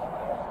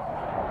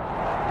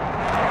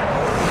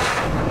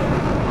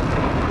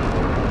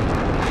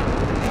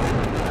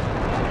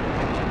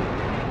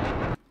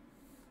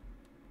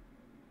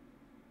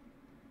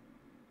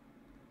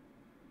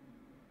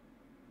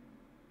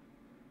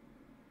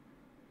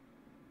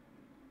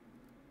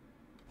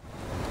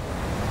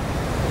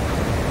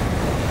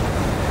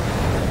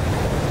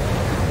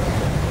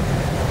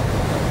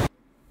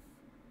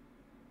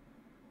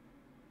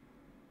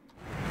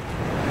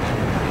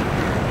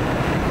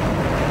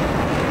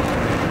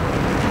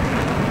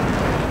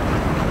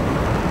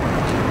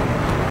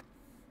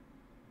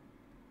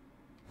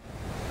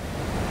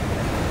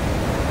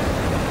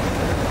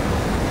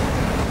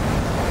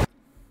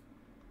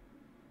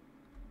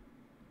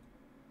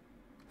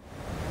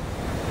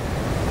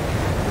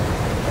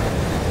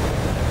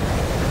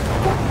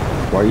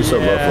 Why are you so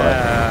low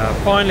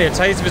flat? Finally, a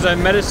taste of his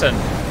own medicine.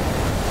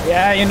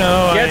 Yeah, you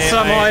know. Get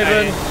some,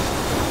 Ivan.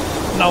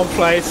 Now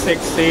flight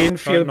 16,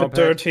 feel a bit knob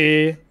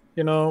dirty.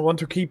 You know, want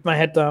to keep my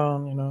head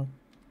down, you know.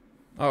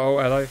 Oh,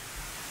 hello.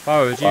 If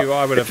I was you,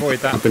 I would avoid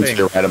that Happens thing.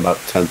 you're right about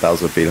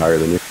 10,000 feet higher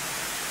than you.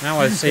 Now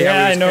I see Yeah,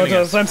 how I he's know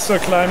killing us. those. I'm still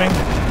climbing.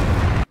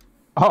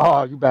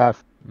 Oh, you bad.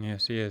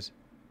 Yes, he is.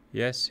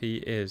 Yes, he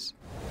is.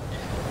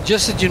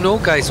 Just so you know,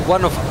 guys,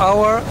 one of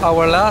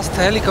our last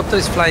helicopter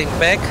is flying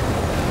back,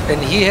 and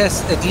he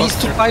has at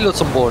least 2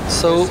 pilots on board,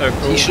 so, so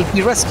cool. he should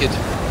be rescued.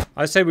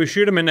 I say we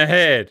shoot him in the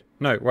head.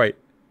 No, wait.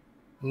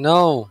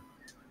 No.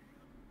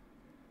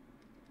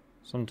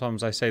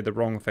 Sometimes I say the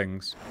wrong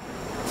things.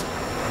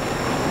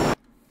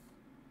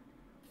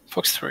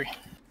 Fox 3.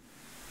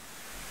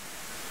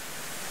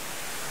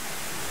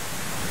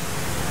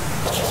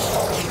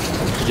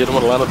 You didn't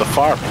want to land at the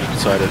farm, you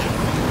decided.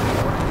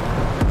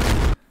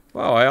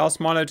 Well, I asked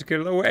Milo to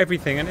kill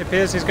everything, and it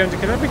appears he's going to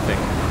kill everything.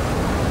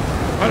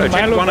 Milo,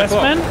 check Milo 1 best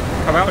o'clock.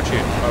 man? Come out to you.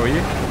 How are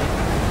you?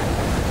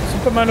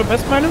 Super Milo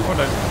best Milo? Oh,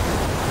 no.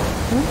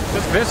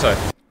 Does appear so.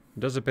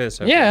 Does appear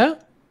so. Yeah.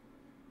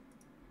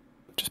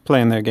 Just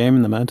playing their game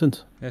in the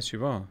mountains. Yes,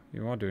 you are.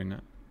 You are doing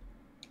that.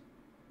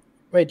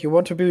 Wait, you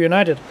want to be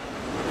united?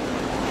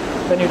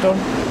 Then you don't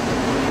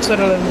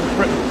settle in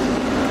Britain.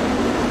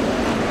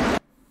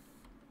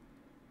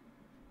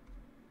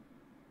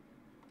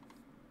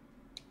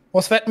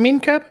 What's that mean,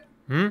 Cap?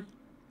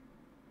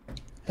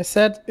 I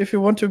said, if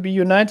you want to be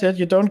united,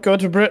 you don't go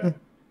to Britain.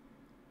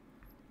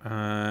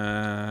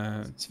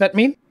 Does that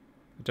mean?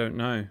 I don't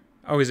know.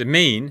 Oh, is it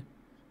mean?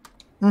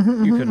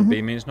 You couldn't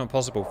be mean. It's not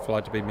possible for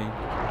Fly to be mean.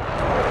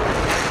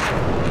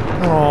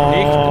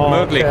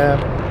 Oh, Nicht Cap.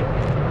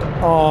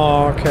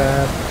 Oh,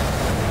 Cap.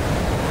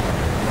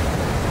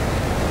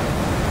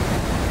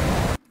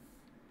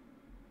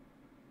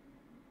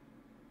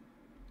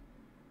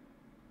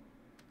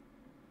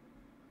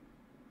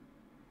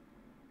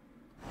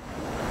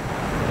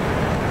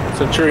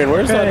 Centurion,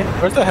 where's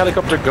the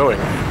helicopter going?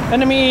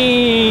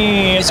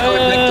 Enemy! He's going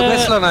back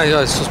to Balenar,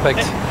 I suspect.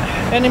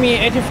 Enemy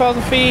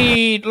 80,000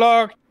 feet,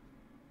 locked.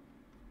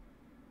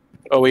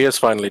 Oh, he is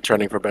finally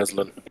turning for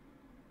Beslan.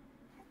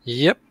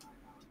 Yep.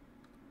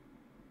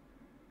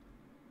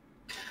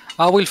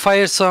 I will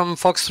fire some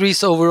Fox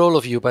 3s over all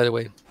of you, by the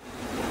way.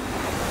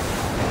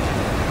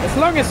 As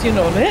long as you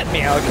don't hit me,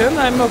 Alkin,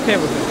 I'm okay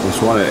with it.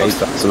 There's one at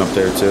 8,000 up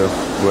there too.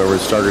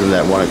 Whoever's targeting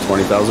that one at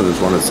 20,000,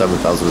 there's one at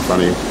 7,000 in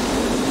front of you.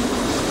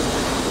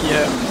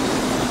 Yeah.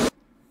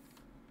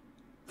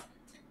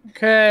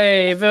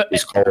 Okay,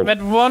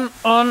 that one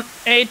on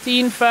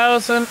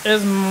 18,000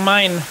 is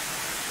mine.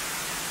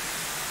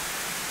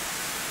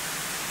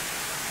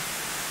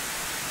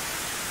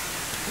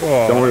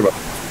 Whoa. Don't worry about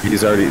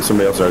it.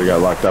 Somebody else already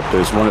got locked up.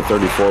 There's one at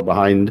 34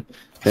 behind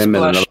him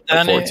and another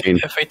at 14.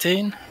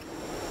 F-18.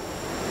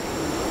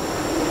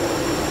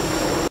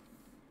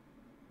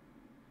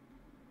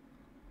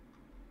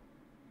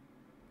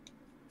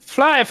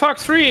 Fly,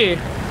 Fox 3!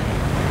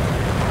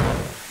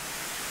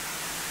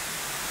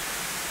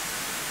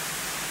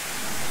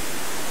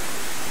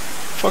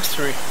 Fox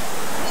 3.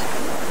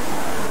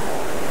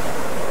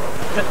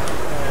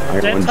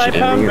 Jet Type,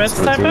 Red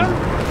Type.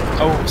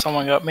 Oh,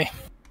 someone got me.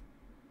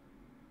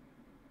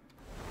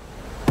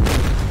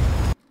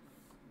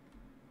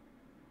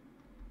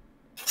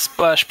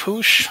 Splash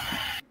push.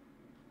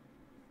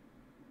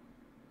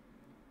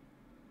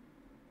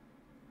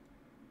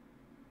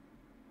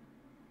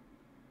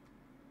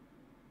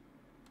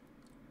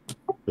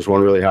 There's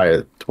one really high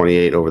at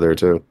 28 over there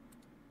too,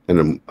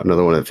 and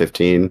another one at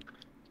 15.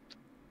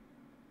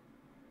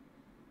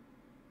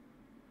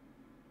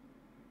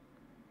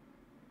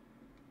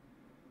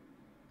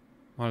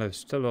 Milo's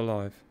still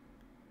alive.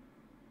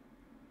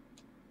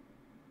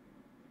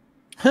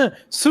 Huh,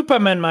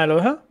 Superman Milo,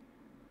 huh?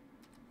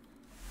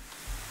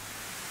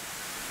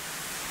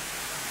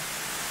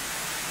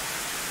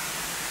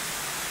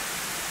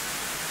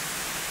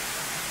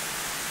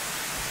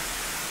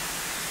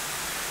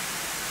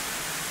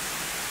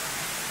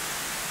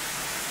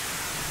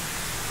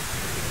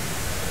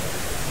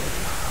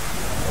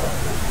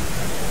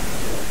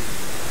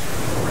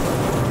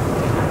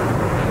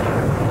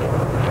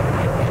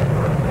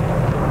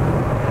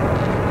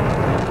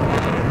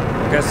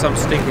 Guess I'm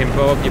stinking,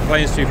 Bob. Your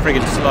plane's too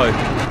friggin' slow.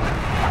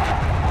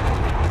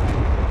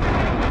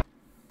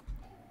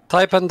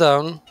 Type and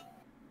down.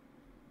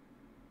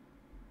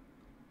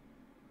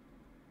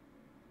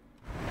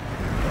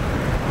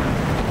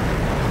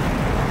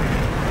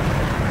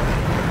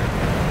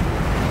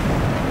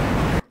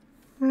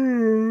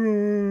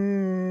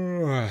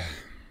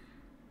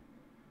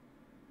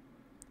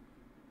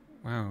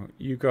 Wow,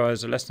 you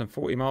guys are less than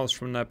 40 miles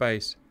from their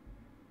base.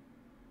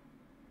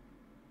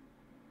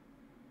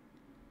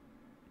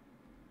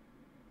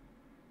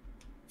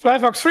 Fly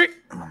Fox 3!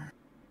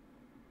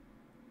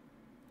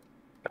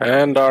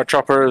 And our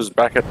chopper is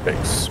back at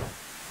base.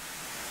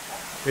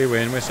 We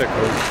win, we're so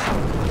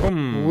cool.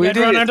 Boom. We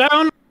did it.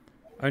 Down.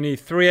 Only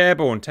 3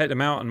 airborne, take them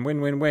out and win,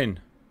 win,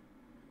 win.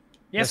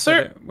 Yes,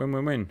 sir. Win,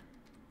 win, win.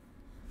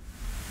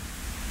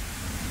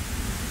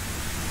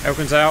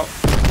 Elkin's out.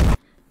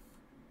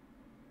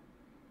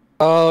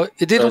 Oh,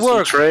 it didn't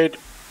work. Trade.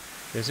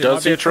 Yes, it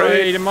might be a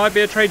trade. It might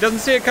be a trade. Doesn't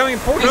see it coming.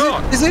 Pull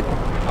it. Is it?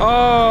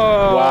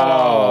 Oh!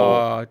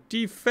 Wow.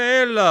 Die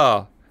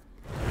fella.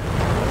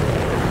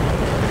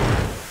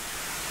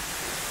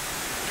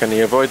 Can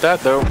he avoid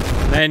that though?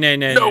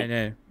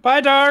 No.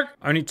 Bye, Dark.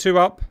 Only 2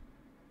 up.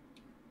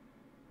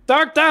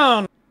 Dark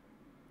down.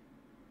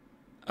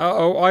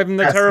 Uh-oh, Ivan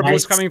the Terrible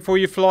is coming for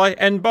you, Fly.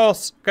 End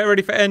boss. Get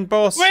ready for end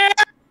boss. Where?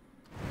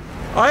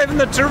 Ivan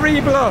the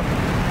Terrible.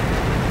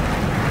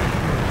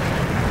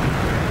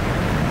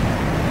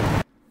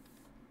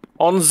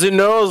 On the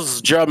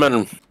nose,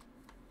 German.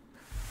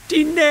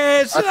 Die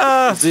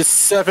Nase. The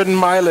 7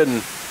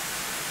 milen.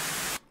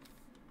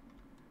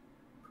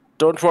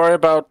 Don't worry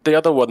about the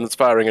other one that's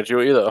firing at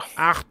you either.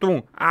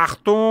 Achtung,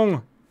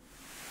 Achtung.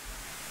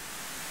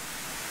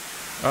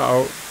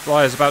 Uh-oh,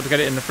 Flyer's about to get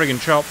it in the friggin'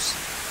 chops.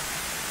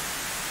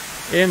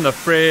 In the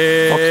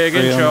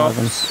friggin'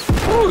 chops.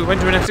 Oh, we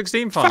went to an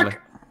F-16 finally.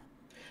 Fuck.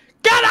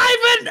 Got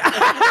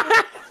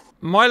Ivan!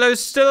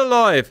 Milo's still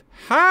alive.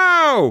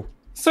 How?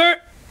 Sir,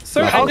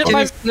 how can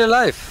he still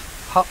alive?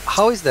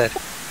 How is that?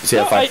 Is he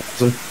at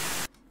 5,000?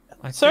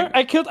 Sir,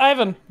 I killed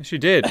Ivan. Yes, you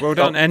did. Well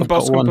done. End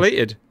boss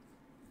completed.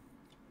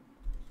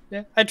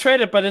 Yeah, I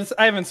traded, but it's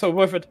Ivan, so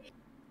worth it.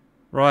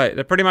 Right,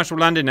 they're pretty much all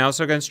landed now,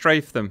 so go and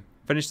strafe them.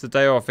 Finish the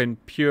day off in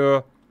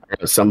pure...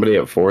 Somebody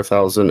at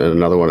 4,000 and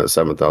another one at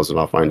 7,000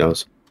 off my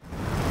nose.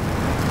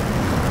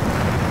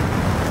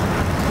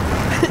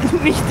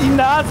 Nicht die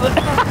Nase.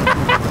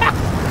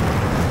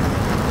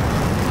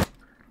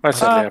 I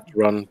sadly have to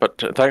run,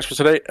 but thanks for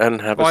today, and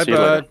have a see you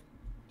later.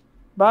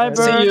 Bye, Bird.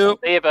 See you.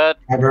 See you, Bird.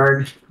 Hi,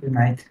 Bird. Good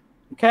night.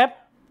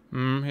 Cap.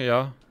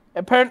 Yeah.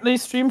 Apparently,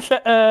 stream.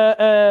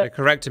 They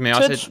corrected me.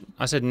 Twitch.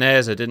 I said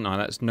Naza, didn't I?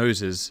 That's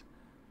noses.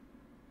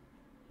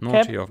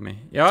 Naughty Cap. of me.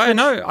 Yeah, I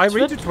know. I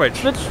read to Twitch.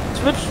 Twitch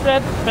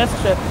chat, best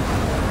chat.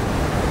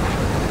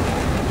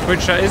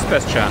 Twitch chat is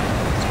best chat.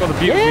 It's got the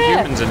beautiful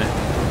humans in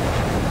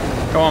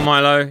it. Go on,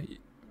 Milo.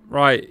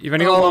 Right, you've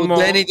only got one more.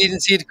 Danny didn't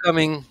see it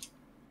coming.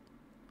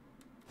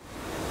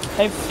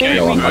 I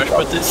think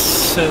but it's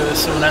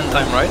soon end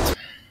time, right?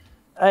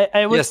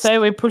 I would say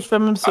we push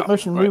them in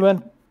submission. We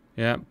win.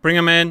 Yeah, bring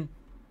him in.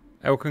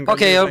 Elkin.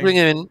 Okay, I'll bring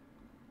him in.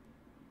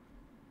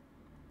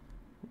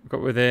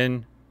 Got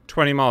within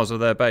 20 miles of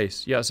their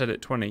base. Yeah, I said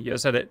it. 20. Yeah, I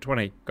said it.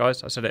 20.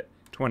 Guys, I said it.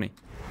 20.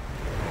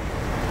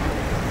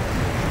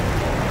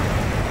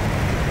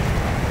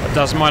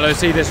 Does Milo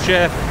see this,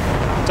 Jeff?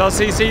 Does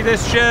he see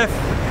this, Jeff?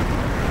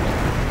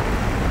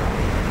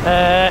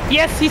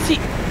 Yes, he see.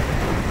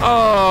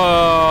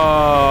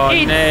 Oh,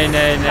 nay.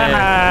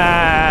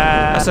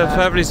 That's a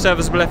perfectly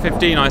serviceable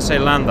F-15. I say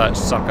land that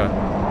sucker.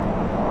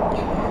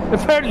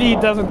 Apparently he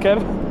doesn't,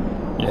 Kev.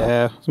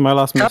 Yeah, it's my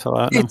last missile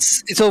out now.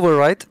 It's over,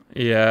 right?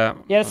 Yeah.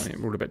 Yes.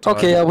 We're all a bit tired.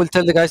 Okay, I will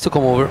tell the guys to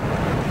come over.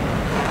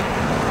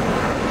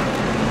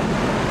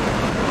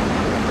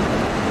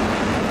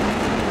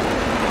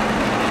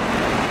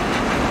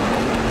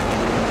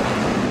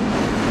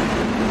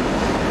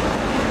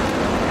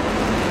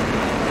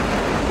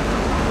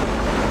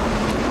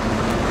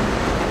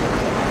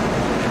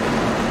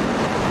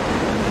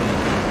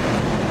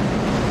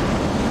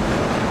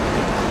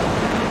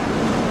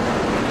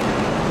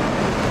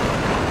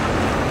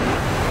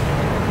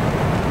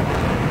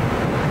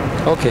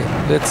 Okay,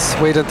 let's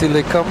wait until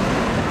they come.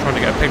 I'm trying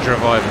to get a picture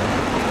of Ivan.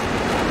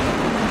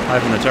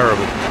 Ivan the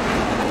Terrible.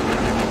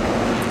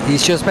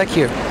 He's just back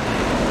here.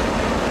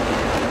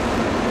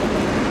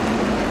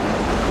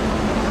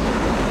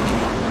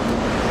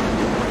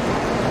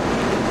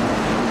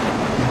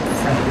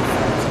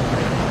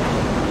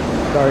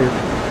 Sorry.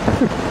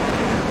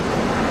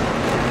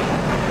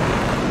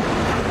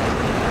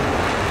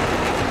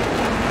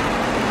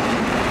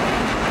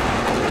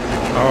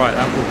 Alright,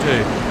 that will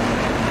do.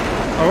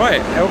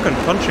 Alright, Elkin,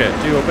 punch it.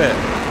 Do your bit.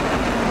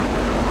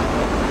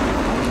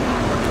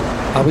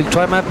 I will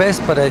try my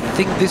best, but I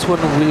think this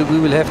one we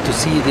will have to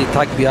see the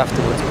attack view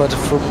afterwards. But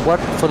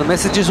from the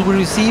messages we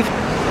received,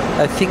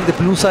 I think the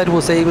blue side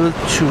was able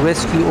to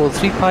rescue all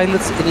 3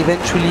 pilots, and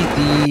eventually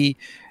the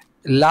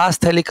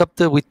last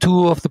helicopter with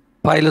 2 of the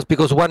pilots,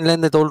 because one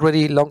landed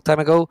already a long time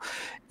ago,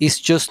 is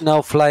just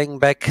now flying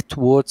back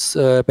towards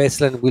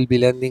Balenar and will be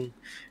landing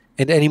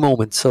at any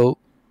moment. So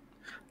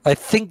I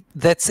think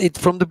that's it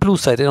from the blue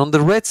side. And on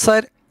the red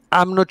side,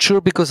 I'm not sure,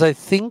 because I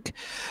think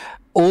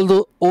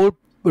although all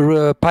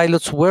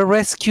pilots were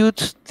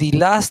rescued, the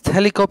last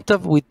helicopter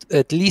with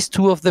at least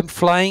 2 of them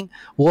flying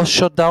was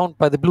shot down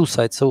by the blue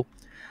side. So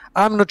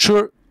I'm not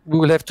sure. We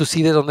will have to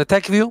see that on the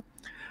attack view.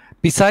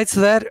 Besides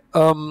that,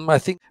 I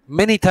think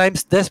many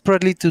times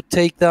desperately to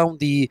take down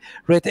the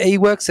red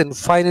AWACS and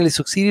finally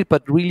succeeded,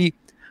 but really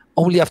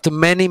only after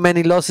many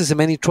losses and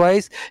many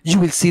tries. You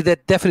will see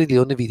that definitely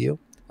on the video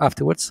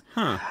afterwards.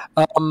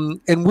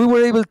 And we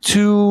were able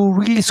to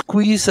really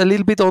squeeze a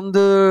little bit on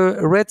the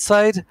red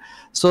side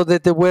so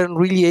that they weren't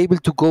really able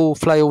to go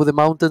fly over the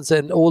mountains,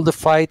 and all the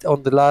fight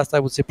on the last, I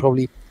would say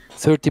probably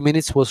 30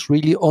 minutes, was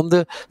really on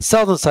the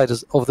southern side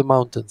of the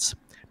mountains.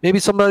 Maybe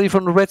somebody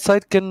from the red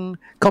side can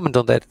comment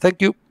on that.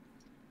 Thank you.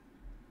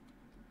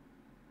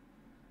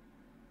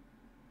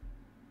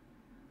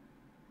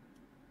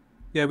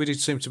 Yeah, we did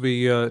seem to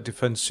be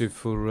defensive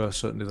for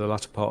certainly the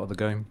latter part of the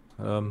game.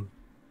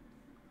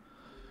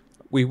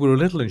 We were a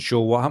little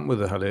unsure what happened with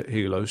the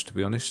helos, to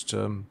be honest.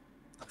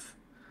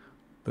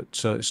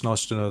 But it's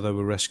nice to know they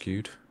were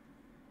rescued.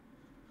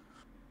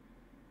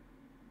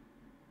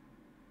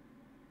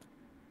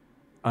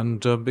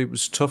 And it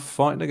was tough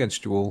fighting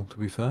against you all, to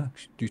be fair.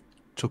 You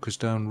took us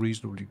down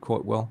reasonably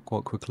quite well,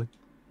 quite quickly.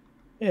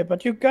 Yeah,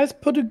 but you guys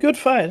put a good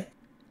fight.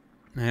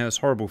 Yeah, it's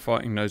horrible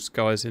fighting those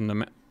guys in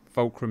the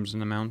fulcrums in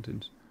the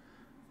mountains.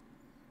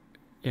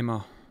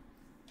 Emma.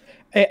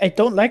 I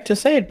don't like to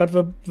say it, but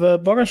the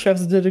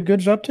Bogoshevs did a good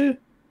job too.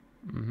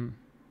 Mm-hmm.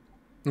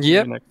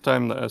 Yeah. Next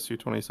time the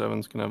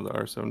Su-27s can have the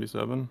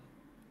R-77.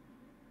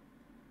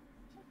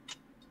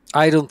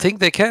 I don't think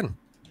they can.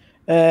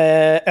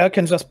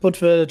 Elkin just put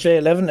the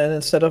J11 in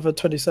instead of a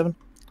 27.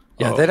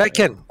 Yeah, that I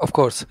can, of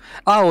course.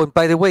 Oh, and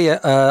by the way,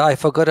 I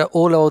forgot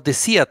all about the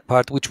SEAT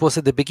part, which was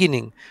at the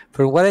beginning.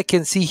 From what I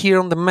can see here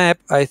on the map,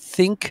 I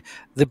think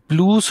the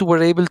Blues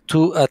were able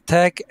to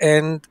attack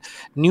and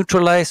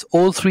neutralize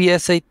all 3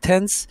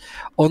 SA-10s.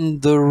 On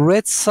the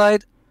red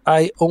side,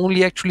 I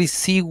only actually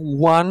see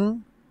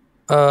one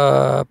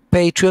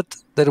Patriot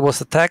that was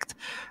attacked.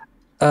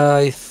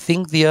 I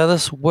think the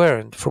others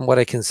weren't, from what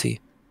I can see.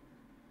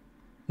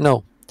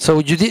 No. So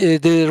you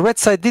did, the red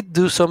side did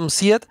do some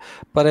SEAT,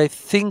 but I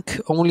think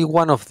only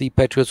one of the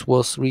Patriots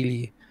was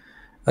really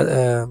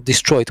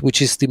destroyed,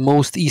 which is the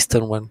most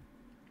eastern one.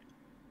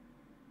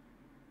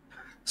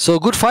 So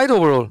good fight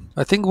overall.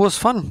 I think it was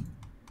fun.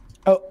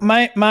 Oh,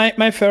 my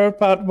favorite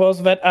part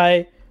was that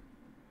I,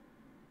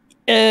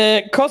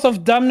 cause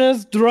of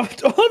dumbness,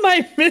 dropped all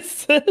my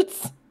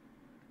missiles,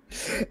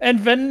 and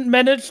then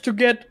managed to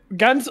get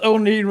guns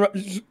only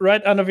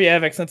right under the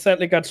AVAX, and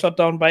sadly got shot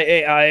down by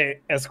AI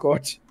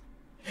escort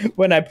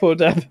when I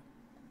pulled up.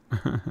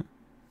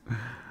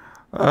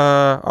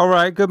 All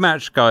right, good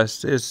match,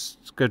 guys. It's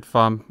good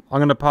fun. I'm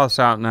gonna pass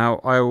out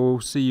now. I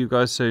will see you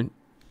guys soon.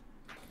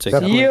 See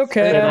you,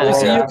 Cap.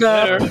 See you,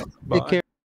 Cap. Take care.